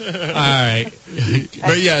on her. All right.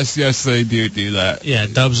 But yes, they do that. Yeah,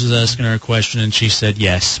 Dubs was asking her a question, and she said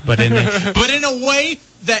yes. But in a way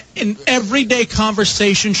that in everyday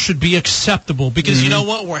conversation should be acceptable. Because you know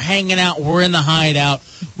what? We're hanging out. We're in the hideout.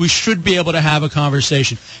 We should be able to have a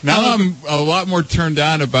conversation. Now I'm a lot more turned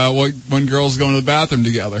on about when girls go to the bathroom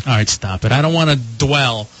together. All right, stop it. I don't want to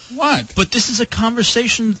dwell. What? But this is a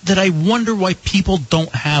conversation that I wonder why people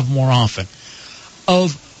don't have more often.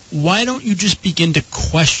 Of why don't you just begin to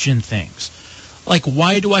question things? Like,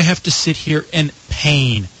 why do I have to sit here in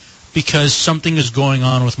pain because something is going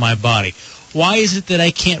on with my body? Why is it that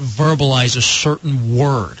I can't verbalize a certain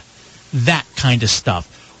word? That kind of stuff.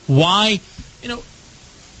 Why,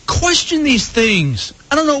 question these things.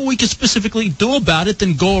 I don't know what we can specifically do about it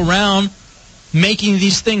than go around making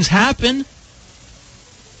these things happen.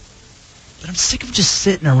 But I'm sick of just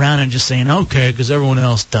sitting around and just saying, okay, because everyone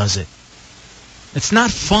else does it. It's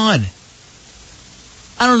not fun.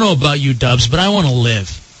 I don't know about you, Dubs, but I want to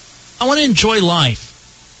live. I want to enjoy life.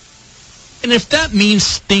 And if that means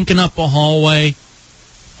stinking up a hallway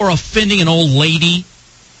or offending an old lady,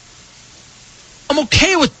 I'm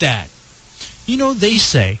okay with that. They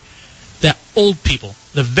say that old people,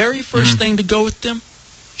 the very first thing to go with them,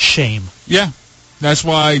 shame. Yeah. That's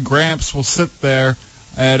why Gramps will sit there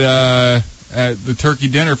at the turkey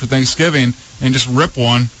dinner for Thanksgiving and just rip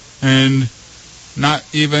one and not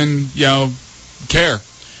even, care.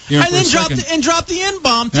 And then drop the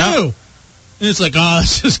N-bomb, too. Yeah. And it's like,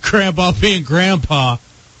 it's just Grandpa being Grandpa.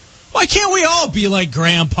 Why can't we all be like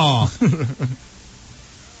Grandpa?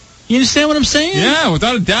 You understand what I'm saying? Yeah,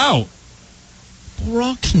 without a doubt. We're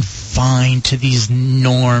all confined to these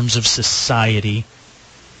norms of society.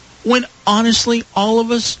 When, honestly, all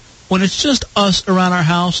of us, when it's just us around our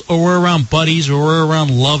house, or we're around buddies, or we're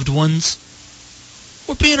around loved ones,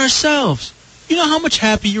 we're being ourselves. You know how much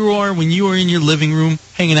happy you are when you are in your living room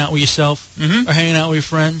hanging out with yourself or hanging out with your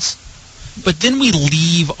friends? But then we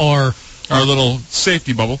leave our little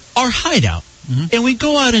safety bubble, our hideout, and we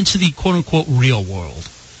go out into the quote-unquote real world.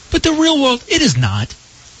 But the real world, it is not.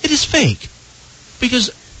 It is fake.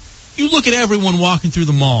 Because you look at everyone walking through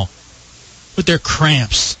the mall with their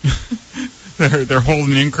cramps. They're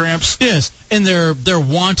holding in cramps? Yes, and they're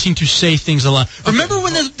wanting to say things a lot. Remember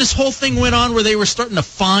when this whole thing went on where they were starting to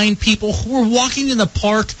fine people who were walking in the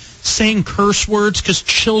park saying curse words because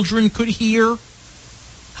children could hear?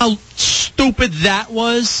 How stupid that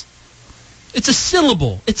was. It's a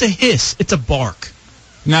syllable. It's a hiss. It's a bark.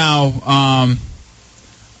 Now,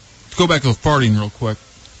 to go back to the farting real quick.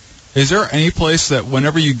 Is there any place that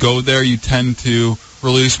whenever you go there you tend to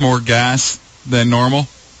release more gas than normal?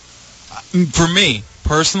 For me,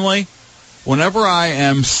 personally, whenever I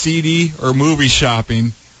am CD or movie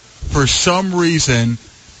shopping, for some reason,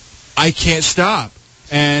 I can't stop.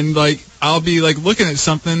 And, I'll be, looking at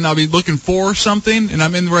something, I'll be looking for something, and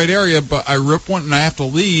I'm in the right area, but I rip one and I have to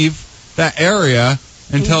leave that area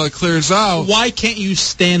until it clears out. Why can't you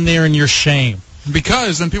stand there in your shame?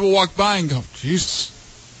 Because then people walk by and go, Jesus,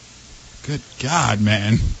 good God,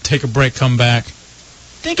 man. Take a break, come back.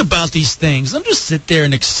 Think about these things. Don't just sit there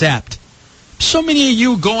and accept. So many of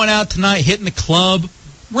you going out tonight, hitting the club,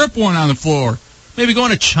 rip one on the floor. Maybe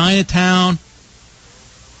going to Chinatown.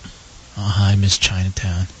 Oh, I miss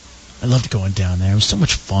Chinatown. I loved going down there. It was so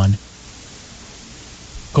much fun.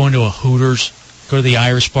 Going to a Hooters, go to the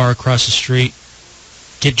Irish bar across the street,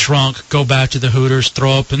 get drunk, go back to the Hooters,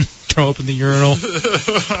 throw up in the urinal.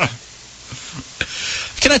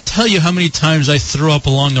 Can I tell you how many times I threw up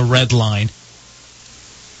along the red line?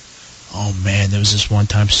 Oh, man, there was this one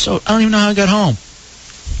time. I don't even know how I got home.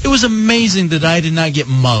 It was amazing that I did not get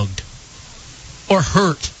mugged or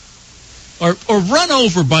hurt or run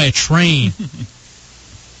over by a train.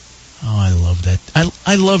 Oh, I love that.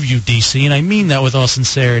 I love you, DC, and I mean that with all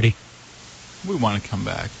sincerity. We want to come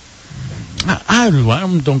back. I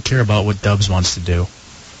don't care about what Dubs wants to do.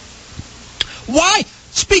 Why?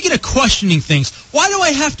 Speaking of questioning things, why do I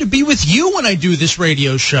have to be with you when I do this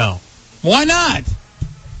radio show? Why not?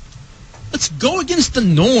 Let's go against the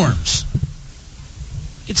norms.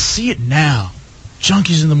 You can see it now.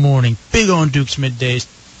 Junkies in the morning, Big on Dukes middays,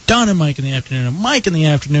 Don and Mike in the afternoon, and Mike in the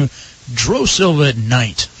afternoon, Dro Silva at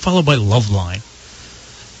night, followed by Loveline.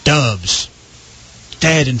 Dubs.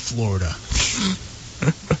 Dad in Florida.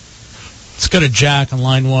 Let's go to Jack on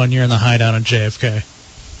line 1. You're in the hideout on JFK.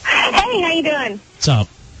 Hey, Hey, how you doing? What's up?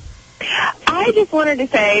 I just wanted to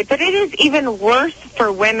say that it is even worse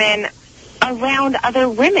for women around other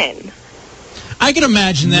women. I can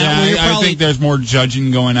imagine that. Yeah, I think there's more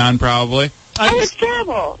judging going on, probably. It's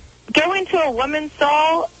terrible. Go into a woman's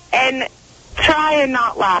stall and try and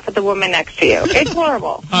not laugh at the woman next to you. It's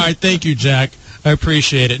horrible. All right, thank you, Jack. I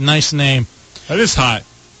appreciate it. Nice name. That is hot.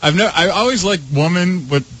 I always like women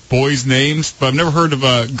with boys' names, but I've never heard of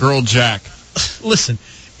a girl Jack. Listen,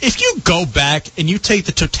 if you go back and you take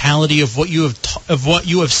the totality of what you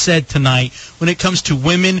have said tonight when it comes to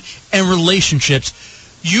women and relationships,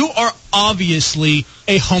 you are obviously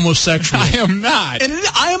a homosexual. I am not. And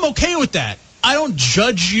I am okay with that. I don't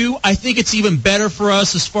judge you. I think it's even better for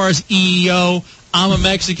us as far as EEO. I'm a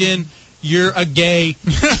Mexican. You're a gay.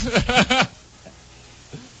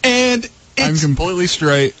 And I'm completely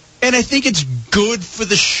straight. And I think it's good for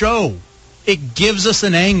the show. It gives us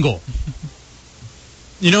an angle.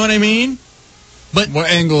 You know what I mean? But what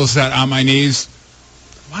angle is that? On my knees?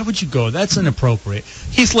 Why would you go? That's inappropriate.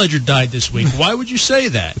 Heath Ledger died this week. Why would you say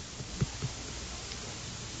that?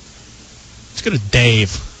 Let's go to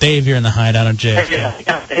Dave. Dave here in the Hideout on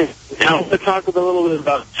JFK. Now let's talk a little bit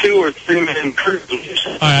about 2 or 3 men cruises.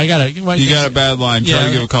 All right, I got it. You got a bad line. Try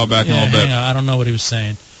to give a call back in a little bit. Hang on. I don't know what he was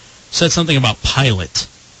saying. Said something about pilot.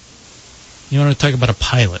 You want to talk about a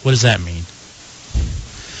pilot? What does that mean?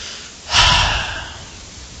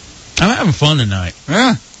 I'm having fun tonight.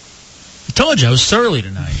 Yeah. I told you I was surly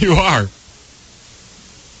tonight. You are.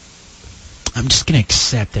 I'm just going to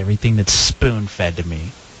accept everything that's spoon-fed to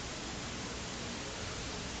me.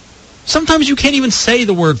 Sometimes you can't even say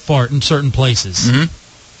the word fart in certain places. Mm-hmm.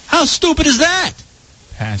 How stupid is that?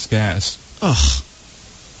 Pass gas. Ugh.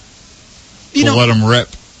 We'll let them rip.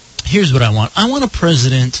 Here's what I want. I want a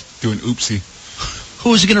president... Do an oopsie.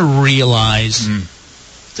 ...who's going to realize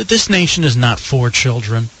that this nation is not for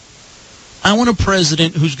children. I want a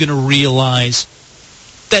president who's going to realize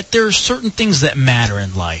that there are certain things that matter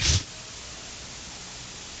in life.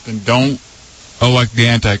 Then don't elect the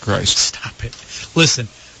Antichrist. Stop it. Listen,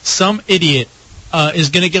 some idiot is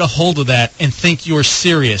going to get a hold of that and think you're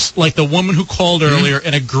serious, like the woman who called earlier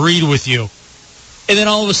and agreed with you. And then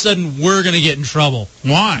all of a sudden, we're going to get in trouble.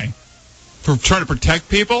 Why? For trying to protect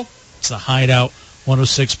people? It's the Hideout,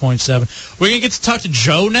 106.7. We're going to get to talk to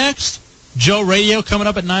Joe next. Joe Radio coming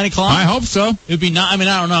up at 9 o'clock. I hope so. It'd be not. I mean,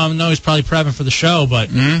 I don't know. I know he's probably prepping for the show, but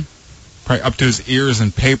probably up to his ears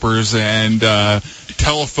in papers and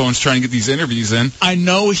telephones trying to get these interviews in. I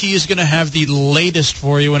know he is going to have the latest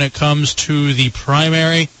for you when it comes to the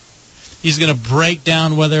primary. He's going to break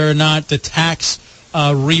down whether or not the tax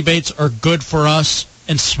rebates are good for us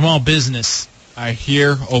and small business. I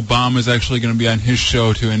hear Obama's actually going to be on his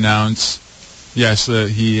show to announce, yes,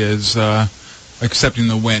 he is accepting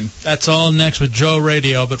the win. That's all next with Joe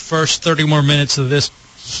Radio. But first, 30 more minutes of this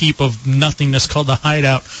heap of nothingness called The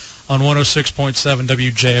Hideout on 106.7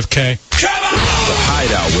 WJFK. The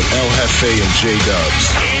Hideout with El Jefe and J-Dubs.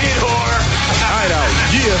 Hideout,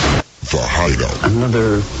 yeah. The Hideout.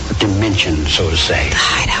 Another dimension, so to say. The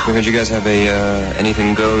Hideout. We heard you guys have a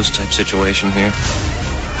anything goes type situation here.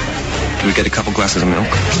 Can we get a couple glasses of milk?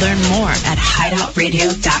 Learn more at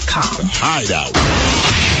hideoutradio.com. Hideout.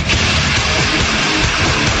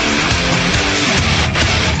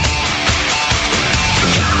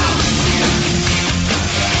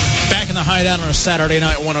 Back in the Hideout on a Saturday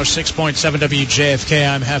night, 106.7 WJFK.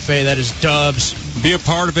 I'm Hefe. That is Dubs. Be a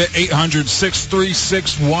part of it.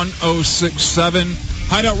 800-636-1067.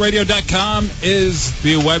 HideoutRadio.com is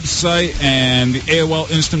the website, and the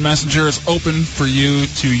AOL Instant Messenger is open for you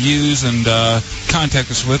to use and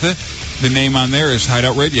contact us with it. The name on there is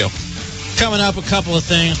Hideout Radio. Coming up, a couple of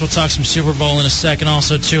things. We'll talk some Super Bowl in a second.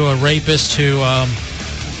 Also, to a rapist who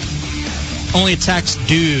only attacks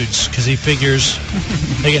dudes because he figures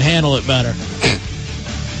they can handle it better.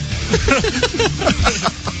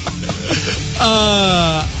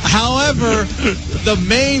 However, the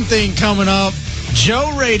main thing coming up,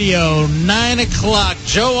 Joe Radio, 9 o'clock.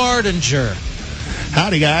 Joe Ardinger.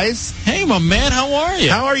 Howdy, guys. Hey, my man, how are you?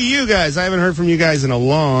 How are you guys? I haven't heard from you guys in a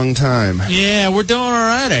long time. Yeah, we're doing all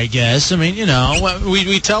right, I guess. I mean, you know,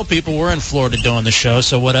 we tell people we're in Florida doing the show,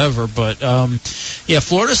 so whatever. But, yeah,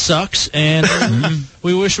 Florida sucks, and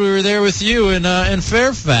we wish we were there with you in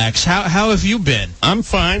Fairfax. How have you been? I'm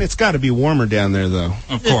fine. It's got to be warmer down there, though.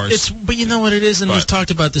 Of course. But you know what it is, and we've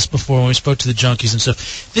talked about this before when we spoke to the junkies and stuff.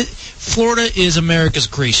 Florida is America's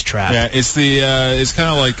grease trap. Yeah, it's the it's kind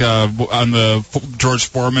of like on the George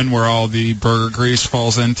Foreman, where all the burger grease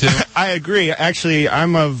falls into. I agree. Actually,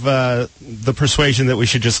 I'm of the persuasion that we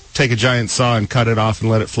should just take a giant saw and cut it off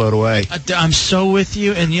and let it float away. I'm so with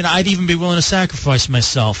you, and I'd even be willing to sacrifice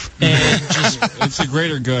myself. And just, it's a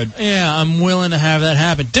greater good. Yeah, I'm willing to have that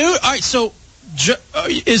happen, dude. All right, so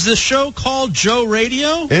is the show called Joe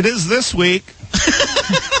Radio? It is this week.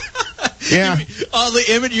 Yeah. All the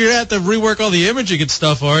image, you're gonna have to rework all the imaging and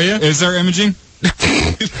stuff, are you? Is there imaging?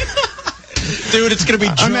 Dude, it's gonna be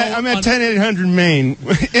Joe. I'm at 10800 Main.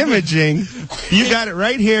 Imaging. You got it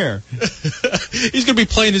right here. He's gonna be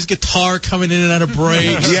playing his guitar coming in and out of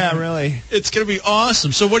breaks. Yeah, really. It's gonna be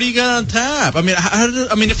awesome. So what do you got on tap? I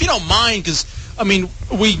mean, if you don't mind, because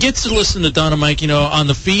we get to listen to Don and Mike, on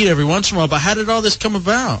the feed every once in a while. But how did all this come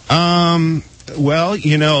about? Well,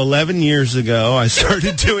 11 years ago, I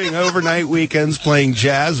started doing overnight weekends playing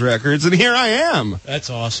jazz records, and here I am. That's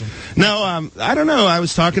awesome. No, I don't know. I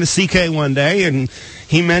was talking to CK one day, and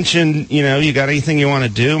he mentioned, you got anything you want to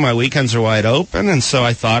do? My weekends are wide open, and so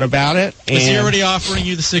I thought about it. Is he already offering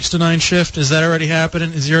you the 6 to 9 shift? Is that already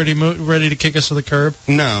happening? Is he already ready to kick us to the curb?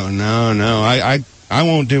 No. I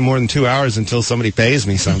won't do more than 2 hours until somebody pays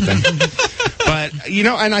me something. But,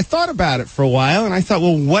 and I thought about it for a while, and I thought,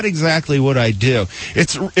 well, what exactly would I do?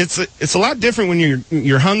 It's a lot different when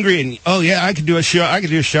you're hungry and, oh, yeah, I could do a show,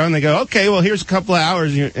 and they go, okay, well, here's a couple of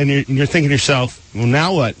hours, and you're thinking to yourself, well,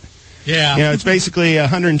 now what? Yeah. It's basically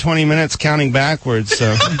 120 minutes counting backwards,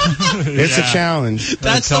 so it's a challenge.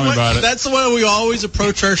 That's the way we always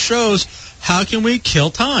approach our shows. How can we kill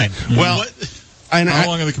time? Well... How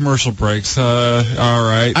long are the commercial breaks? All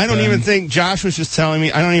right. I don't even think, Josh was just telling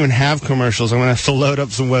me, I don't even have commercials. I'm going to have to load up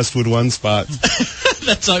some Westwood One spots.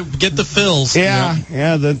 That's get the fills. Yeah.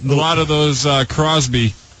 A lot of those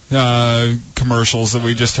Crosby commercials that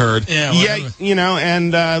we just heard. Yeah,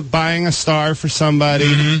 and buying a star for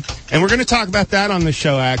somebody. Mm-hmm. And we're going to talk about that on the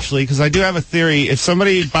show, actually, because I do have a theory. If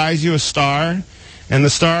somebody buys you a star... and the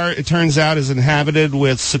star, it turns out, is inhabited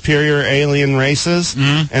with superior alien races,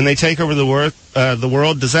 and they take over the world.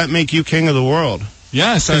 Does that make you king of the world?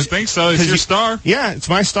 Yes, I think so. It's your star. Yeah, it's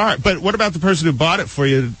my star. But what about the person who bought it for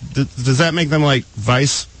you? Does that make them, like,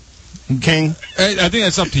 vice king? I think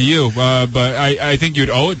that's up to you, but I think you'd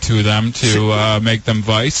owe it to them to make them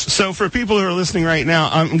vice. So for people who are listening right now,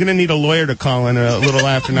 I'm going to need a lawyer to call in a little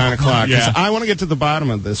after 9 o'clock. Yeah. I want to get to the bottom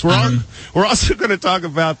of this. We're also going to talk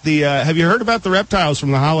about the... have you heard about the reptiles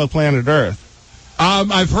from the hollow planet Earth?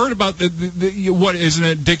 I've heard about what, isn't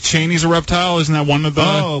it Dick Cheney's a reptile? Isn't that one of the...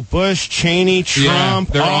 Oh, Bush, Cheney,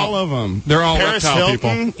 Trump, all of them. They're all Paris reptile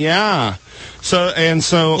Hilton, people. Yeah.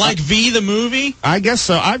 So like V the movie? I guess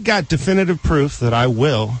so. I've got definitive proof that I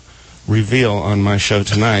will reveal on my show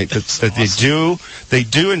tonight that awesome. they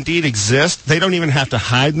do indeed exist. They don't even have to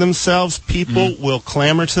hide themselves. People will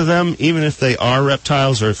clamor to them even if they are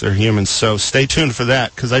reptiles or if they're humans. So stay tuned for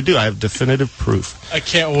that because I have definitive proof. I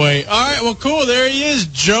can't wait. All right, well, cool. There he is,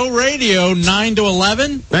 Joe Radio, 9 to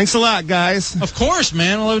 11. Thanks a lot, guys. Of course,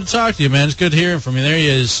 man. I'd love to talk to you, man. It's good hearing from you. There he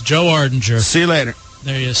is, Joe Ardinger. See you later.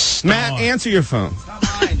 There he is. Matt, answer your phone.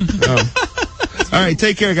 All right,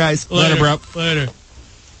 take care, guys. Later, bro. Later.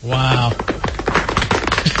 Wow.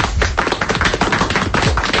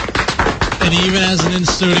 And he even has an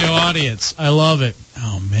in-studio audience. I love it.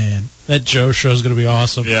 Oh, man. That Joe show is going to be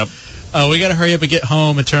awesome. Yep. We got to hurry up and get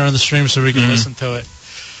home and turn on the stream so we can listen to it.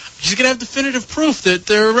 He's going to have definitive proof that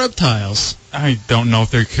they're reptiles. I don't know if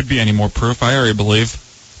there could be any more proof. I already believe.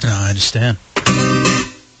 No, I understand.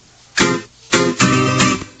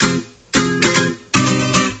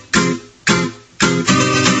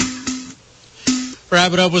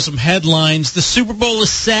 Wrap it up with some headlines. The Super Bowl is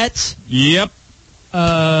set. Yep.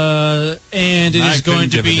 And it is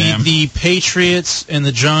going to be the Patriots and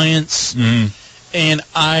the Giants. And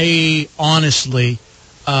I honestly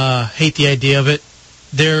hate the idea of it.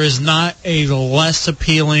 There is not a less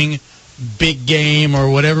appealing big game or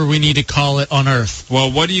whatever we need to call it on earth. Well,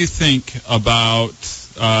 what do you think about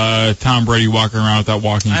Tom Brady walking around with that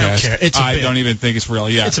walking cast? I don't care. It's a bit. I don't even think it's real.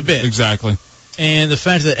 Yeah, it's a bit. Exactly. And the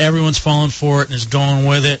fact that everyone's falling for it and is going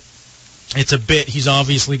with it, it's a bit. He's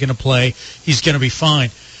obviously going to play. He's going to be fine.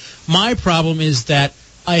 My problem is that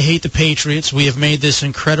I hate the Patriots. We have made this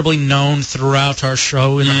incredibly known throughout our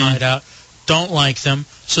show in the Hideout. Don't like them,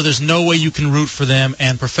 so there's no way you can root for them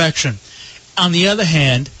and perfection. On the other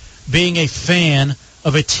hand, being a fan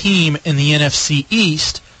of a team in the NFC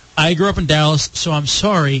East, I grew up in Dallas, so I'm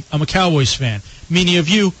sorry, I'm a Cowboys fan. Many of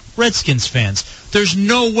you, Redskins fans. There's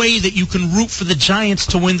no way that you can root for the Giants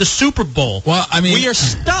to win the Super Bowl. Well, I mean, we are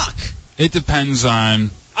stuck. It depends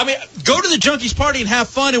on... I mean, go to the Junkies party and have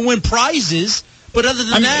fun and win prizes, But other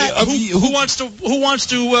than that, who wants to?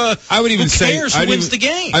 I would even who cares who wins the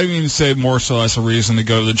game? I would even say more so that's a reason to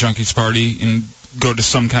go to the Junkies party and go to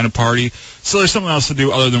some kind of party. So there's something else to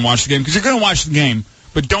do other than watch the game, because you're going to watch the game,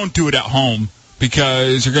 but don't do it at home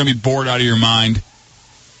because you're going to be bored out of your mind.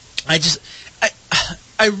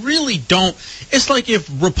 I really don't. It's like if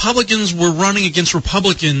Republicans were running against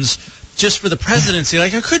Republicans just for the presidency.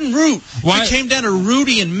 Like, I couldn't root. Why? If it came down to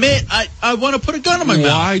Rudy and Mitt, I want to put a gun in my mouth.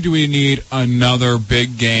 Why do we need another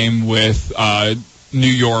big game with New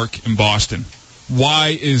York and Boston?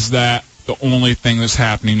 Why is that the only thing that's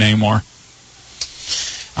happening anymore?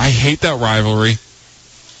 I hate that rivalry.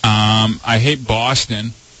 I hate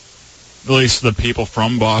Boston, at least the people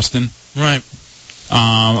from Boston. Right.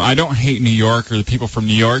 I don't hate New York or the people from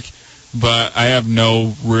New York, but I have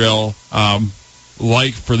no real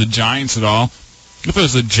like for the Giants at all. If it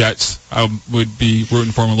was the Jets, I would be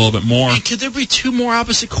rooting for them a little bit more. And could there be two more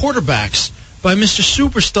opposite quarterbacks by Mr.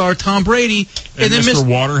 Superstar Tom Brady and then Mr.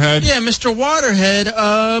 Waterhead? Yeah, Mr.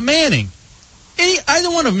 Waterhead Manning.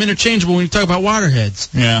 Either one of them interchangeable when you talk about Waterheads.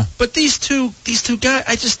 Yeah. But these two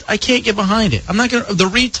guys, I can't get behind it. I'm not gonna the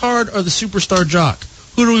retard or the superstar jock.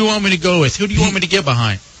 Who do we want me to go with? Who do you want me to get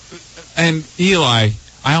behind? And Eli,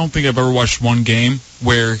 I don't think I've ever watched one game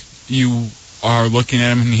where you are looking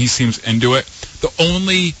at him and he seems into it. The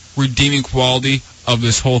only redeeming quality of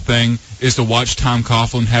this whole thing is to watch Tom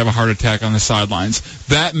Coughlin have a heart attack on the sidelines.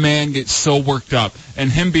 That man gets so worked up.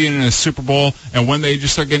 And him being in a Super Bowl, and when they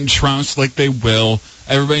just start getting trounced like they will,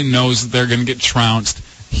 everybody knows that they're going to get trounced.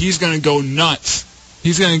 He's going to go nuts.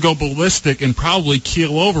 He's going to go ballistic and probably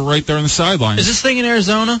keel over right there on the sidelines. Is this thing in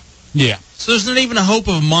Arizona? Yeah. So there's not even a hope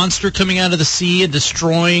of a monster coming out of the sea and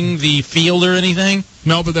destroying the field or anything?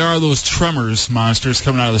 No, but there are those tremors monsters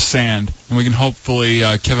coming out of the sand, and we can hopefully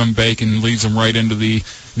Kevin Bacon leads them right into the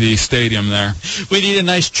stadium there. We need a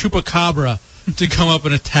nice chupacabra to come up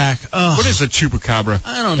and attack. Ugh. What is a chupacabra?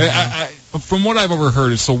 I don't know. From what I've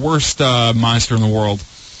overheard, it's the worst monster in the world.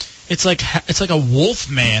 It's like a wolf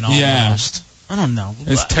man almost. Yeah. I don't know.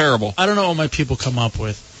 It's terrible. I don't know what my people come up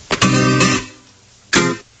with.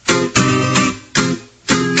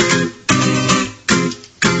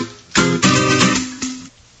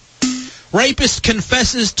 Rapist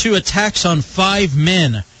confesses to attacks on 5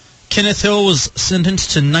 men. Kenneth Hill was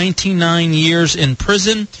sentenced to 99 years in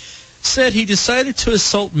prison. Said he decided to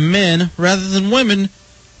assault men rather than women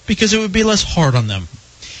because it would be less hard on them.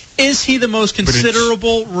 Is he the most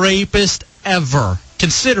considerable rapist ever?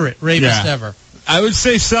 Considerate rapist ever? I would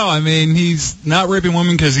say so. I mean, he's not raping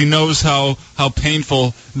women because he knows how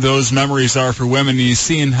painful those memories are for women. He's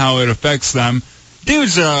seeing how it affects them.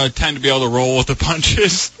 Dudes tend to be able to roll with the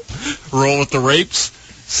punches, roll with the rapes.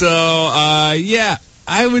 So, yeah,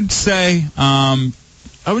 I would say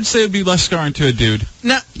it'd be less scarring to a dude.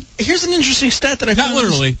 Now, here's an interesting stat that I found. Not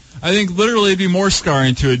literally. I think literally it'd be more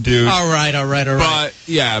scarring to a dude. All right. But,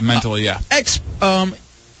 yeah, mentally, yeah.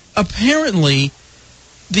 Apparently,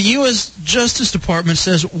 the U.S. Justice Department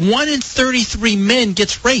says 1 in 33 men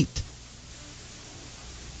gets raped.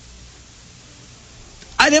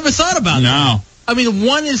 I never thought about that. No. I mean,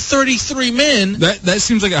 1 in 33 men. That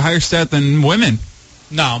seems like a higher stat than women.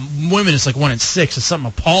 No, women it's like 1 in 6. It's something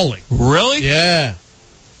appalling. Really? Yeah.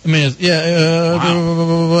 I mean,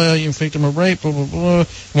 wow. You're a victim of rape, blah, blah, blah.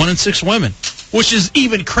 1 in 6 women. Which is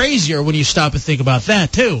even crazier when you stop and think about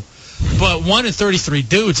that, too. But 1 in 33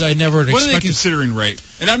 dudes, I never expected. What are they considering rape?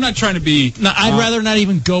 And I'm not trying to be... No, I'd rather not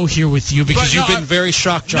even go here with you because you've been very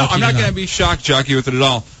shock jockey. No, I'm not going to be shock jockey with it at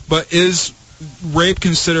all. But is rape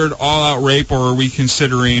considered all-out rape, or are we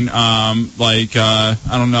considering, I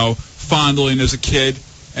don't know, fondling as a kid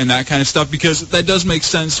and that kind of stuff? Because that does make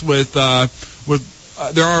sense with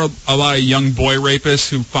there are a lot of young boy rapists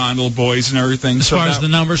who fondle boys and everything. As far as the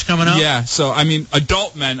numbers coming out? Yeah, so, I mean,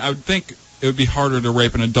 adult men, I would think it would be harder to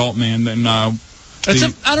rape an adult man than... I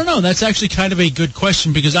don't know. That's actually kind of a good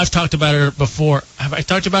question because I've talked about it before. Have I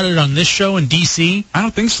talked about it on this show in D.C.? I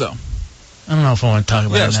don't think so. I don't know if I want to talk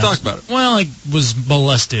about it now. Yeah, let's talk about it. Well, I was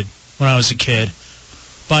molested when I was a kid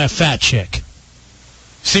by a fat chick.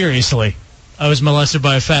 Seriously. I was molested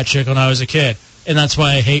by a fat chick when I was a kid. And that's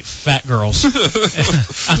why I hate fat girls.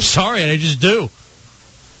 I'm sorry, I just do.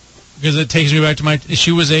 Because it takes me back to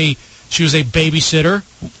she was a babysitter.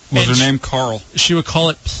 Was her name Carl? She would call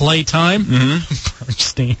it playtime. Mm-hmm.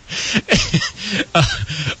 Bernstein.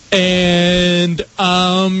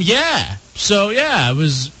 Yeah. So, yeah, I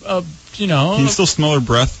was, Can you still smell her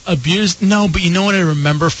breath? Abused? No, but you know what I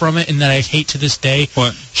remember from it and that I hate to this day?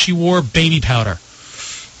 What? She wore baby powder.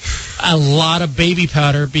 A lot of baby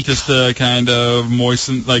powder. Just to kind of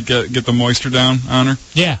moisten, get the moisture down on her?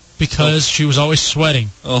 Yeah, because she was always sweating.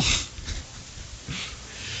 Oh.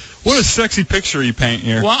 What a sexy picture you paint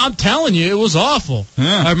here. Well, I'm telling you, it was awful.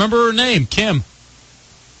 Yeah. I remember her name, Kim.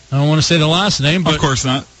 I don't want to say the last name, but... Of course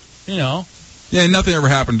not. You know. Yeah, nothing ever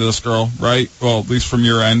happened to this girl, right? Well, at least from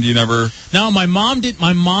your end, you never... No, my mom did...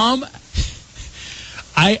 My mom...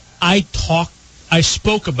 I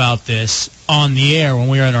spoke about this on the air when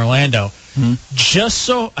we were in Orlando. Mm-hmm. Just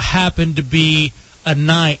so happened to be a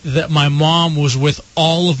night that my mom was with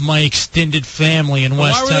all of my extended family in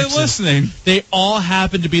West Texas. Why were they listening? They all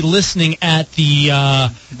happened to be listening at the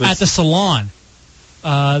salon.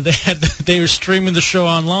 They were streaming the show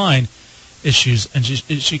online. And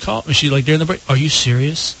she called me. She like during the break. Are you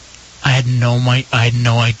serious? I had no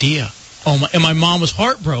idea. And my mom was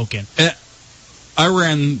heartbroken. I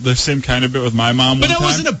ran the same kind of bit with my mom one time. But it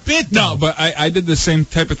wasn't a bit, though. No, but I did the same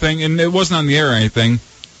type of thing, and it wasn't on the air or anything.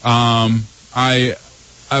 I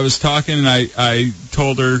was talking, and I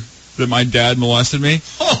told her that my dad molested me.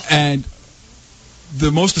 Oh. And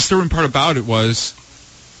the most disturbing part about it was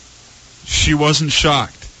she wasn't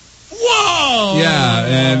shocked. Whoa! Yeah,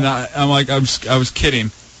 and I'm like, I was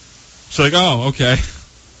kidding. She's like, oh, okay.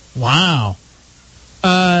 Wow.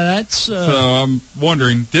 That's... So I'm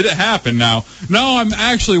wondering, did it happen now? No, I'm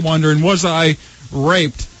actually wondering, was I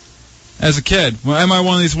raped as a kid? Am I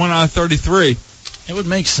one of these 1 out of 33? It would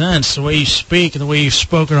make sense, the way you speak and the way you've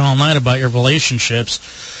spoken all night about your relationships.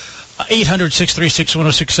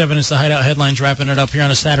 800-636-1067 is the Hideout headlines, wrapping it up here on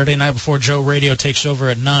a Saturday night before Joe Radio takes over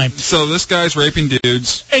at 9. So this guy's raping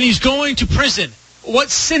dudes. And he's going to prison.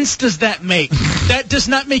 What sense does that make? That does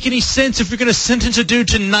not make any sense if you're going to sentence a dude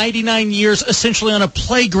to 99 years essentially on a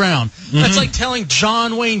playground. Mm-hmm. That's like telling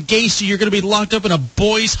John Wayne Gacy you're going to be locked up in a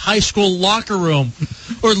boys' high school locker room.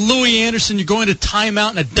 Or Louis Anderson, you're going to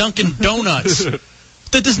timeout in a Dunkin' Donuts.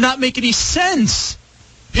 That does not make any sense.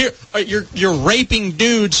 Here, you're raping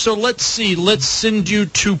dudes, so let's see. Let's send you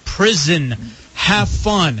to prison. Have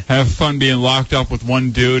fun. Have fun being locked up with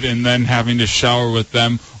one dude and then having to shower with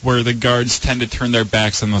them, where the guards tend to turn their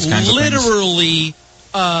backs on those kinds of things. Literally,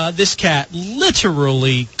 this cat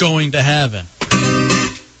literally going to heaven.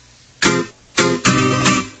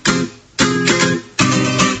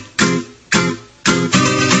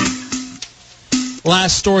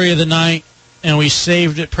 Last story of the night, and we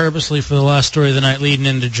saved it purposely for the last story of the night leading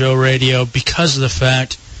into Joe Radio because of the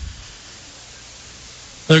fact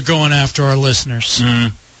they're going after our listeners.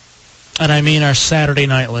 Mm. And I mean our Saturday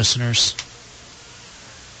night listeners.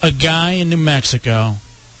 A guy in New Mexico,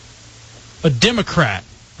 a Democrat,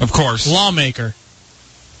 of course, lawmaker,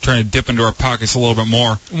 trying to dip into our pockets a little bit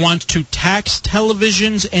more, wants to tax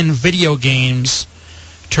televisions and video games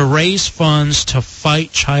to raise funds to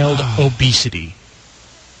fight child obesity.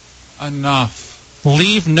 Enough.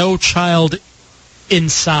 Leave no child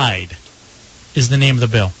inside is the name of the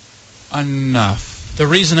bill. Enough. The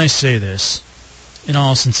reason I say this, in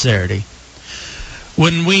all sincerity,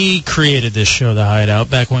 when we created this show, The Hideout,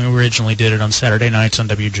 back when we originally did it on Saturday nights on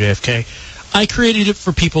WJFK, I created it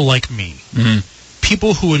for people like me. Mm-hmm.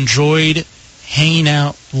 People who enjoyed hanging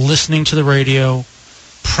out, listening to the radio,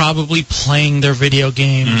 probably playing their video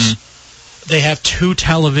games. Mm-hmm. They have 2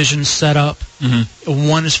 televisions set up. Mm-hmm.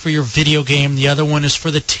 One is for your video game. The other one is for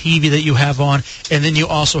the TV that you have on. And then you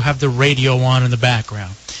also have the radio on in the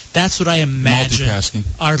background. That's what I imagine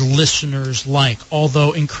our listeners like.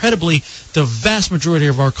 Although, incredibly, the vast majority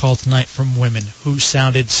of our call tonight from women who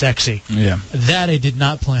sounded sexy. Yeah. That I did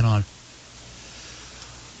not plan on.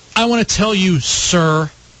 I want to tell you,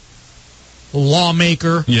 sir,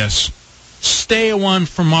 lawmaker. Yes. Stay away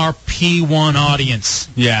from our P1 audience.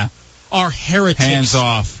 Yeah. Our heretics. Hands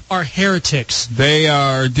off. Our heretics. They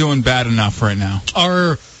are doing bad enough right now.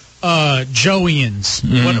 Our Joeyans.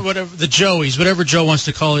 Whatever the Joeys. Whatever Joe wants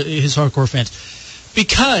to call it, his hardcore fans.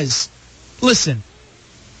 Because, listen,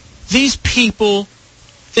 these people,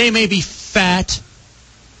 they may be fat.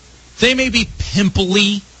 They may be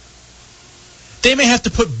pimply. They may have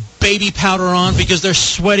to put baby powder on because they're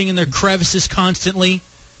sweating in their crevices constantly.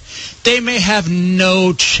 They may have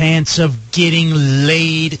no chance of getting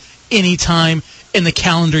laid anytime in the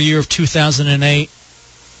calendar year of 2008.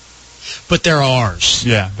 But they're ours.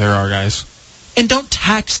 Yeah, they're our guys. And don't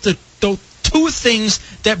tax the 2 things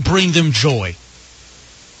that bring them joy.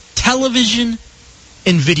 Television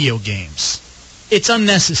and video games. It's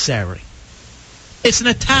unnecessary. It's an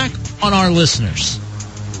attack on our listeners.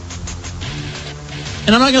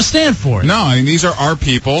 And I'm not going to stand for it. No, I mean, these are our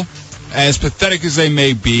people. As pathetic as they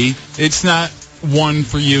may be, it's not one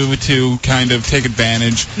for you to kind of take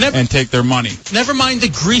advantage and take their money. Never mind the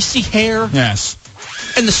greasy hair. Yes.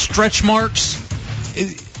 And the stretch marks.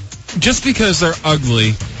 Just because they're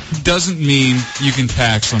ugly doesn't mean you can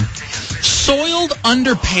tax them. Soiled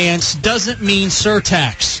underpants doesn't mean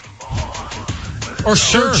surtax. Or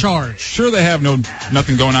surcharge. Sure, they have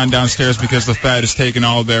nothing going on downstairs because the Fed has taken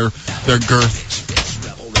all their girth.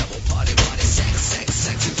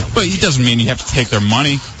 But it doesn't mean you have to take their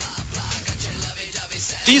money.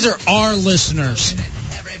 These are our listeners.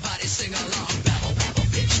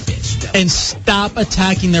 And stop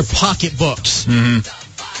attacking their pocketbooks.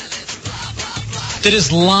 That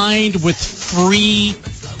is lined with free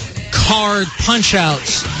card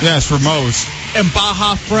punch-outs. Yes, for Moe's. And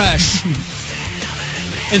Baja Fresh.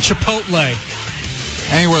 And Chipotle.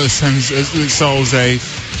 Anywhere that sells a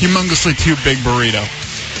humongously too big burrito.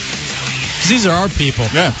 These are our people.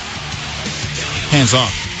 Yeah. Hands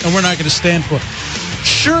off. And we're not going to stand for it.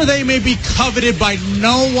 Sure, they may be coveted by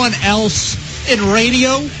no one else in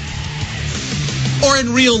radio or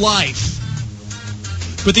in real life.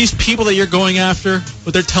 But these people that you're going after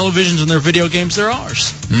with their televisions and their video games, they're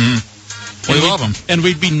ours. We love them. And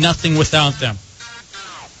we'd be nothing without them.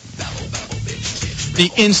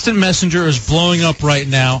 The instant messenger is blowing up right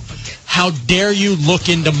now. How dare you look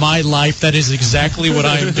into my life? That is exactly what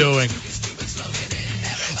I am doing.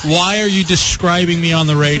 Why are you describing me on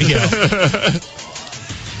the radio?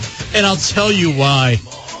 And I'll tell you why.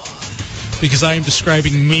 Because I am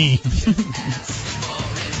describing me.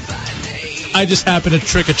 I just happen to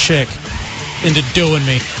trick a chick into doing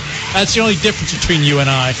me. That's the only difference between you and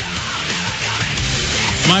I.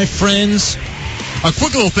 My friends. A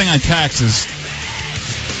quick little thing on taxes,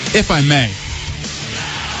 if I may.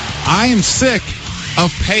 I am sick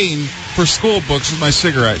of paying for school books with my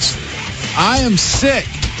cigarettes. I am sick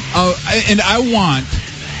of, and I want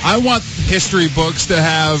history books to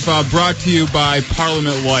have brought to you by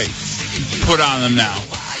Parliament Light put on them now.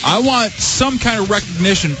 I want some kind of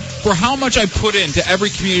recognition for how much I put into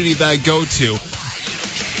every community that I go to.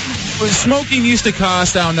 Smoking used to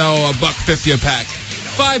cost, I don't know, $1.50 a pack.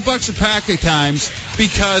 $5 a pack at times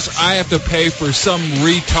because I have to pay for some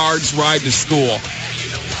retard's ride to school.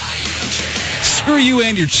 Screw you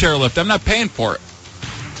and your chairlift. I'm not paying for it.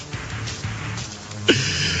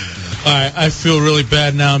 All right, I feel really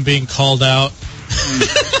bad now. I'm being called out.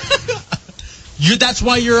 That's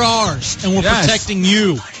why you're ours, and we're protecting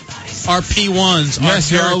you, our P1s.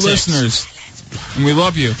 Yes, you're our listeners, and we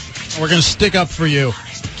love you. We're going to stick up for you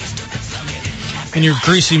and your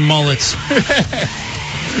greasy mullets.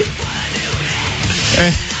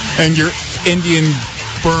 and your Indian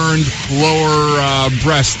burned lower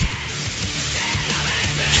breast.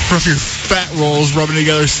 From your fat rolls rubbing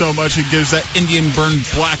together so much it gives that Indian burned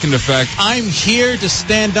blackened effect. I'm here to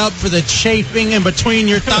stand up for the chafing in between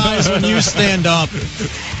your thighs when you stand up.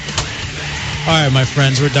 All right, my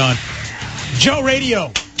friends, we're done. Joe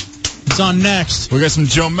Radio is on next. We got some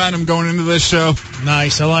Joe Menum going into this show.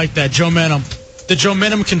 Nice, I like that. Joe Menum. The Joe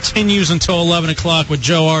Menum continues until 11 o'clock with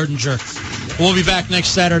Joe Ardinger. We'll be back next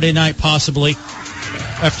Saturday night, possibly,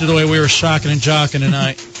 after the way we were shocking and jocking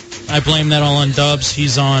tonight. I blame that all on Dubs.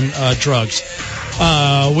 He's on drugs.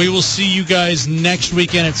 We will see you guys next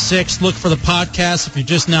weekend at 6. Look for the podcast if you're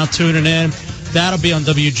just now tuning in. That'll be on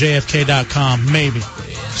WJFK.com, maybe.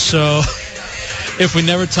 So if we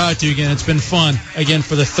never talk to you again, it's been fun. Again,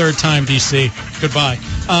 for the third time, DC. Goodbye.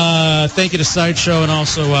 Thank you to Sideshow and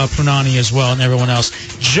also Punani as well and everyone else.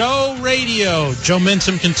 Joe Radio. Joe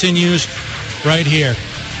Mentum continues right here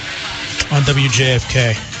on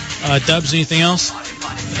WJFK. Dubs, anything else?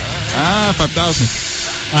 5,000.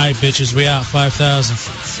 All right, bitches, we out. 5,000.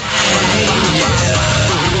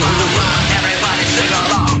 Everybody sing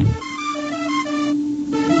along.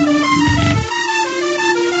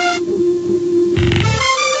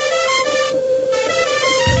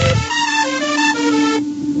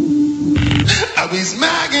 I be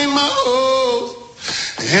smacking my hoes.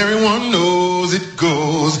 Everyone knows it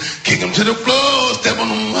goes. Kick them to the floor, step on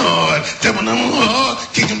them hard, step on them hard,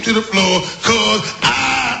 kick them to the floor, cause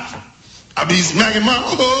I be smacking my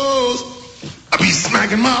hoes. I be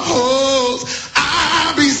smacking my hoes.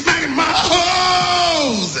 I be smacking my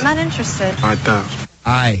hoes. Not interested. 5,000.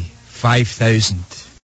 Aye, 5,000.